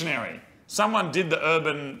Urban Dictionary. Someone did the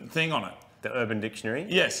urban thing on it. The Urban Dictionary.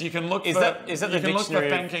 Yes, you can look Is for that the you can look for dictionary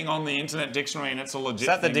of- thanking on the internet dictionary, and it's a legit Is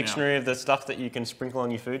that the thing now. dictionary of the stuff that you can sprinkle on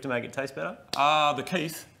your food to make it taste better? The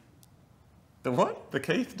Keith. The what? The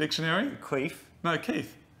Keith dictionary? Queef. No,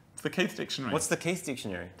 Keith. It's the Keith dictionary. What's the Keith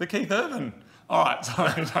Dictionary? the Keith Urban? All right,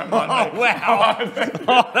 sorry, don't mind me. Wow.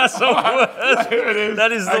 Oh, that's the worst. Here it is.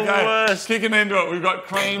 That is the Okay, worst. Kicking into it, we've got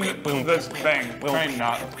cream, that's bang, cream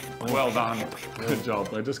nut. Well done. Good job.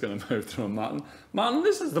 We're just going to move through them, Martin. Martin,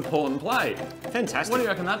 this is the pull and play. Fantastic. What do you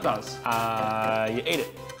reckon that does? You eat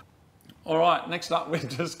it. All right, next up we've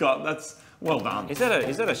just got, that's, well done. Is that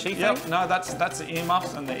a sheep Yep, thing? no, that's the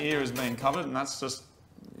earmuffs and the ear is being covered, and that's just,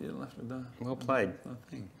 you're left with the Well played.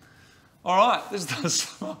 thing. All right, this does.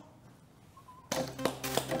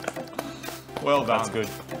 Well done. That's good.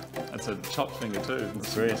 That's a chopped finger too.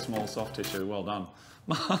 It's great. a small soft tissue. Well done.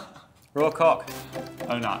 Raw cock.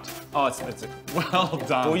 Oh, nut. Oh, it's a... Well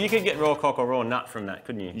done. Well, you could get raw cock or raw nut from that,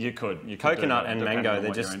 couldn't you? You could do Coconut that, and depending mango, on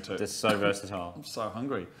they're what you're just into. they're so versatile. I'm so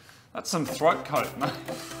hungry. That's some throat coat, mate.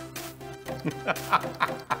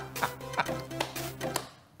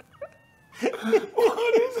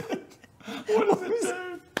 What is it? What does it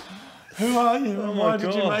do? Who are you and why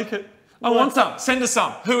did you God. make it? I want some. Send us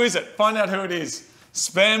some. Who is it? Find out who it is.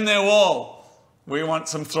 Spam their wall. We want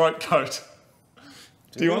some throat coat.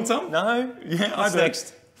 Do you want some? No. Yeah, I What's do.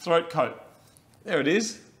 next? Throat coat. There it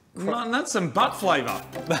is. Man, that's some butt flavour.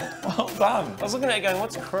 Well done. I was looking at it going,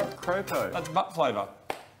 what's croco? That's butt flavour.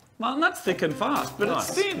 Man, that's thick and fast, but Nice.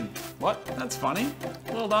 it's thin. What? That's funny.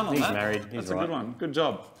 Well done on He's that. married. He's That's a right. good one. Good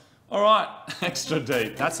job. All right, extra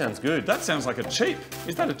deep. That sounds good. That sounds like a chip.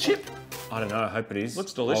 Is that a chip? I don't know. I hope it is.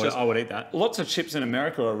 Looks delicious. I would eat that. Lots of chips in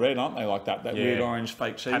America are red, aren't they? Like that weird orange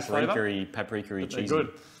fake cheese flavour. Paprika-y cheesy. Good.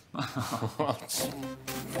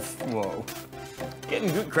 Whoa. Getting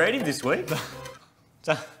good creative this week.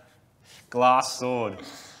 Glass sword.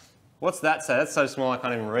 What's that say? That's so small I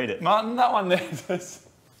can't even read it. Martin, that one there.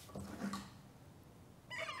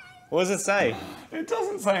 What does it say? It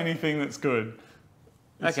doesn't say anything that's good.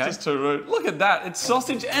 It's Okay. just too rude. Look at that. It's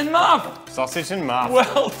sausage and muff. Sausage and muff.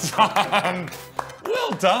 Well done.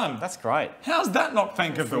 Well done. That's great. How's that not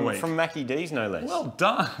Fank of the Week? From Mackie D's, no less. Well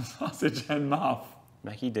done. Sausage and muff.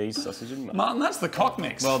 Mackie D's sausage and muff. Martin, that's the cock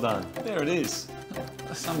mix. Well done. There it is.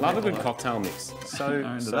 Love a good cocktail mix. So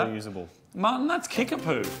usable. Martin, that's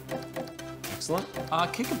Kickapoo. Excellent.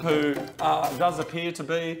 Kickapoo does appear to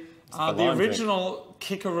be the lime original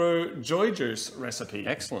Kickaroo Joy Juice recipe.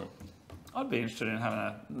 Excellent. I'd be interested in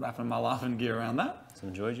wrapping my laughing gear around that.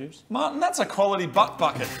 Some Joy Juice. Martin, that's a quality butt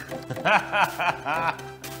bucket.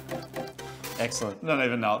 Excellent. Don't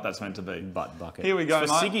even know what that's meant to be. Butt bucket. Here we go, It's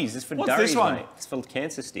for mate. ciggies. It's for What's durries, this one? mate. It's for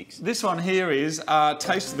cancer sticks. This one here is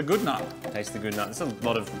Taste the Good Nut. Taste the good nut. There's a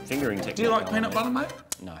lot of fingering technique. Do you like going on peanut there. butter, mate?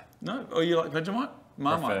 No. No? Or you like Vegemite?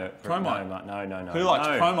 Marmite? Promite? No. Who likes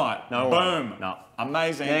Promite? No Boom. one. No.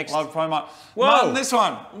 Amazing. Next. Love Promite. Whoa. Martin, this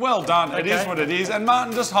one. Well done. It is Okay. what it is. And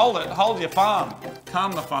Martin, just hold it. Hold your farm.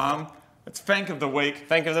 Calm the farm. It's Fank of the Week.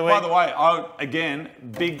 Fank of the Week. By the way, again,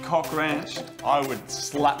 Big Cock Ranch, I would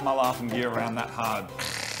slap my laughing gear around that hard.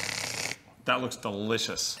 That looks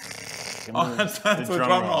delicious. Oh, that's the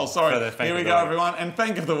drum roll. Sorry. Here we go, everyone. And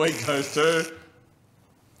Fank of the Week goes to...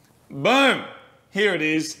 Boom. Here it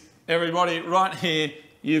is. Everybody, right here,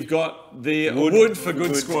 you've got the wood for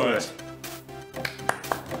good squirt.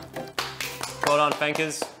 Well done,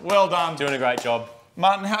 Fankers. Well done. Doing a great job.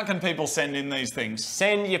 Martin, how can people send in these things?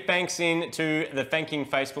 Send your thanks in to the Fanking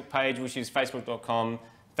Facebook page, which is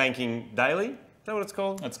facebook.com/Fanking Daily. Is that what it's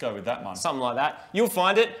called? Let's go with that, man. Something like that. You'll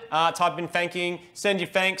find it. Type in Fanking, send your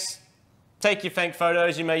thanks, take your Fank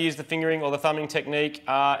photos. You may use the fingering or the thumbing technique.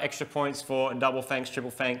 Extra points for double thanks,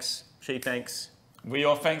 triple thanks, she thanks. Were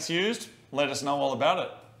your thanks used? Let us know all about it.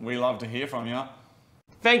 We love to hear from you.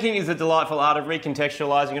 Fanking is the delightful art of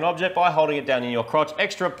recontextualizing an object by holding it down in your crotch.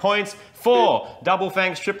 Extra points for double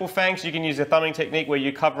thanks, triple thanks. You can use the thumbing technique where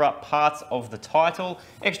you cover up parts of the title.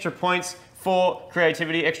 Extra points for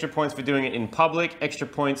creativity. Extra points for doing it in public. Extra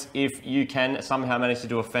points if you can somehow manage to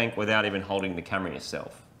do a fank without even holding the camera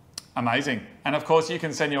yourself. Amazing. And of course, you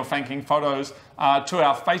can send your fanking photos to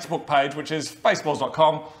our Facebook page, which is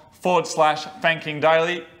facebook.com/Fanking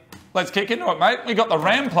Daily. Let's kick into it, mate. We got the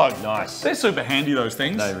ram plug. Nice. They're super handy, those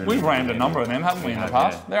things. Really We've rammed a number of them, haven't we, in the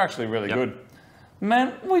past? Yeah. They're actually really good.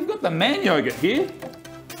 Man, we've got the man yogurt here.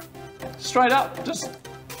 Straight up, just...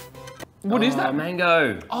 What is that?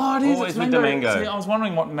 Mango. Oh, it is. Always It's with the mango. See, I was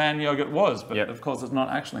wondering what man yogurt was, but of course it's not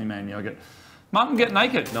actually man yogurt. Martin, get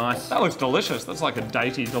naked. Nice. That looks delicious. That's like a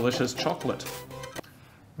datey, delicious chocolate.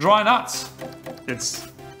 Dry nuts. It's...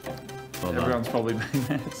 Well done. Everyone's probably been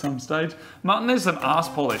there at some stage. Martin, there's some arse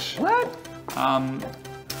polish. What? Yep,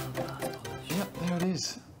 there it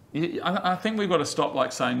is. I think we've got to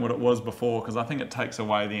stop saying what it was before, because I think it takes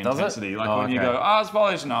away the Does it? intensity. Like Oh, when you okay. go, arse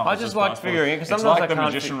polish, no. I it's just like arse polish. figuring it, 'cause It's sometimes like I the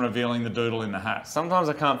can't magician revealing the doodle in the hat. Sometimes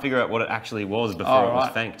I can't figure out what it actually was before it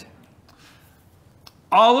was right. fanked.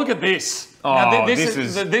 Oh, look at this. Oh, Now, this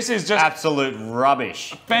is just... Absolute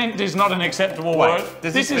rubbish. Fanked is not an acceptable Wait, word.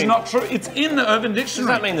 does This this is mean- not true. It's in the Urban Does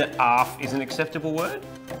Dictionary. that mean that arf is an acceptable word?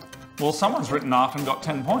 Well, someone's written arf and got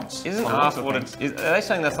 10 points. Isn't By the looks arf of what things. it's... Are they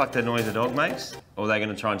saying that's like the noise a dog makes? Or are they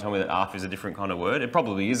going to try and tell me that arf is a different kind of word? It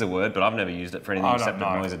probably is a word, but I've never used it for anything I don't except the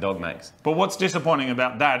know. noise a dog makes. But what's disappointing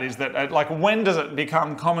about that is that, when does it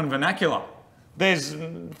become common vernacular? There's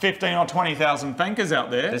 15 or 20,000 fankers out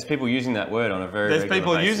there. There's people using that word on a very There's regular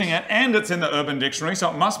people basis. using it, and it's in the Urban Dictionary, so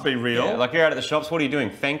it must be real. Yeah, like you're out at the shops, what are you doing?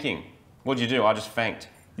 Fanking. What'd you do? I just fanked.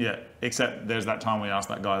 Yeah, except there's that time we asked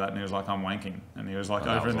that guy that, and he was like, I'm wanking. And he was like,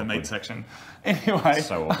 that over was in the meat awkward. section. Anyway,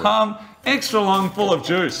 So awkward. extra long, full of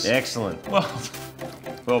juice. Excellent. Well,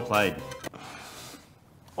 played.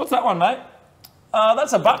 what's that one, mate?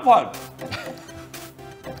 That's a butt plug.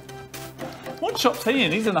 What shop's he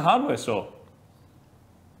in? He's in the hardware store.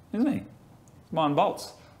 Isn't he? Mine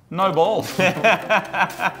bolts. No balls. Limited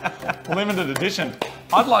edition.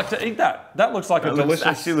 I'd like to eat that. That looks like a delicious,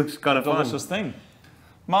 actually looks kind of delicious thing.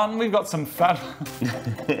 Martin, we've got some fat.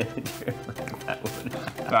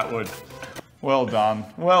 That would. Well done.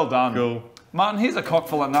 Well done. Cool. Martin, here's a cock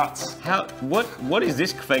full of nuts. What is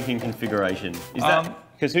this fanking configuration? Is that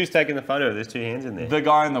because who's taking the photo? There's two hands in there. The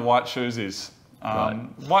guy in the white shoes is. Right.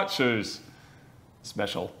 White shoes.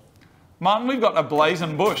 Special. Martin, we've got a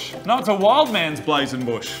blazing bush. No, it's a wild man's blazing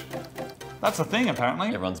bush. That's a thing, apparently.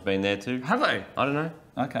 Everyone's been there too. Have they? I don't know.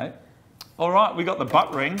 Okay. All right, we got the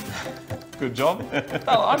butt ring. Good job.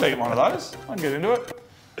 Oh, I'd eat one of those. I'd get into it.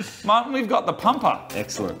 Martin, we've got the pumper.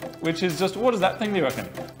 Excellent. Which is just, what is that thing, do you reckon?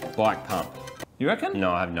 Bike pump. You reckon?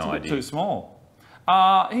 No, I have no it's a bit idea. too small.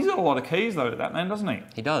 He's got a lot of keys, though, that man, doesn't he?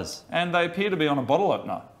 He does. And they appear to be on a bottle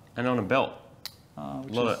opener. And on a belt. A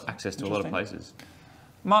Which lot is of access to a lot of places.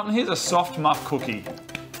 Martin, here's a soft muff cookie.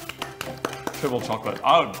 Triple chocolate.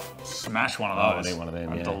 I would smash one of those. I need one of them,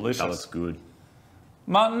 They're yeah. delicious. That looks good.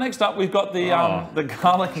 Martin, next up we've got the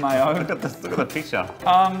garlic mayo. Look at the picture.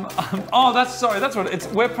 Oh, that's what it's.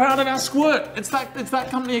 We're proud of our squirt. It's that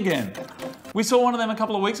company again. We saw one of them a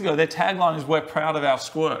couple of weeks ago. Their tagline is "We're proud of our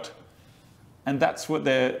squirt," and that's what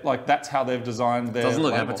they're like. That's how they've designed their. Doesn't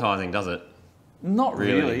look label. appetizing, does it? Not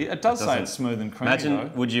really. It does say doesn't. it's smooth and creamy.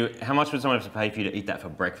 Imagine, though. how much would someone have to pay for you to eat that for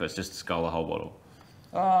breakfast, just to scull a whole bottle?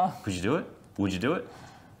 Could you do it? Would you do it?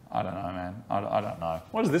 I don't know, man. I don't know.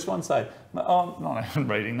 What does this one say? Oh, I'm not even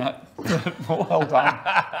reading that. Well done.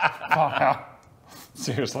 Wow.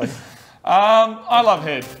 Seriously. I love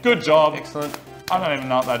head. Good job. Excellent. I don't even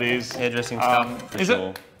know what that is. Hairdressing stuff, for is sure.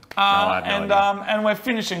 it? I have no idea. And we're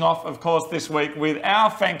finishing off, of course, this week with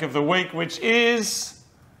our Fank of the Week, which is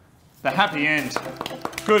the happy end.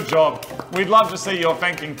 Good job. We'd love to see your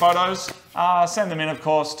fanking photos. Send them in, of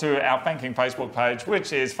course, to our fanking Facebook page,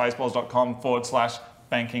 which is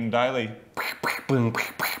facebook.com/fanking daily.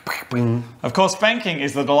 Of course, fanking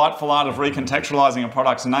is the delightful art of recontextualizing a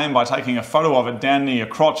product's name by taking a photo of it down near your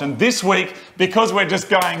crotch. And this week, because we're just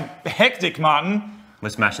going hectic, Martin. We're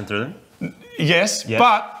smashing through them. Yes,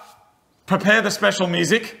 but prepare the special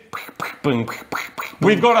music.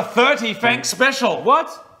 We've got a 30 fank special. What?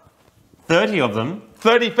 30 of them?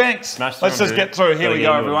 30 fanks. Let's just get through. Here we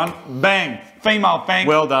go, everyone. Bang. Female fank.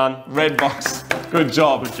 Well done. Red box. Good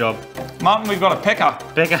job. Good job. Martin, we've got a pecker.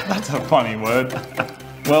 Pecker. That's a funny word.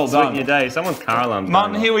 Well done. Sweeten your day. Someone's car alarm's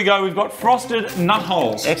Martin, going here we go. We've got frosted nut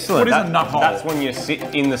holes. Excellent. What is a nut hole? That's when you sit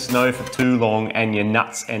in the snow for too long and you're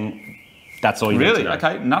nuts and that's all you need Really? to know.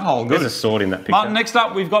 Okay, nut hole. Good. There's a sword in that picture. Martin, next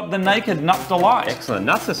up, we've got the naked nut delight. Excellent.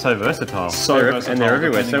 Nuts are so versatile. So versatile. And they're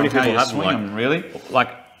everywhere. So many depending on people how you have them. swing them, really. Like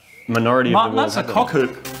minority Martin, of the that's world. a cock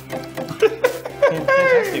hoop.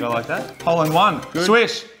 Fantastic. I like that. Hole in one. Good.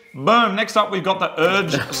 Swish. Boom. Next up, we've got the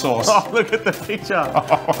urge sauce. Oh, look at the picture.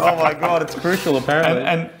 Oh my God, it's crucial apparently.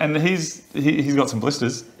 And he's got some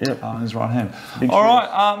blisters on his right hand. Big All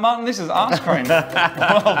right, Martin, this is ice cream.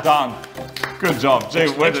 Well done. Good job. Gee,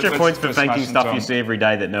 Extra points for smashing fanking stuff Tom. you see every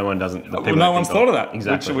day that no one doesn't. No one's thought of that.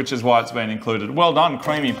 Exactly. Which is why it's been included. Well done,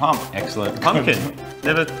 creamy pump. Excellent. Pumpkin.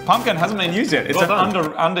 Pumpkin hasn't been used yet. It's Well an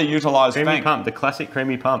done. underutilized Creamy thing. pump, the classic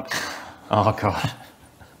creamy pump. Oh God.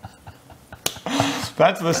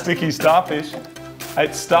 That's the sticky starfish.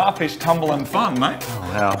 It's starfish tumble and fun, mate.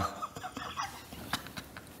 Oh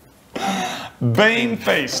wow. Bean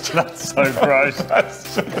feast. That's so gross.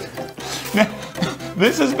 Now,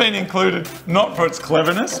 this has been included not for its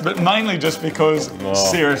cleverness, but mainly just because,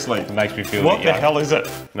 seriously, It makes me feel what a bit the yuck. hell is it?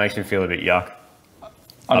 Makes me feel a bit yuck.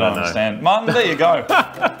 I don't know. understand. Martin, there you go.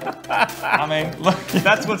 I mean, look.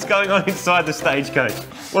 That's what's going on inside the stagecoach.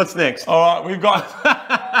 What's next? All right, we've got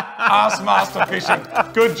Ask Master Fishing.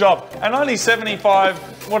 Good job. And only 75,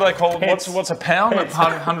 what are they called? Pence. What's a pound? Pence.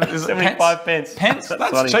 100, is it 75 pence. Pence?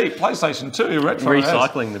 That's funny. cheap. PlayStation 2, retro.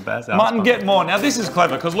 Recycling the bass out. Martin, get more. Now, this is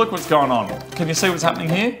clever, because look what's going on. Can you see what's happening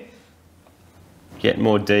here? Get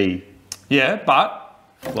more D. Yeah, but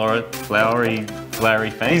Flowery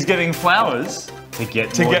fang. he's getting flowers to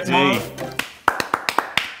get to more get D. more.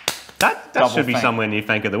 That Double should be fank. somewhere near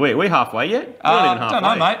Fank of the Week. Are we halfway yet? We're not even halfway.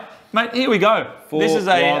 Don't know, mate. Mate, here we go. Four this is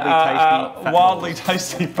a wildly tasty fat wildly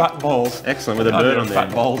tasty fat balls. Excellent, with a bird on there.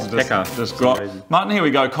 Fat balls Pecker. just got. Amazing. Martin, here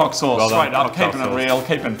we go. Cock sauce, Well done. straight up, Cock keeping it sauce. real,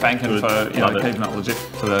 keeping fanking Good. for Love it. keeping it legit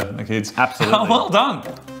for the kids. Absolutely. Well done.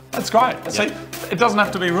 That's great. See, it doesn't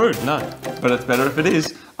have to be rude. No. But it's better if it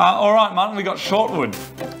is. All right, Martin, we got shortwood.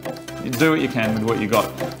 You do what you can with what you got.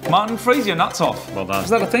 Martin, freeze your nuts off. Well done. Is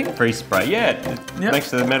that a thing? Freeze spray. Yeah. It makes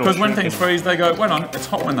the metal Because when shrink things and- freeze, they go. Wait on, it's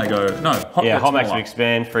hot when they go. No, hot. Yeah, gets hot makes them smaller.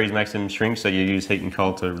 expand, freeze makes them shrink, so you use heat and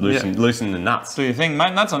cold to loosen the nuts. Do you think,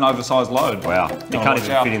 mate? That's an oversized load. Wow. You Gotta can't watch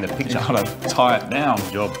even fit in the picture. You gotta tie it down.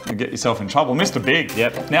 Good job. You get yourself in trouble. Mr. Big.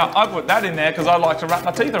 Yep. Now, I put that in there because I like to wrap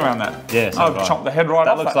my teeth around that. Yeah, so I've do I. chopped the head right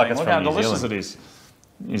That off looks that like thing. it's Look from how New delicious Zealand. it is.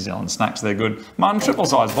 New Zealand snacks, they're good. Martin, triple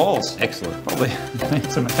size balls. Excellent. Probably need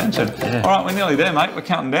some attention. Yeah. All right, we're nearly there, mate. We're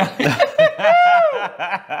counting down.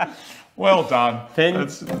 Well done.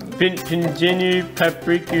 Pingenu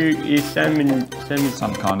paprika is salmon.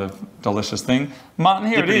 Some kind of delicious thing. Martin,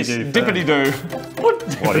 here it is. Dippity-doo Dippity-doo.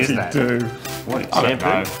 What is that? Do? What is I don't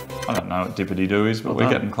know. shampoo? I don't know what dippity-doo is, but we're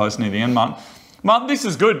done. getting close near the end, Martin. Martin, this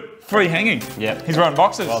is good. Free hanging. Yep. He's wearing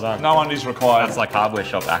boxers. Well done. No undies required. That's like hardware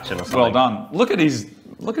shop action or something. Well done. Look at his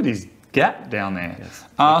gap down there. Yes.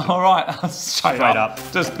 All right, straight up.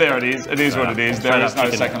 Just there it is. It is what it is. There Straight is up no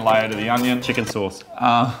chicken. second layer to the onion. Chicken sauce.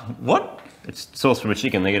 What? It's sauce from a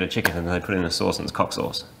chicken. They get a chicken and they put it in a sauce and it's cock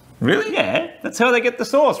sauce. Really? Yeah, that's how they get the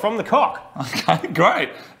sauce, from the cock. Okay,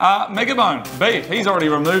 great. Megabone, beef. He's already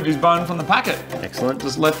removed his bone from the packet. Excellent.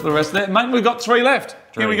 Just left the rest there. Mate, we've got 3 left.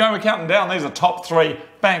 Here we go, we're counting down. These are top 3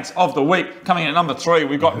 banks of the week. Coming in at number 3,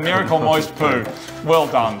 we've got Miracle Moist Poo. Well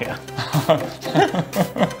done.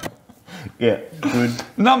 Yeah, good.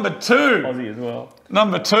 Number 2. Aussie as well.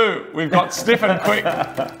 Number 2, we've got Stiff and Quick.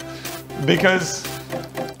 Because.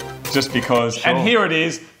 And here it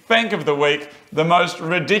is, Bank of the Week, the most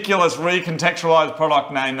ridiculous recontextualized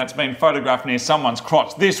product name that's been photographed near someone's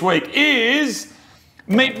crotch this week is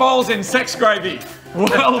meatballs in sex gravy.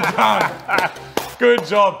 Well done. Good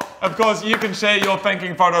job. Of course, you can share your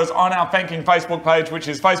fanking photos on our fanking Facebook page, which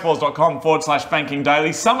is faceballs.com/fanking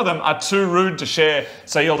daily. Some of them are too rude to share,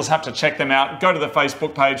 so you'll just have to check them out. Go to the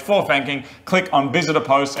Facebook page for fanking, click on visit a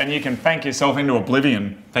post, and you can fank yourself into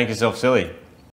oblivion. Thank yourself, silly.